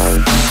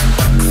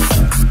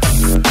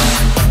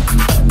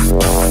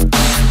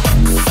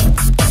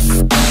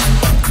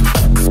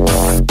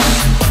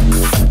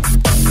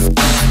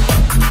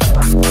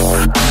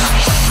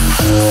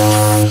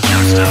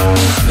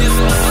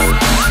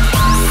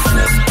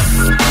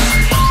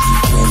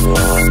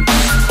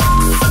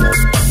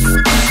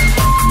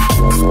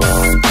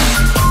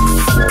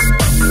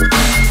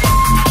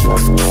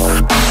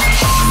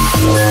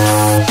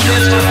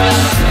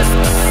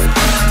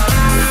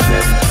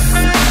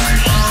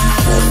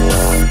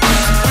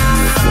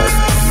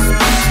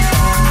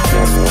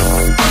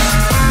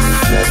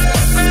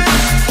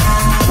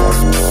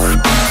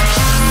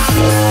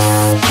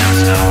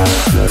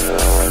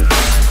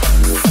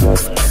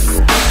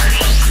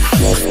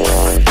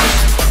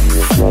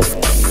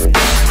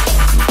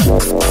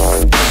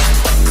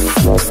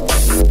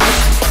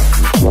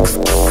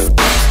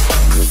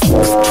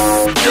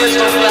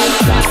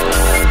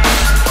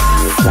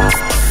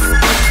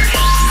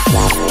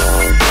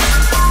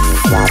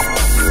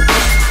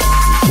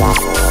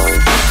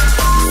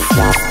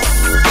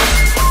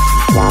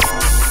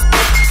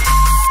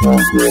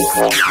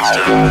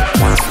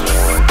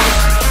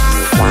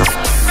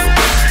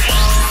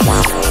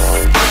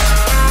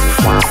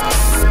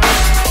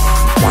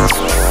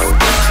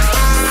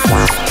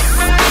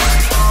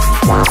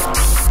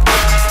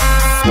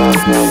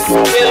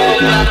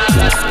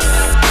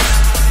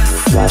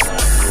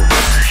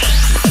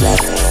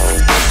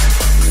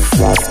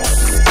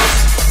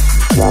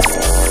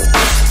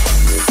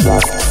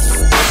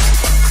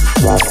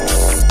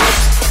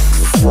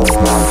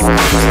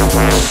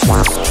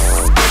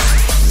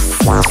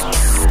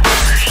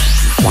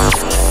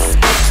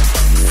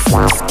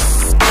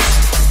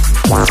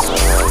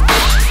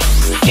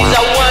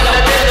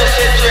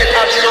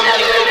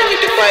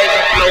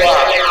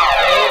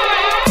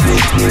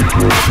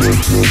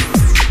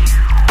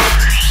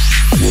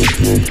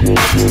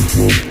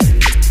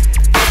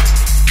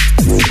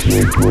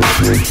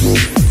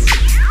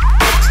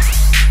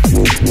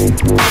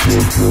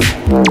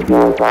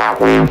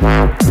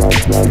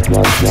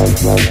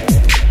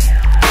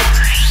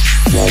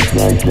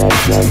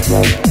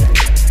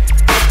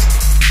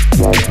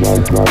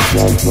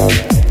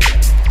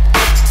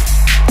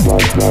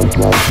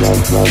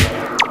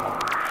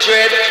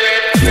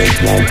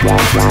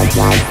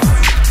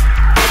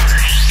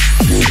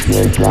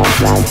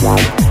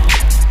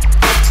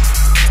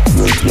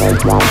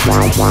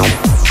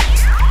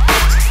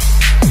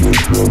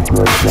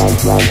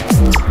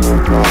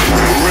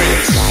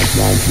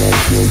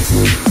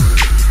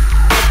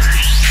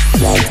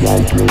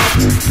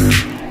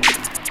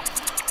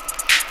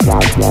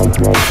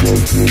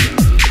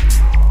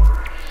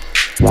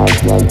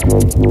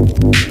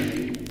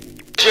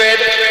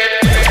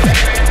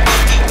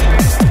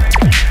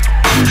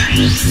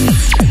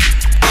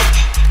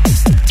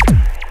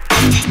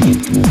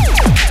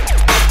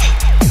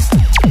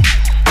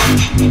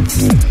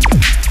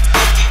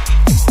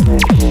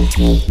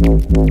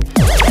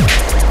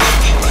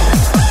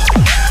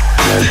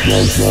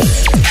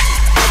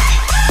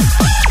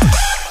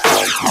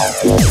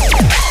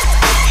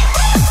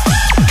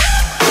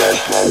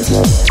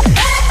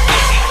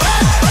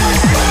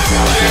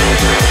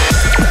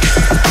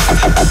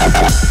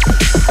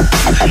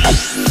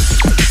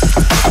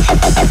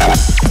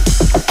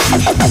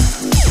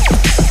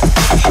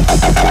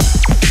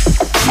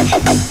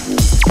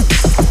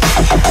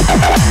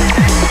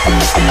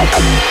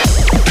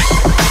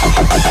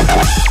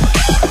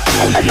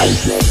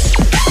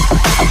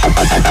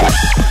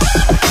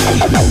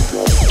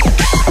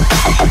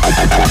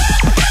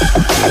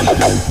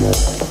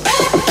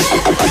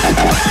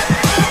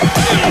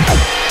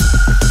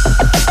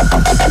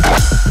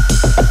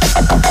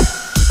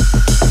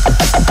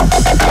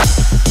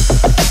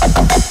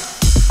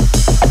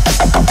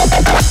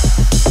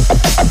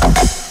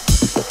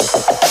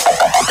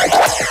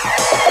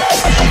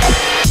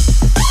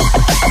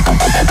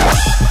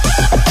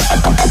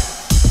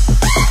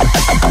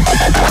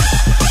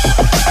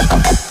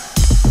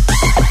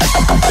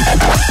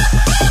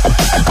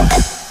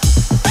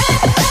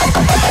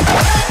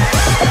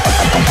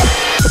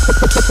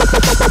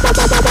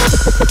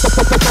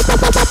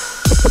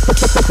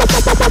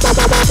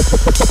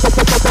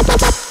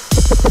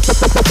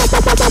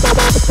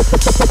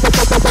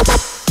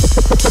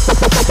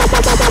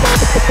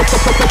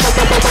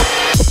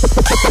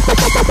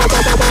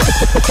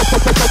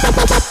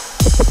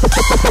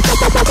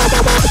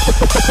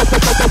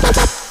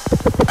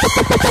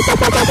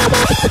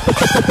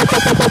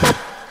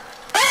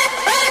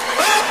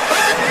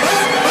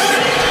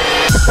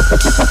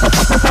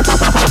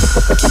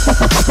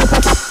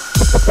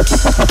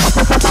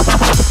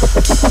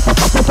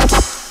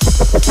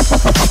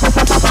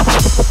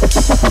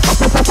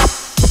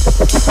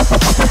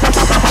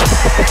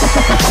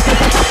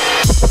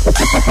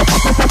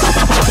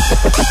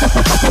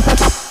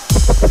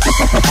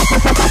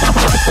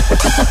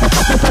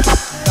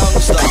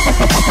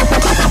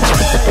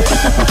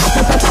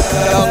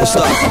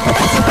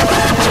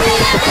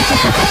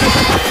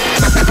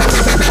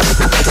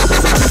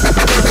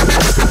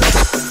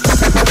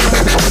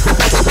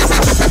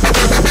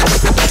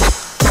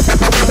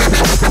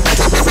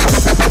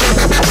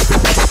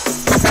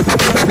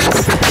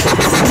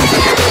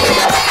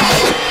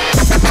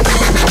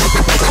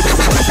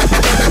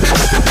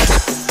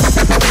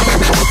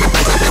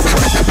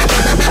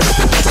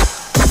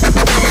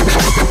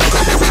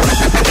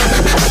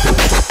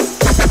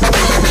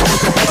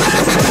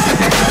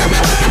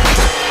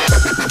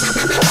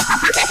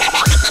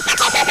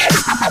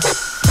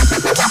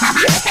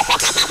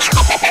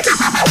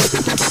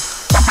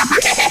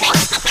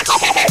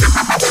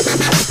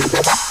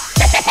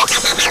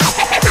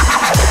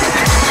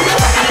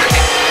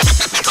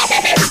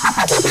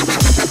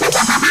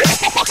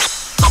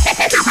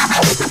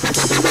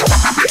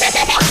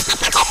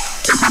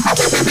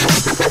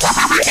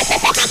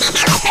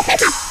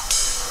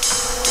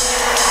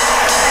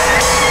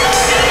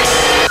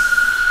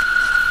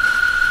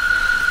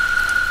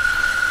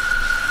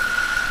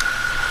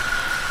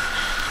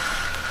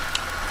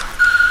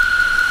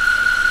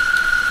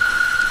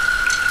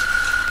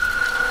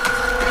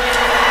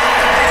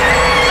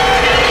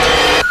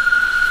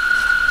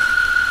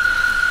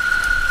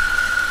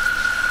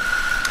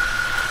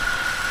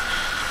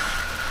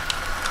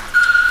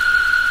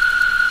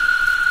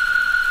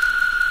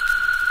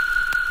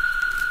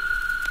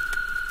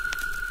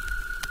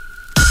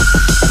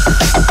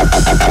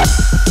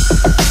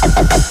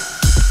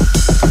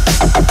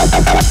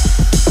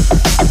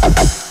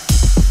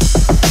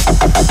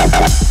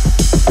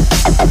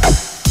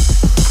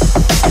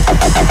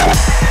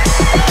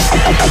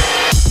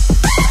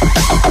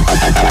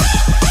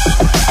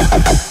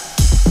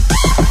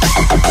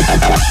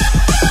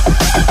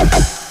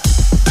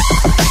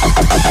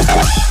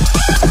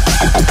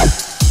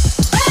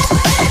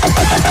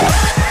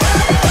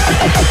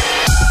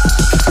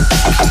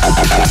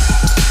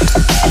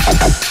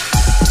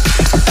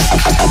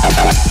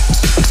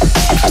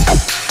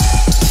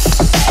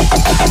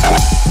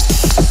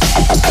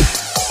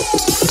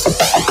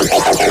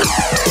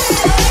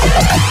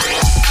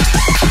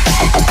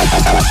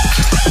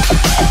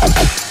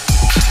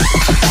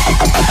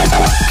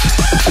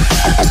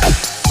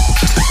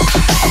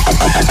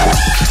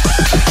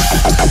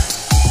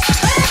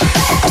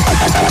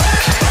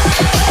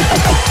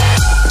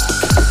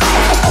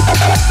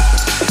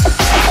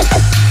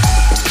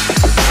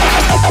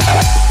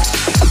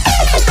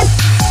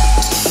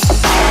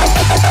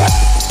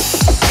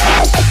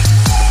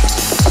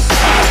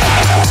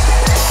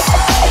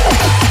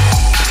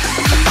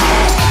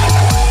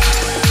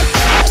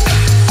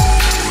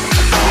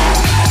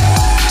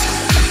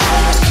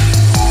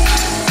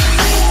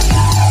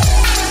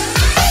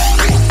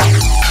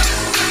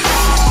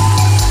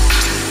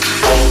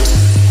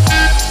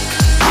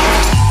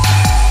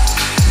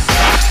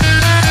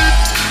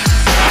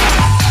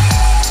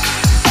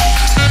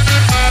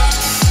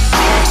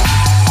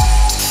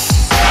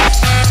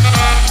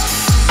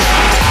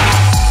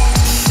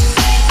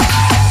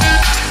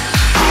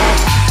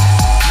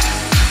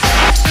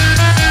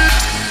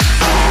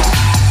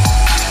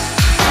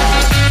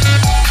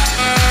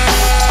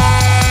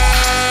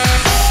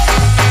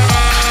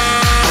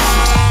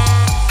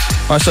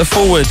 Right, so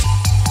forward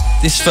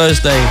this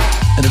Thursday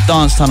at the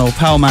Dance Tunnel,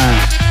 Palman,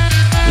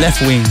 Left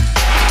Wing.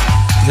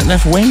 Is it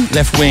Left Wing?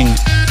 Left Wing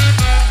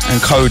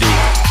and Cody.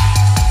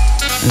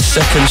 And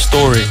Second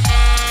Story.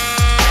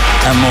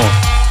 And more.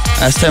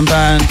 That's £10.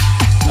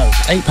 No, it's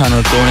 £8 on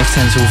the door and it's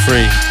 10 till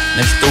 3.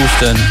 Next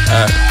Dalston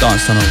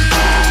Dance Tunnel.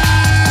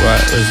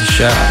 Right, where's the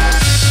shout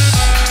outs?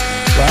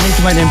 Right, I need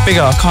to make them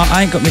bigger.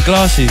 I ain't got my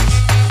glasses.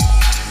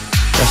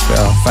 That's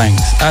better,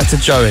 thanks. Out to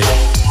Joey.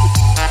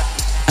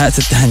 Out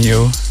to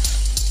Daniel.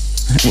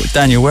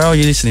 Daniel, where are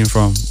you listening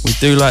from? We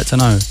do like to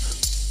know.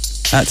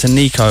 Out to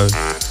Nico.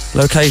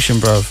 Location,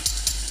 bruv.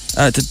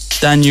 Out to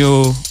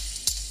Daniel.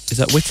 Is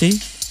that Whitby?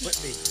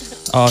 Whitby.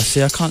 Oh,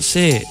 see, I can't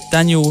see it.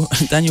 Daniel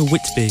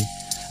Whitby.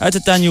 Out to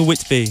Daniel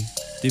Whitby.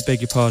 Do beg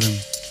your pardon.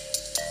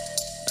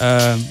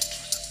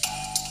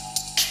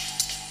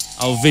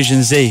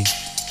 Vision Z.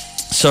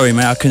 Sorry,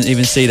 mate, I couldn't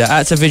even see that.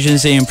 Out to Vision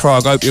Z in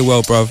Prague. Hope you're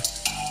well, bruv.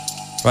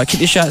 Right,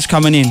 keep your shouts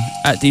coming in.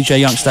 At DJ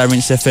Youngsta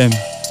Rinse FM.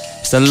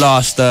 It's the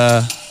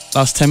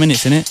last 10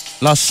 minutes,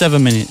 innit? Last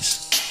 7 minutes.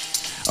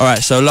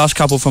 Alright, so last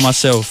couple for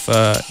myself.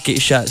 Get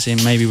your shouts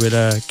in, maybe we'll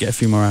get a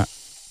few more out.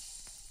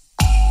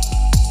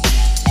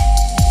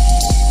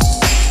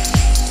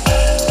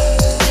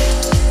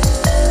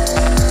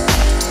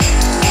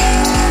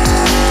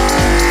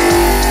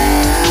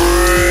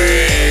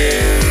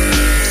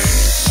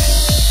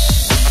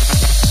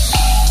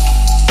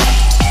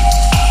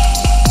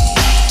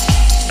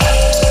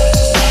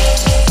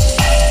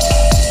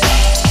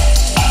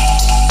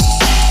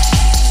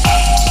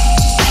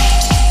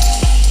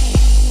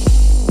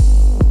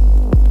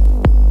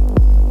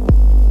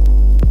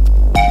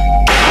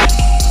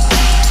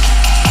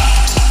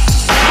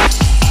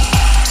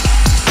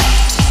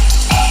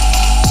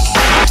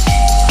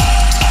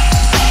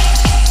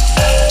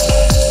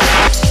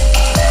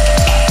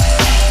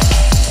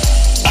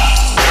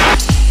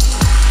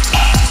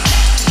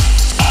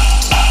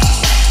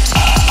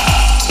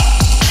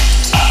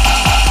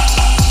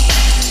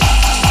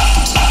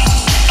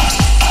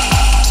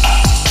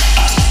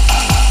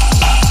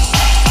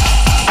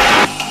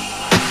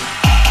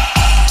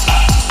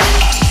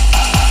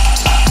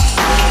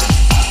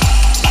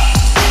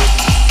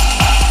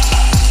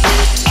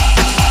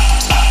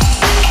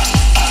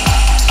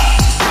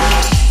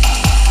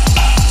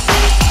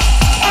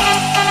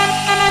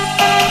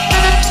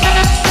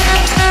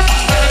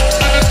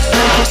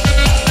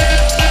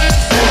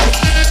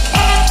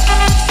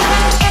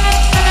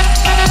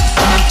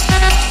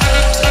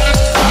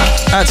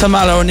 Out to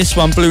Mallow on this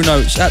one, Blue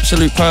Notes,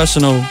 Absolute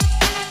Personal.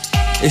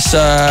 It's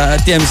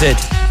DMZ.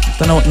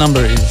 Don't know what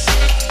number it is.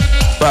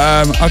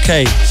 But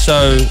okay,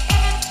 so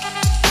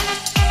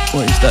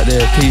what is that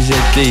there?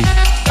 PZD.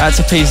 Out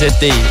to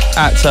PZD.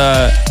 Out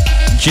to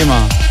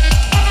Jimmer.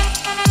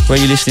 Where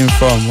are you listening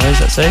from? Where does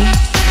that say?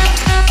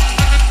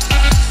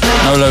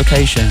 No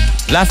location.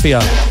 Lafia.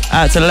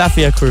 Out to the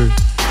Lafia crew.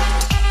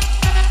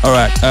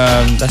 Alright,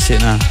 that's it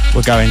now.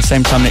 We're going.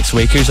 Same time next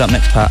week. Who's up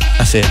next, Pat?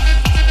 That's it.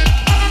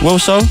 Will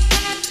Soul?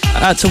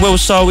 Out to Will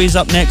Soul. He's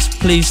up next.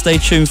 Please stay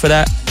tuned for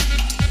that.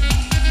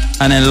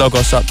 And then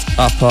Logos up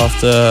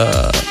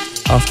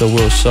after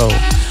Will Soul.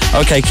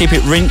 Okay, keep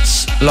it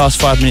rinse.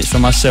 Last 5 minutes for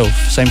myself.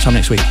 Same time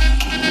next week.